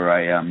episode where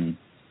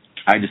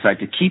I decide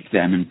to keep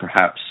them and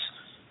perhaps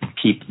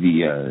keep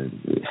the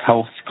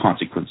health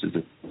consequences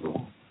that they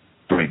will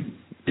bring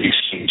in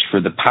exchange for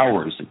the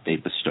powers that they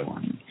bestow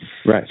on me.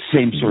 Right. It's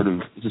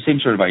the same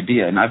sort of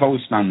idea, and I've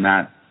always found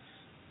that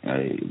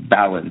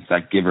balance,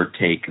 that give or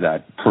take,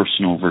 that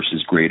personal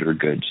versus greater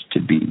good to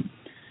be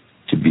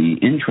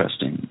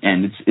interesting.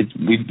 And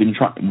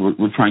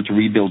we're trying to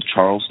rebuild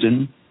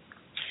Charleston,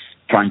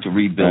 trying to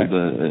rebuild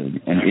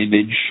an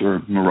image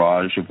or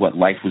mirage of what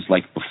life was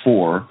like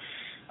before,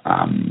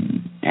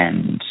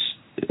 and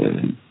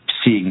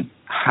seeing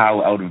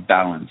how out of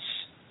balance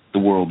the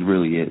world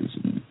really is.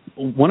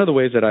 One of the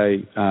ways that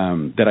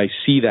I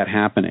see that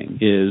happening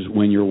is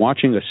when you're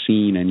watching a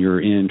scene and you're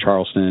in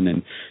Charleston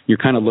and you're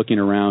kind of looking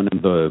around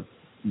and the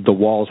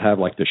walls have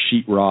like the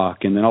sheetrock,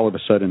 and then all of a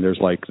sudden there's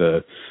like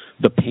the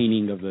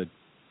painting of the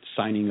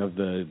signing of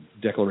the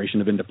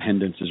Declaration of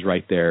Independence is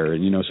right there,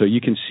 and so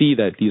you can see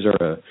that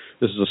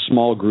this is a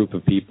small group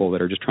of people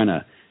that are just trying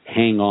to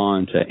hang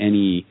on to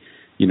any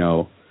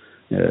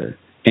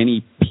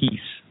piece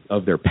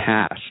of their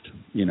past,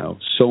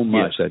 so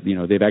much that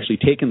they've actually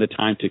taken the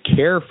time to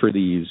care for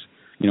these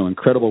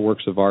incredible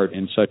works of art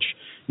in such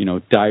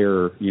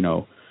dire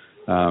in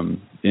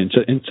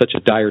such a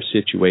dire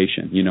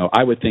situation.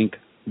 I would think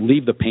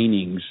leave the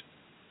paintings,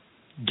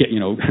 get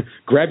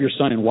grab your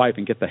son and wife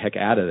and get the heck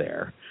out of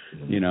there.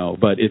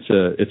 But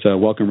it's a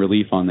welcome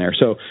relief on there.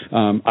 So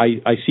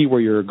I see where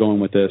you're going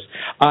with this.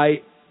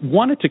 I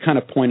wanted to kind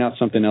of point out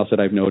something else that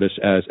I've noticed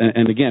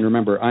and again,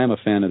 remember, I am a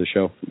fan of the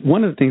show.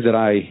 One of the things that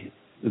I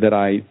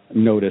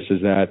notice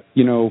is that,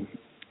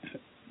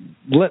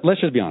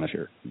 let's just be honest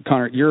here.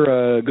 Connor,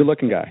 you're a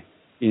good-looking guy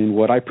in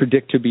what I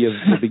predict to be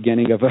the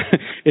beginning of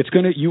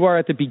you are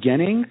at the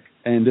beginning,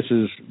 and this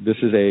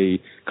is a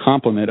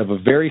compliment of a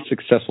very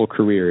successful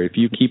career. If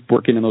you keep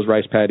working in those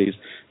rice paddies,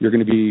 you're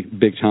going to be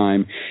big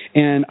time.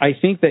 And I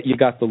think that you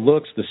got the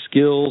looks, the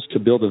skills to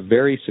build a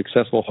very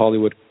successful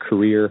Hollywood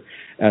career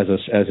as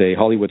a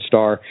Hollywood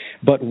star.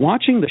 But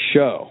watching the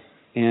show,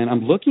 and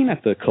I'm looking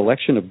at the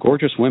collection of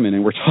gorgeous women,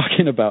 and we're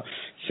talking about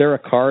Sarah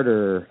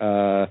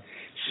Carter,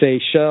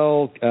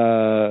 Seychelle,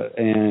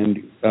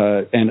 and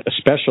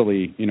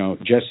especially,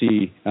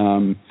 Jesse.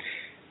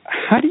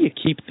 How do you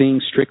keep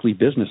things strictly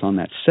business on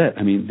that set?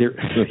 I mean,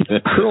 the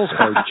girls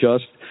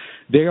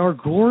they are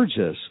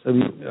gorgeous. I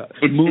mean,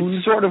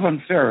 it's sort of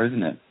unfair,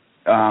 isn't it?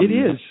 It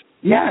is.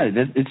 Yeah,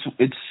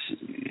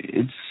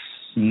 it's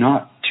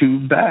not too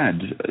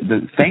bad.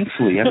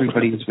 Thankfully,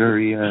 everybody is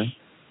very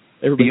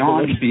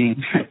beyond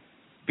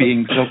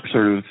being so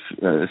sort of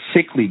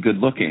sickly good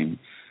looking.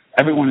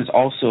 Everyone is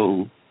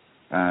also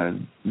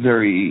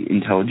very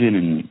intelligent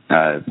and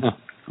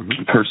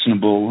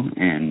personable,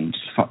 and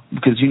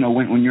because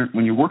when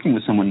you're working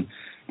with someone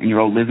and you're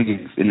all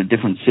living in a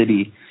different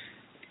city,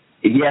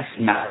 yes,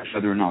 it matters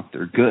whether or not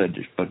they're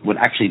good, but what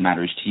actually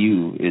matters to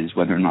you is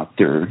whether or not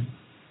they're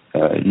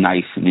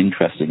nice and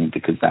interesting,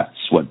 because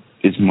that's what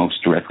is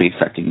most directly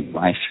affecting your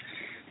life.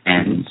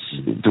 And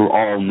they're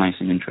all nice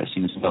and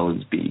interesting as well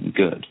as being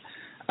good.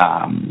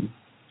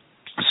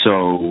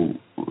 So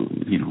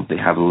they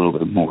have a little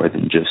bit more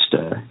than just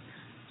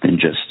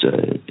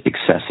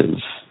excessive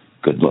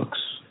good looks.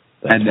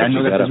 And I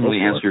know that doesn't really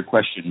answer your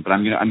question, but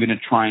I'm gonna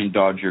try and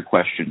dodge your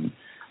question.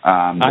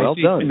 Well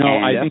done. No,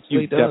 I think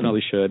you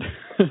definitely should.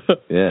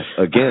 Yeah,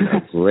 again,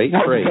 a great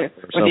trait.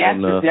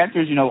 The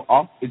answer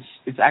is,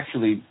 it's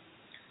actually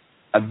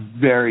a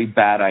very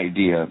bad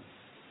idea.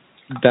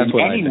 That's in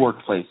any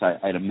workplace,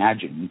 I'd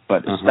imagine,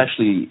 but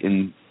especially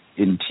in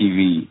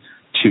TV,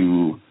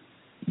 to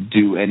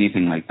do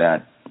anything like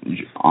that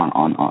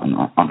on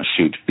a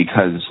shoot,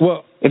 because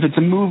if it's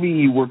a movie,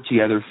 you work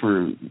together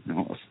for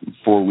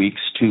 4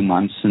 weeks, 2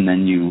 months, and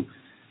then you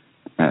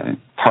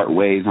part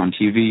ways. On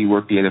TV, you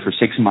work together for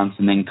 6 months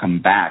and then come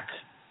back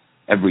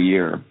every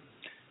year,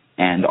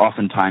 and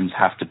oftentimes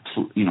have to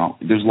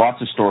there's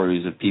lots of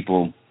stories of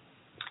people,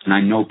 and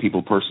I know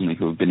people personally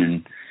who have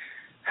been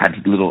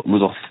had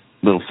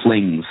little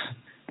flings,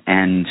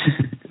 and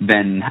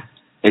then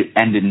it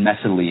ended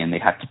messily, and they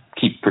had to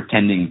keep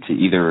pretending to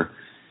either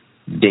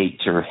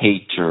date or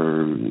hate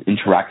or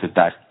interact with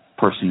that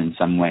person in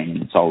some way,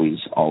 and it's always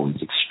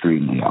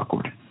extremely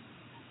awkward.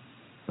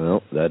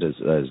 Well, that is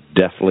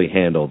definitely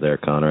handled there,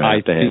 Connor. I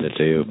have to hand it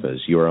to you,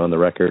 because you are on the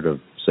record of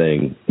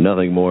saying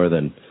nothing more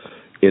than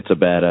it's a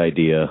bad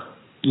idea.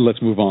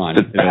 Let's move on.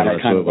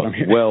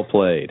 Well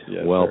played.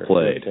 Yes, well sir.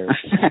 played.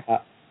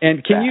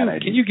 And can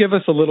you give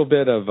us a little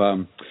bit of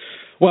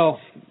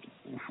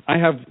I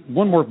have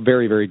one more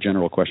very, very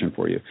general question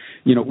for you.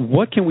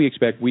 What can we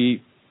expect?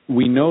 We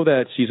know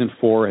that season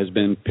 4 has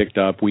been picked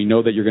up. We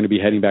know that you're going to be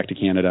heading back to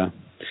Canada.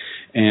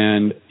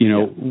 And,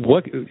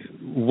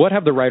 what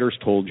have the writers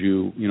told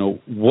you?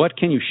 What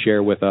can you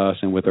share with us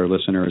and with our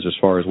listeners as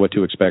far as what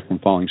to expect from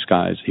Falling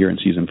Skies here in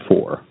season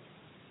 4?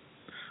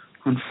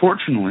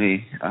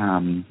 Unfortunately,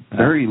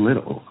 very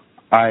little.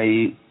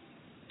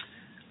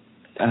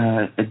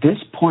 at this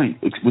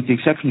point, with the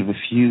exception of a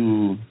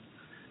few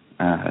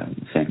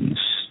things,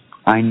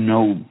 I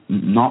know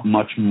not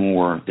much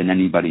more than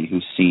anybody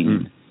who's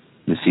seen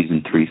the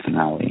season 3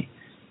 finale.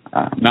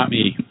 Not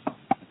me.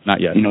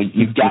 Not yet. You know,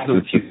 you've gathered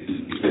a few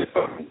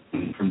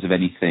in terms of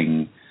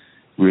anything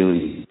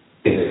really.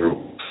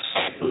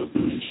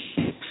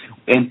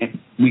 And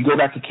we go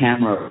back to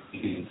camera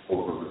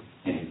for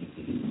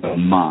a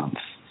month.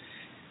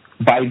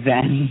 By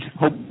then,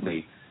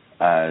 hopefully,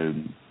 I'll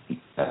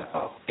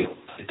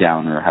sit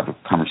down or have a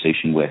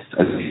conversation with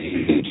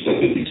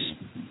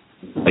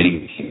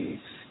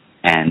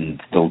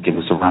and they'll give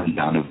us a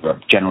rundown of our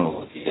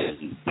general ideas.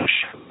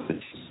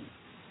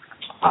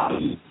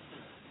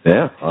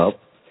 Well,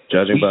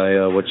 judging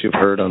by what you've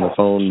heard on the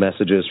phone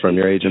messages from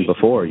your agent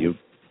before, you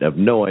have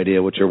no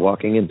idea what you're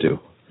walking into.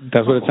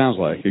 That's what it sounds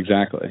like,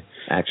 exactly.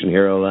 Action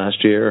hero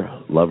last year,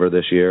 lover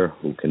this year,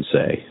 who can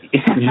say?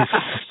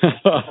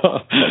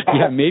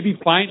 Yeah, maybe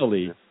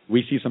finally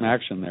we see some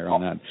action there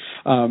on that.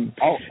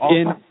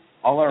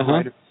 All our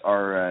writers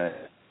are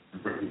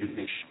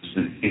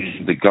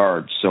the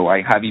guards, so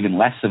I have even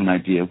less of an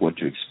idea of what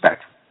to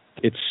expect.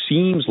 It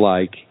seems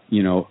like,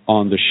 you know,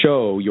 on the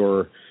show,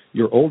 your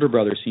older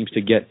brother seems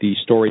to get the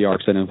story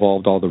arcs that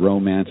involved all the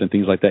romance and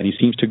things like that, and he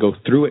seems to go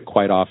through it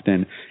quite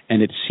often,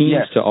 and it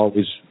seems to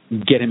always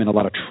get him in a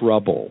lot of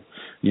trouble.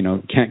 You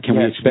know, can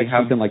we expect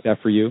something like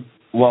that for you?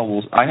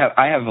 Well,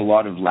 I have a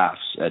lot of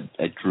laughs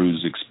at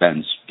Drew's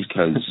expense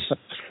because,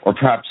 or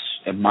perhaps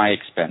at my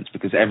expense,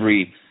 because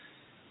every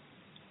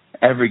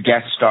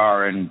guest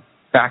star and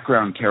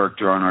background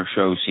character on our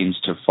show seems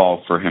to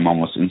fall for him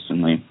almost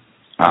instantly,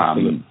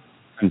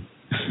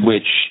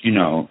 which, you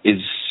know,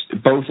 is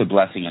both a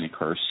blessing and a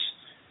curse.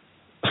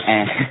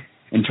 And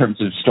in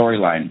terms of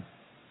storyline,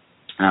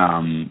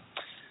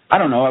 I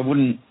don't know.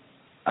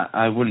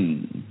 I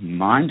wouldn't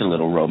mind a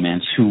little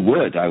romance. Who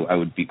would? I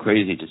would be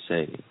crazy to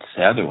say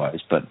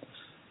otherwise. But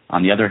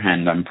on the other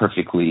hand, I'm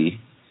perfectly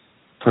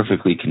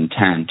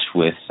content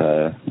with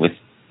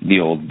the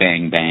old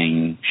bang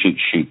bang shoot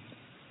shoot.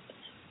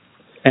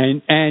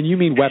 And you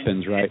mean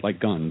weapons, right? Like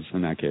guns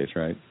in that case,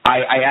 right?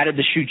 I added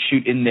the shoot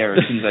shoot in there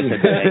as soon as I said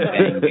bang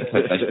bang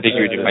because I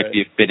figured it might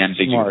be a bit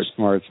ambiguous.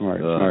 Smart.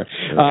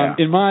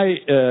 In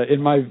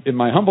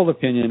my humble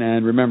opinion,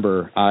 and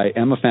remember, I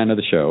am a fan of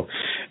the show.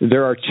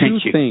 There are two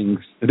things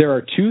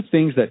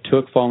that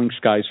took Falling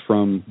Skies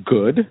from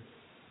good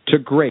to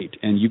great,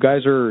 and you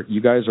guys are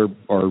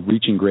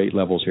reaching great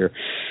levels here.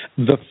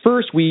 The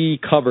first we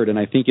covered, and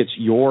I think it's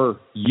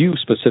you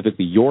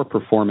specifically, your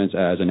performance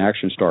as an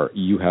action star.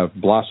 You have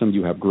blossomed,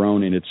 you have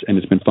grown, and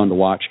it's been fun to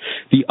watch.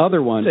 The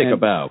other one, take a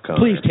bow, Connor.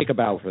 Please take a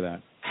bow for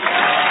that.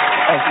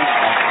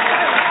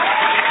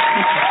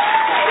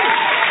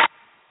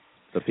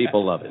 The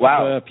people love it.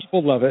 Wow,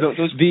 people love it.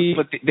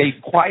 But they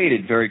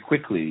quieted very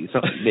quickly.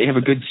 So they have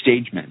a good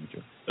stage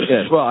manager.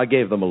 Yes, well, I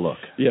gave them a look.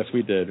 Yes,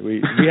 we did.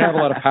 We have a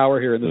lot of power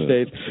here in the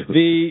States.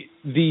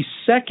 The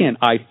second,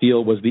 I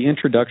feel, was the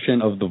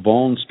introduction of the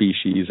Vaughn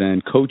species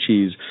and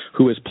Cochise,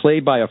 who is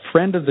played by a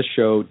friend of the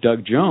show,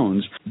 Doug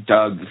Jones.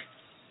 Doug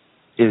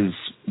is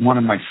one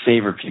of my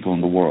favorite people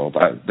in the world.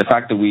 The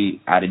fact that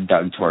we added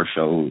Doug to our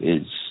show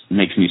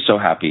makes me so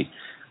happy.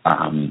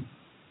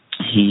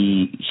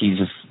 He's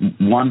a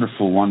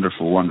wonderful,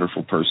 wonderful,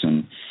 wonderful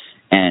person,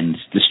 and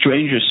the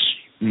strangest,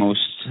 most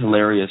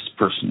hilarious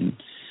person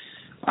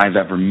I've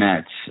ever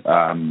met.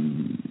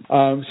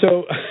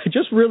 So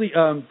just really,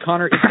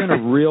 Connor, it's been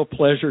a real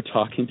pleasure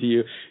talking to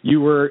you.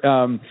 You were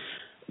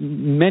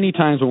many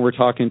times when we're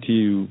talking to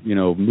you, you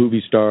know,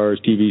 movie stars,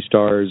 TV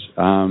stars,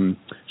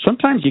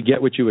 sometimes you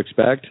get what you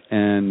expect,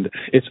 and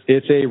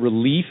it's a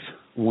relief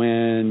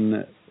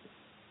when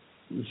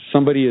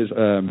somebody is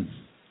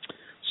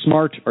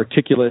smart,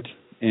 articulate,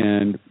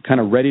 and kind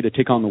of ready to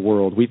take on the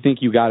world. We think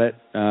you got it.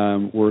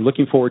 We're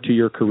looking forward to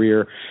your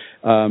career.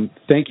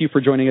 Thank you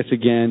for joining us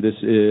again. This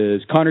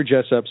is Connor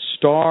Jessup,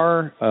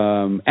 star,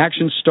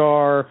 action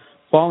star,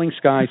 Falling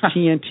Skies,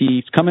 TNT.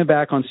 It's coming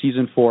back on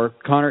season 4.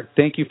 Connor,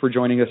 thank you for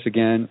joining us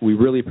again. We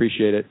really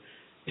appreciate it.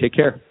 Take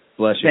care.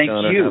 Bless you, Thank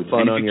Connor. you. Have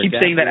fun and on if you your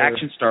keep saying that career.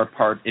 action star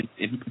part, it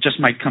just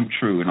might come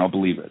true, and I'll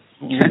believe it.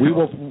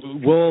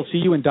 We'll see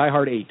you in Die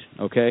Hard 8,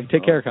 okay?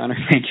 Take care, Connor.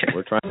 Thank you.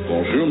 We're trying.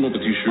 Bonjour, mon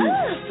petit chou.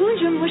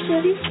 Bonjour, mon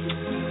chéri.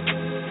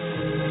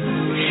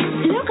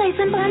 Le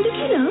raisin brun du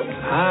kilo.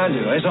 Ah,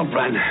 le raisin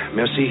bran,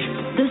 merci.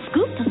 Deux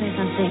scoops de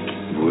raisin sec.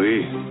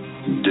 Oui,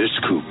 deux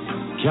scoops.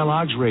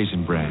 Kellogg's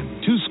Raisin Bran.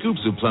 2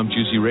 scoops of plump,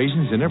 juicy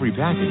raisins in every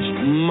package.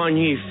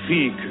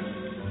 Magnifique.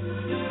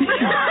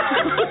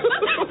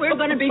 We're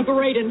going to be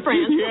great in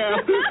France. Yeah,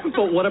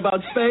 but what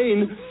about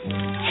Spain?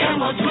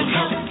 Kellogg's will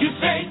help you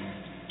say,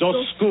 Dos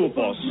scoops.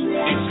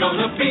 it's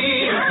gonna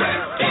be a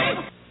great day.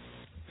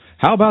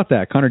 How about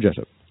that, Connor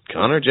Jessup?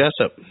 Connor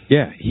Jessup.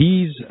 Yeah,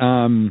 he's,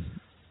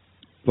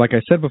 like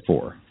I said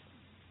before,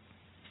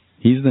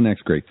 he's the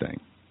next great thing.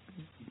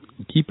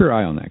 Keep your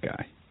eye on that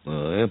guy.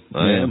 I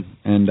am.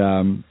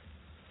 And,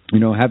 you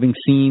know, having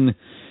seen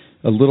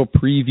a little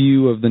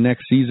preview of the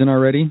next season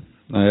already,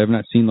 I have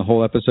not seen the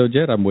whole episode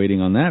yet. I'm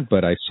waiting on that,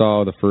 but I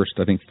saw the first,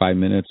 I think, 5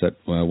 minutes at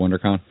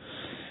WonderCon.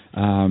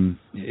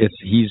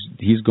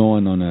 He's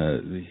going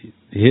on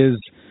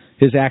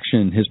his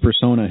action, his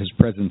persona, his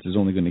presence is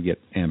only going to get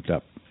amped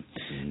up.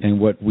 And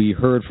what we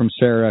heard from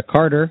Sarah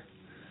Carter,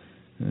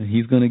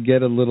 he's going to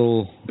get a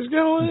little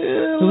growing.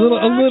 A little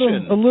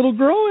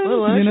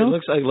action.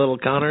 Looks like little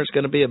Connor's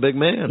going to be a big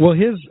man. Well,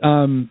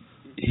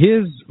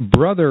 his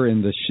brother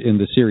in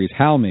the series,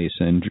 Hal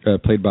Mason,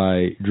 played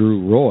by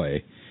Drew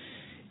Roy,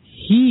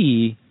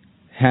 he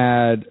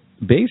had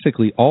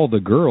basically all the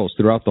girls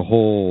throughout the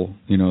whole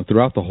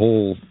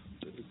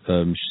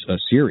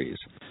series.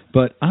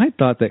 But I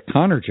thought that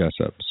Connor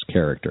Jessup's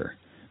character,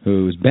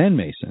 who's Ben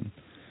Mason,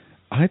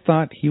 I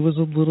thought he was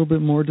a little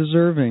bit more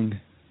deserving.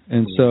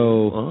 And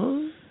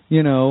so,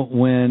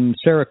 when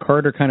Sarah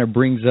Carter kind of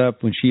brings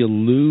up, when she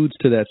alludes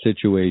to that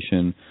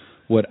situation,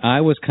 what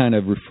I was kind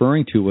of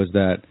referring to was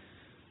that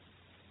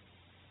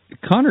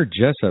Connor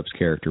Jessup's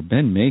character,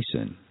 Ben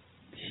Mason,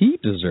 he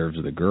deserves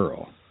the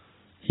girl.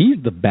 He's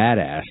the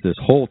badass this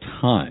whole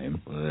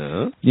time.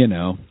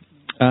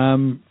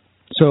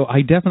 So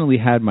I definitely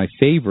had my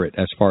favorite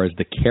as far as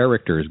the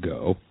characters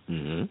go,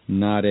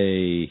 not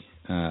a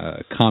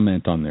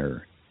comment on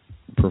their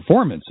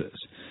performances,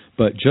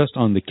 but just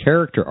on the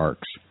character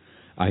arcs.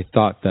 I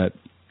thought that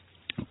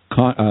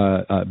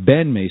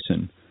Ben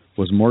Mason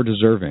was more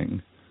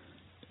deserving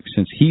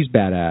since he's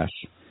badass,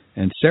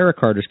 and Sarah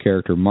Carter's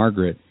character,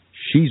 Margaret,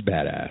 she's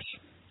badass,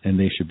 and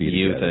they should be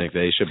together. You think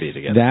they should be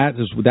together?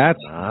 That's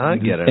I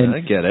get it.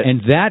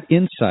 And that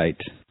insight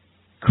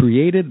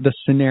created the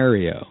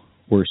scenario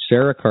where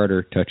Sarah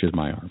Carter touches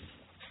my arm.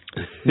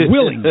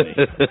 Willingly.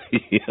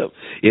 Yep.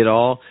 It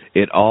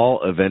all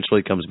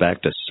eventually comes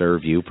back to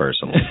serve you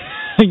personally.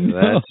 I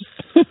know.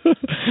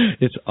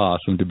 It's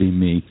awesome to be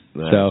me.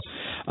 Nice.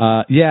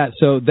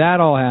 So that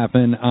all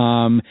happened.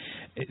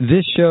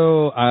 This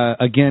show,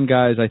 again,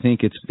 guys, I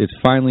think it's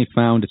finally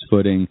found its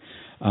footing.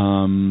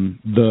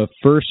 The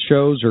first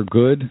shows are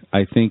good.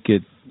 I think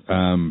it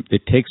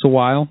takes a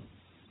while.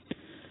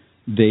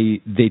 They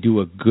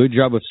do a good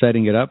job of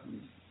setting it up.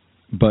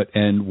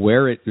 And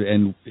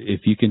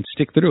if you can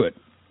stick through it,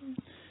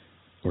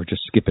 or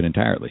just skip it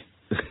entirely,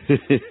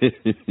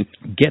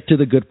 get to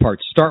the good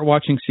parts. Start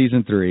watching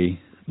season 3.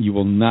 You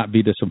will not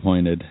be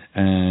disappointed.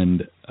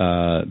 And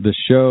the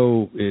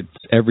show, it's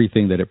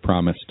everything that it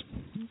promised,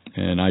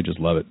 and I just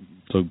love it.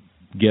 So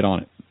get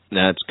on it.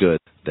 That's good.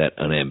 That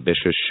an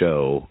ambitious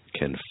show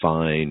can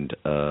find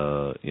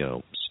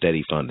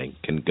steady funding,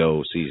 can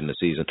go season to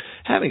season.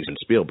 Having some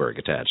Spielberg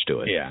attached to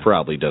it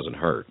probably doesn't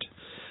hurt.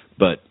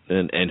 But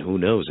and who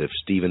knows, if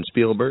Steven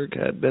Spielberg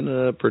had been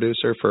a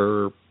producer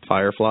for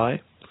Firefly,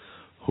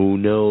 who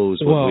knows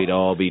what we'd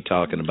all be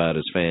talking about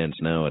as fans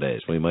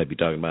nowadays. We might be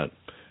talking about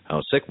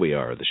how sick we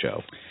are of the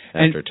show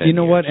after 10 you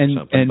know years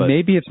what? And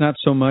maybe it's not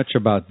so much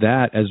about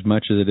that as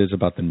much as it is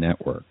about the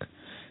network.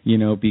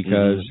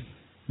 Because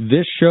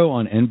this show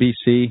on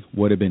NBC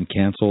would have been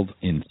canceled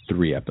in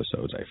 3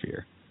 episodes, I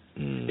fear.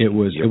 It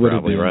would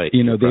have been right.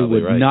 They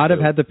would not have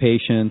had the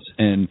patience,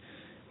 and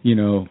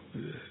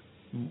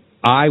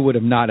I would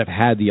have not have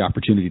had the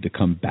opportunity to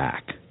come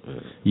back,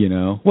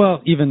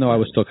 Well, even though I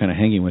was still kind of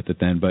hanging with it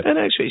then, but... And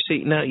actually,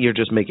 see, now you're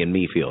just making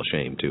me feel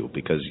ashamed, too,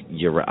 because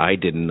I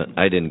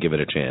didn't give it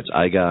a chance.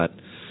 I got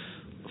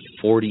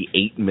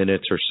 48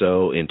 minutes or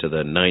so into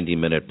the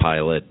 90-minute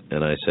pilot,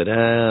 and I said,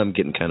 I'm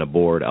getting kind of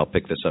bored. I'll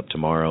pick this up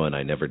tomorrow, and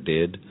I never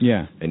did.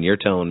 Yeah. And you're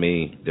telling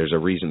me there's a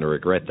reason to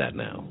regret that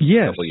now.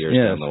 Yes, a couple years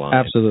down the line.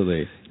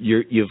 Absolutely.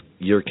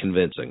 You're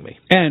convincing me.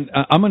 And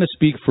I'm going to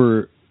speak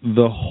for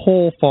the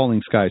whole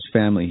Falling Skies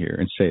family here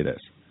and say this.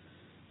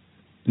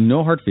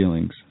 No hard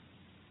feelings.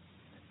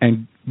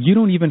 And you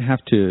don't even have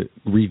to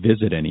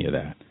revisit any of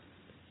that.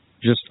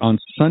 Just on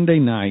Sunday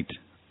night,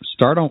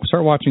 start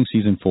watching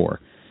season 4.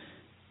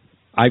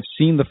 I've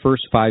seen the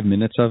first 5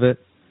 minutes of it.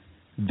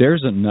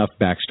 There's enough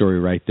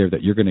backstory right there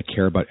that you're going to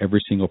care about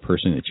every single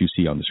person that you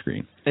see on the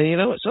screen. And you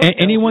know what?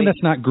 Anyone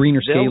that's not green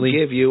or scaly.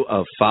 They'll give you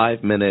a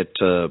 5-minute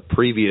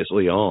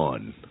previously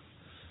on.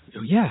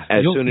 Yeah.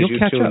 As soon as you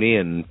tune up.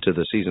 in to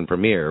the season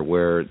premiere,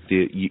 where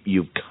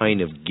you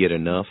kind of get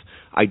enough.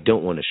 I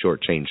don't want to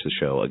shortchange the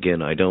show.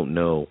 Again, I don't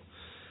know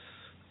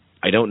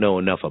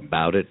enough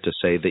about it to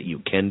say that you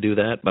can do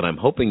that, but I'm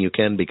hoping you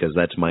can, because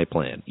that's my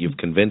plan. You've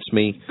convinced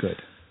me. Good.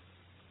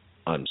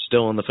 I'm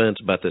still on the fence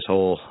about this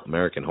whole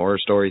American Horror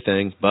Story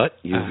thing, but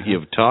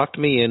you've talked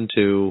me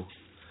into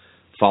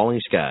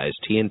Falling Skies,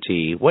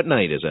 TNT. What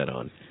night is that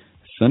on?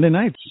 Sunday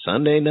nights.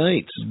 Sunday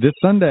nights. This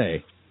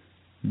Sunday.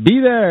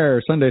 Be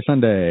there, Sunday.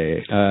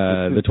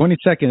 The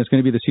 22nd is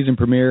going to be the season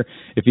premiere.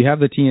 If you have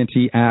the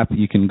TNT app,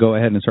 you can go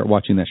ahead and start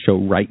watching that show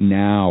right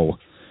now.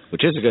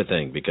 Which is a good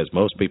thing, because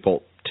most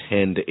people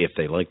tend, if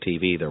they like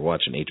TV, they're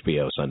watching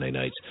HBO Sunday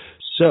nights.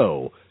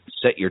 So,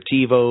 set your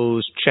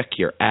TiVos, check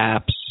your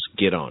apps,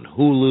 get on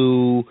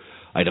Hulu.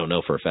 I don't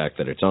know for a fact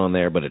that it's on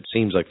there, but it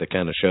seems like the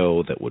kind of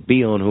show that would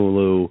be on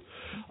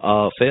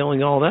Hulu.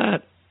 Failing all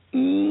that,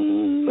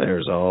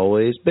 there's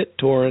always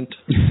BitTorrent.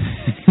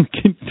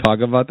 talk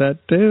about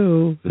that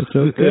too. It's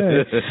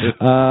okay.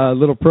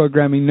 Little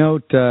programming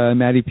note: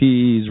 Maddie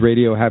P's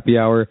Radio Happy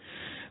Hour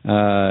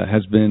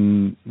has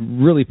been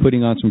really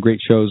putting on some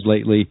great shows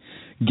lately.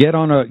 Get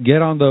on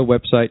the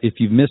website. If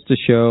you've missed a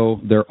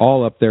show, they're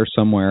all up there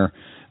somewhere.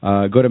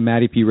 Go to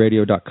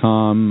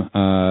MaddiePRadio.com.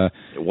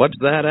 What's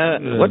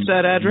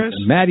that address?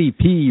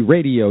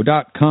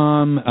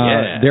 MaddiePRadio.com.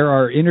 There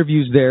are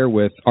interviews there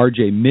with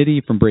R.J.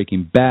 Mitty from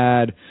Breaking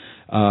Bad.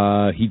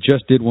 He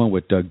just did one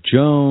with Doug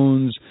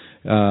Jones.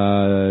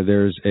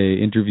 There's a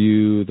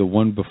interview, the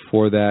one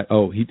before that.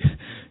 Oh, he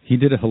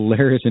did a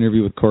hilarious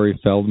interview with Corey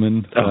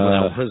Feldman.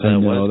 That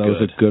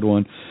was a good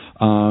one.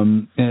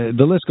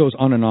 The list goes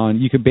on and on.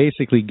 You could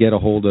basically get a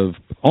hold of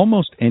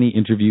almost any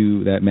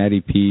interview that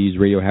Maddie P's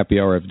Radio Happy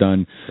Hour have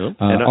done.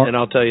 And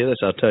I'll tell you this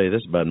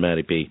about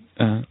Maddie P.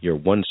 Your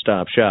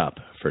one-stop shop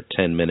for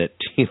 10-minute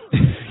Tia.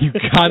 You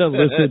gotta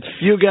listen.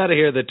 You gotta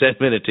hear the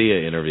 10-minute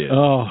Tia interview.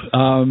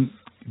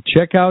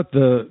 Check out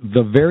the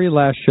very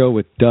last show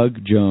with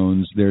Doug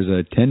Jones. There's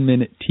a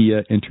 10-minute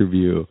Tia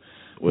interview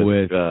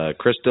with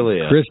Chris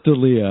D'Elia.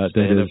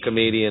 Stand-up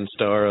comedian,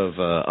 star of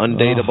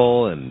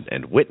Undateable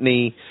and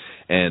Whitney,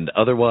 and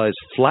otherwise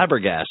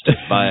flabbergasted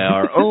by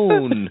our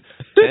own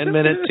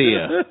 10-minute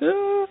Tia.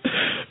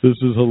 This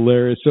is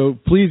hilarious. So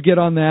please get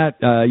on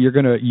that.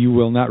 You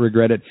will not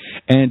regret it.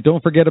 And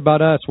don't forget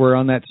about us. We're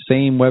on that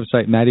same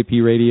website, Maddie P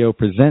Radio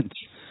Presents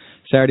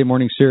Saturday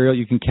Morning Serial.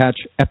 You can catch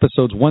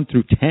episodes 1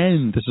 through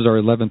 10. This is our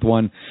 11th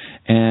one,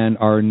 and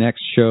our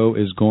next show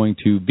is going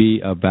to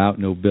be about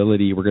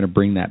nobility. We're going to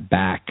bring that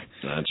back.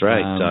 That's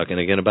right. Talking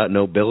again about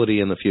nobility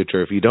in the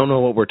future. If you don't know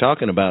what we're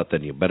talking about,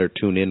 then you better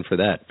tune in for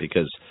that,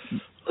 because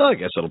I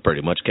guess it'll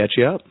pretty much catch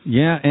you up.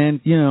 Yeah,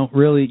 and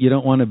really, you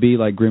don't want to be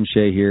like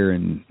Grimshay here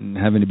and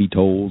having to be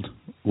told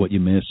what you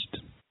missed.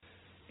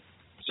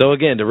 So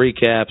again, to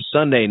recap,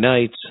 Sunday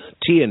nights,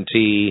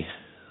 TNT.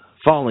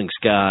 Falling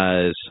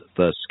skies.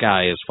 The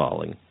sky is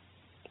falling.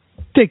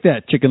 Take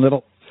that, Chicken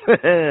Little.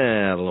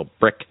 A little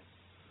brick.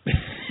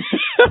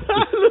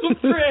 Little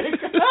prick.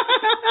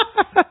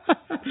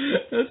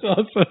 That's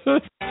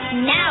awesome.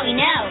 Now we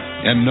know.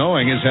 And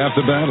knowing is half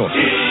the battle.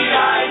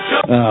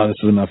 This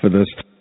is enough of this.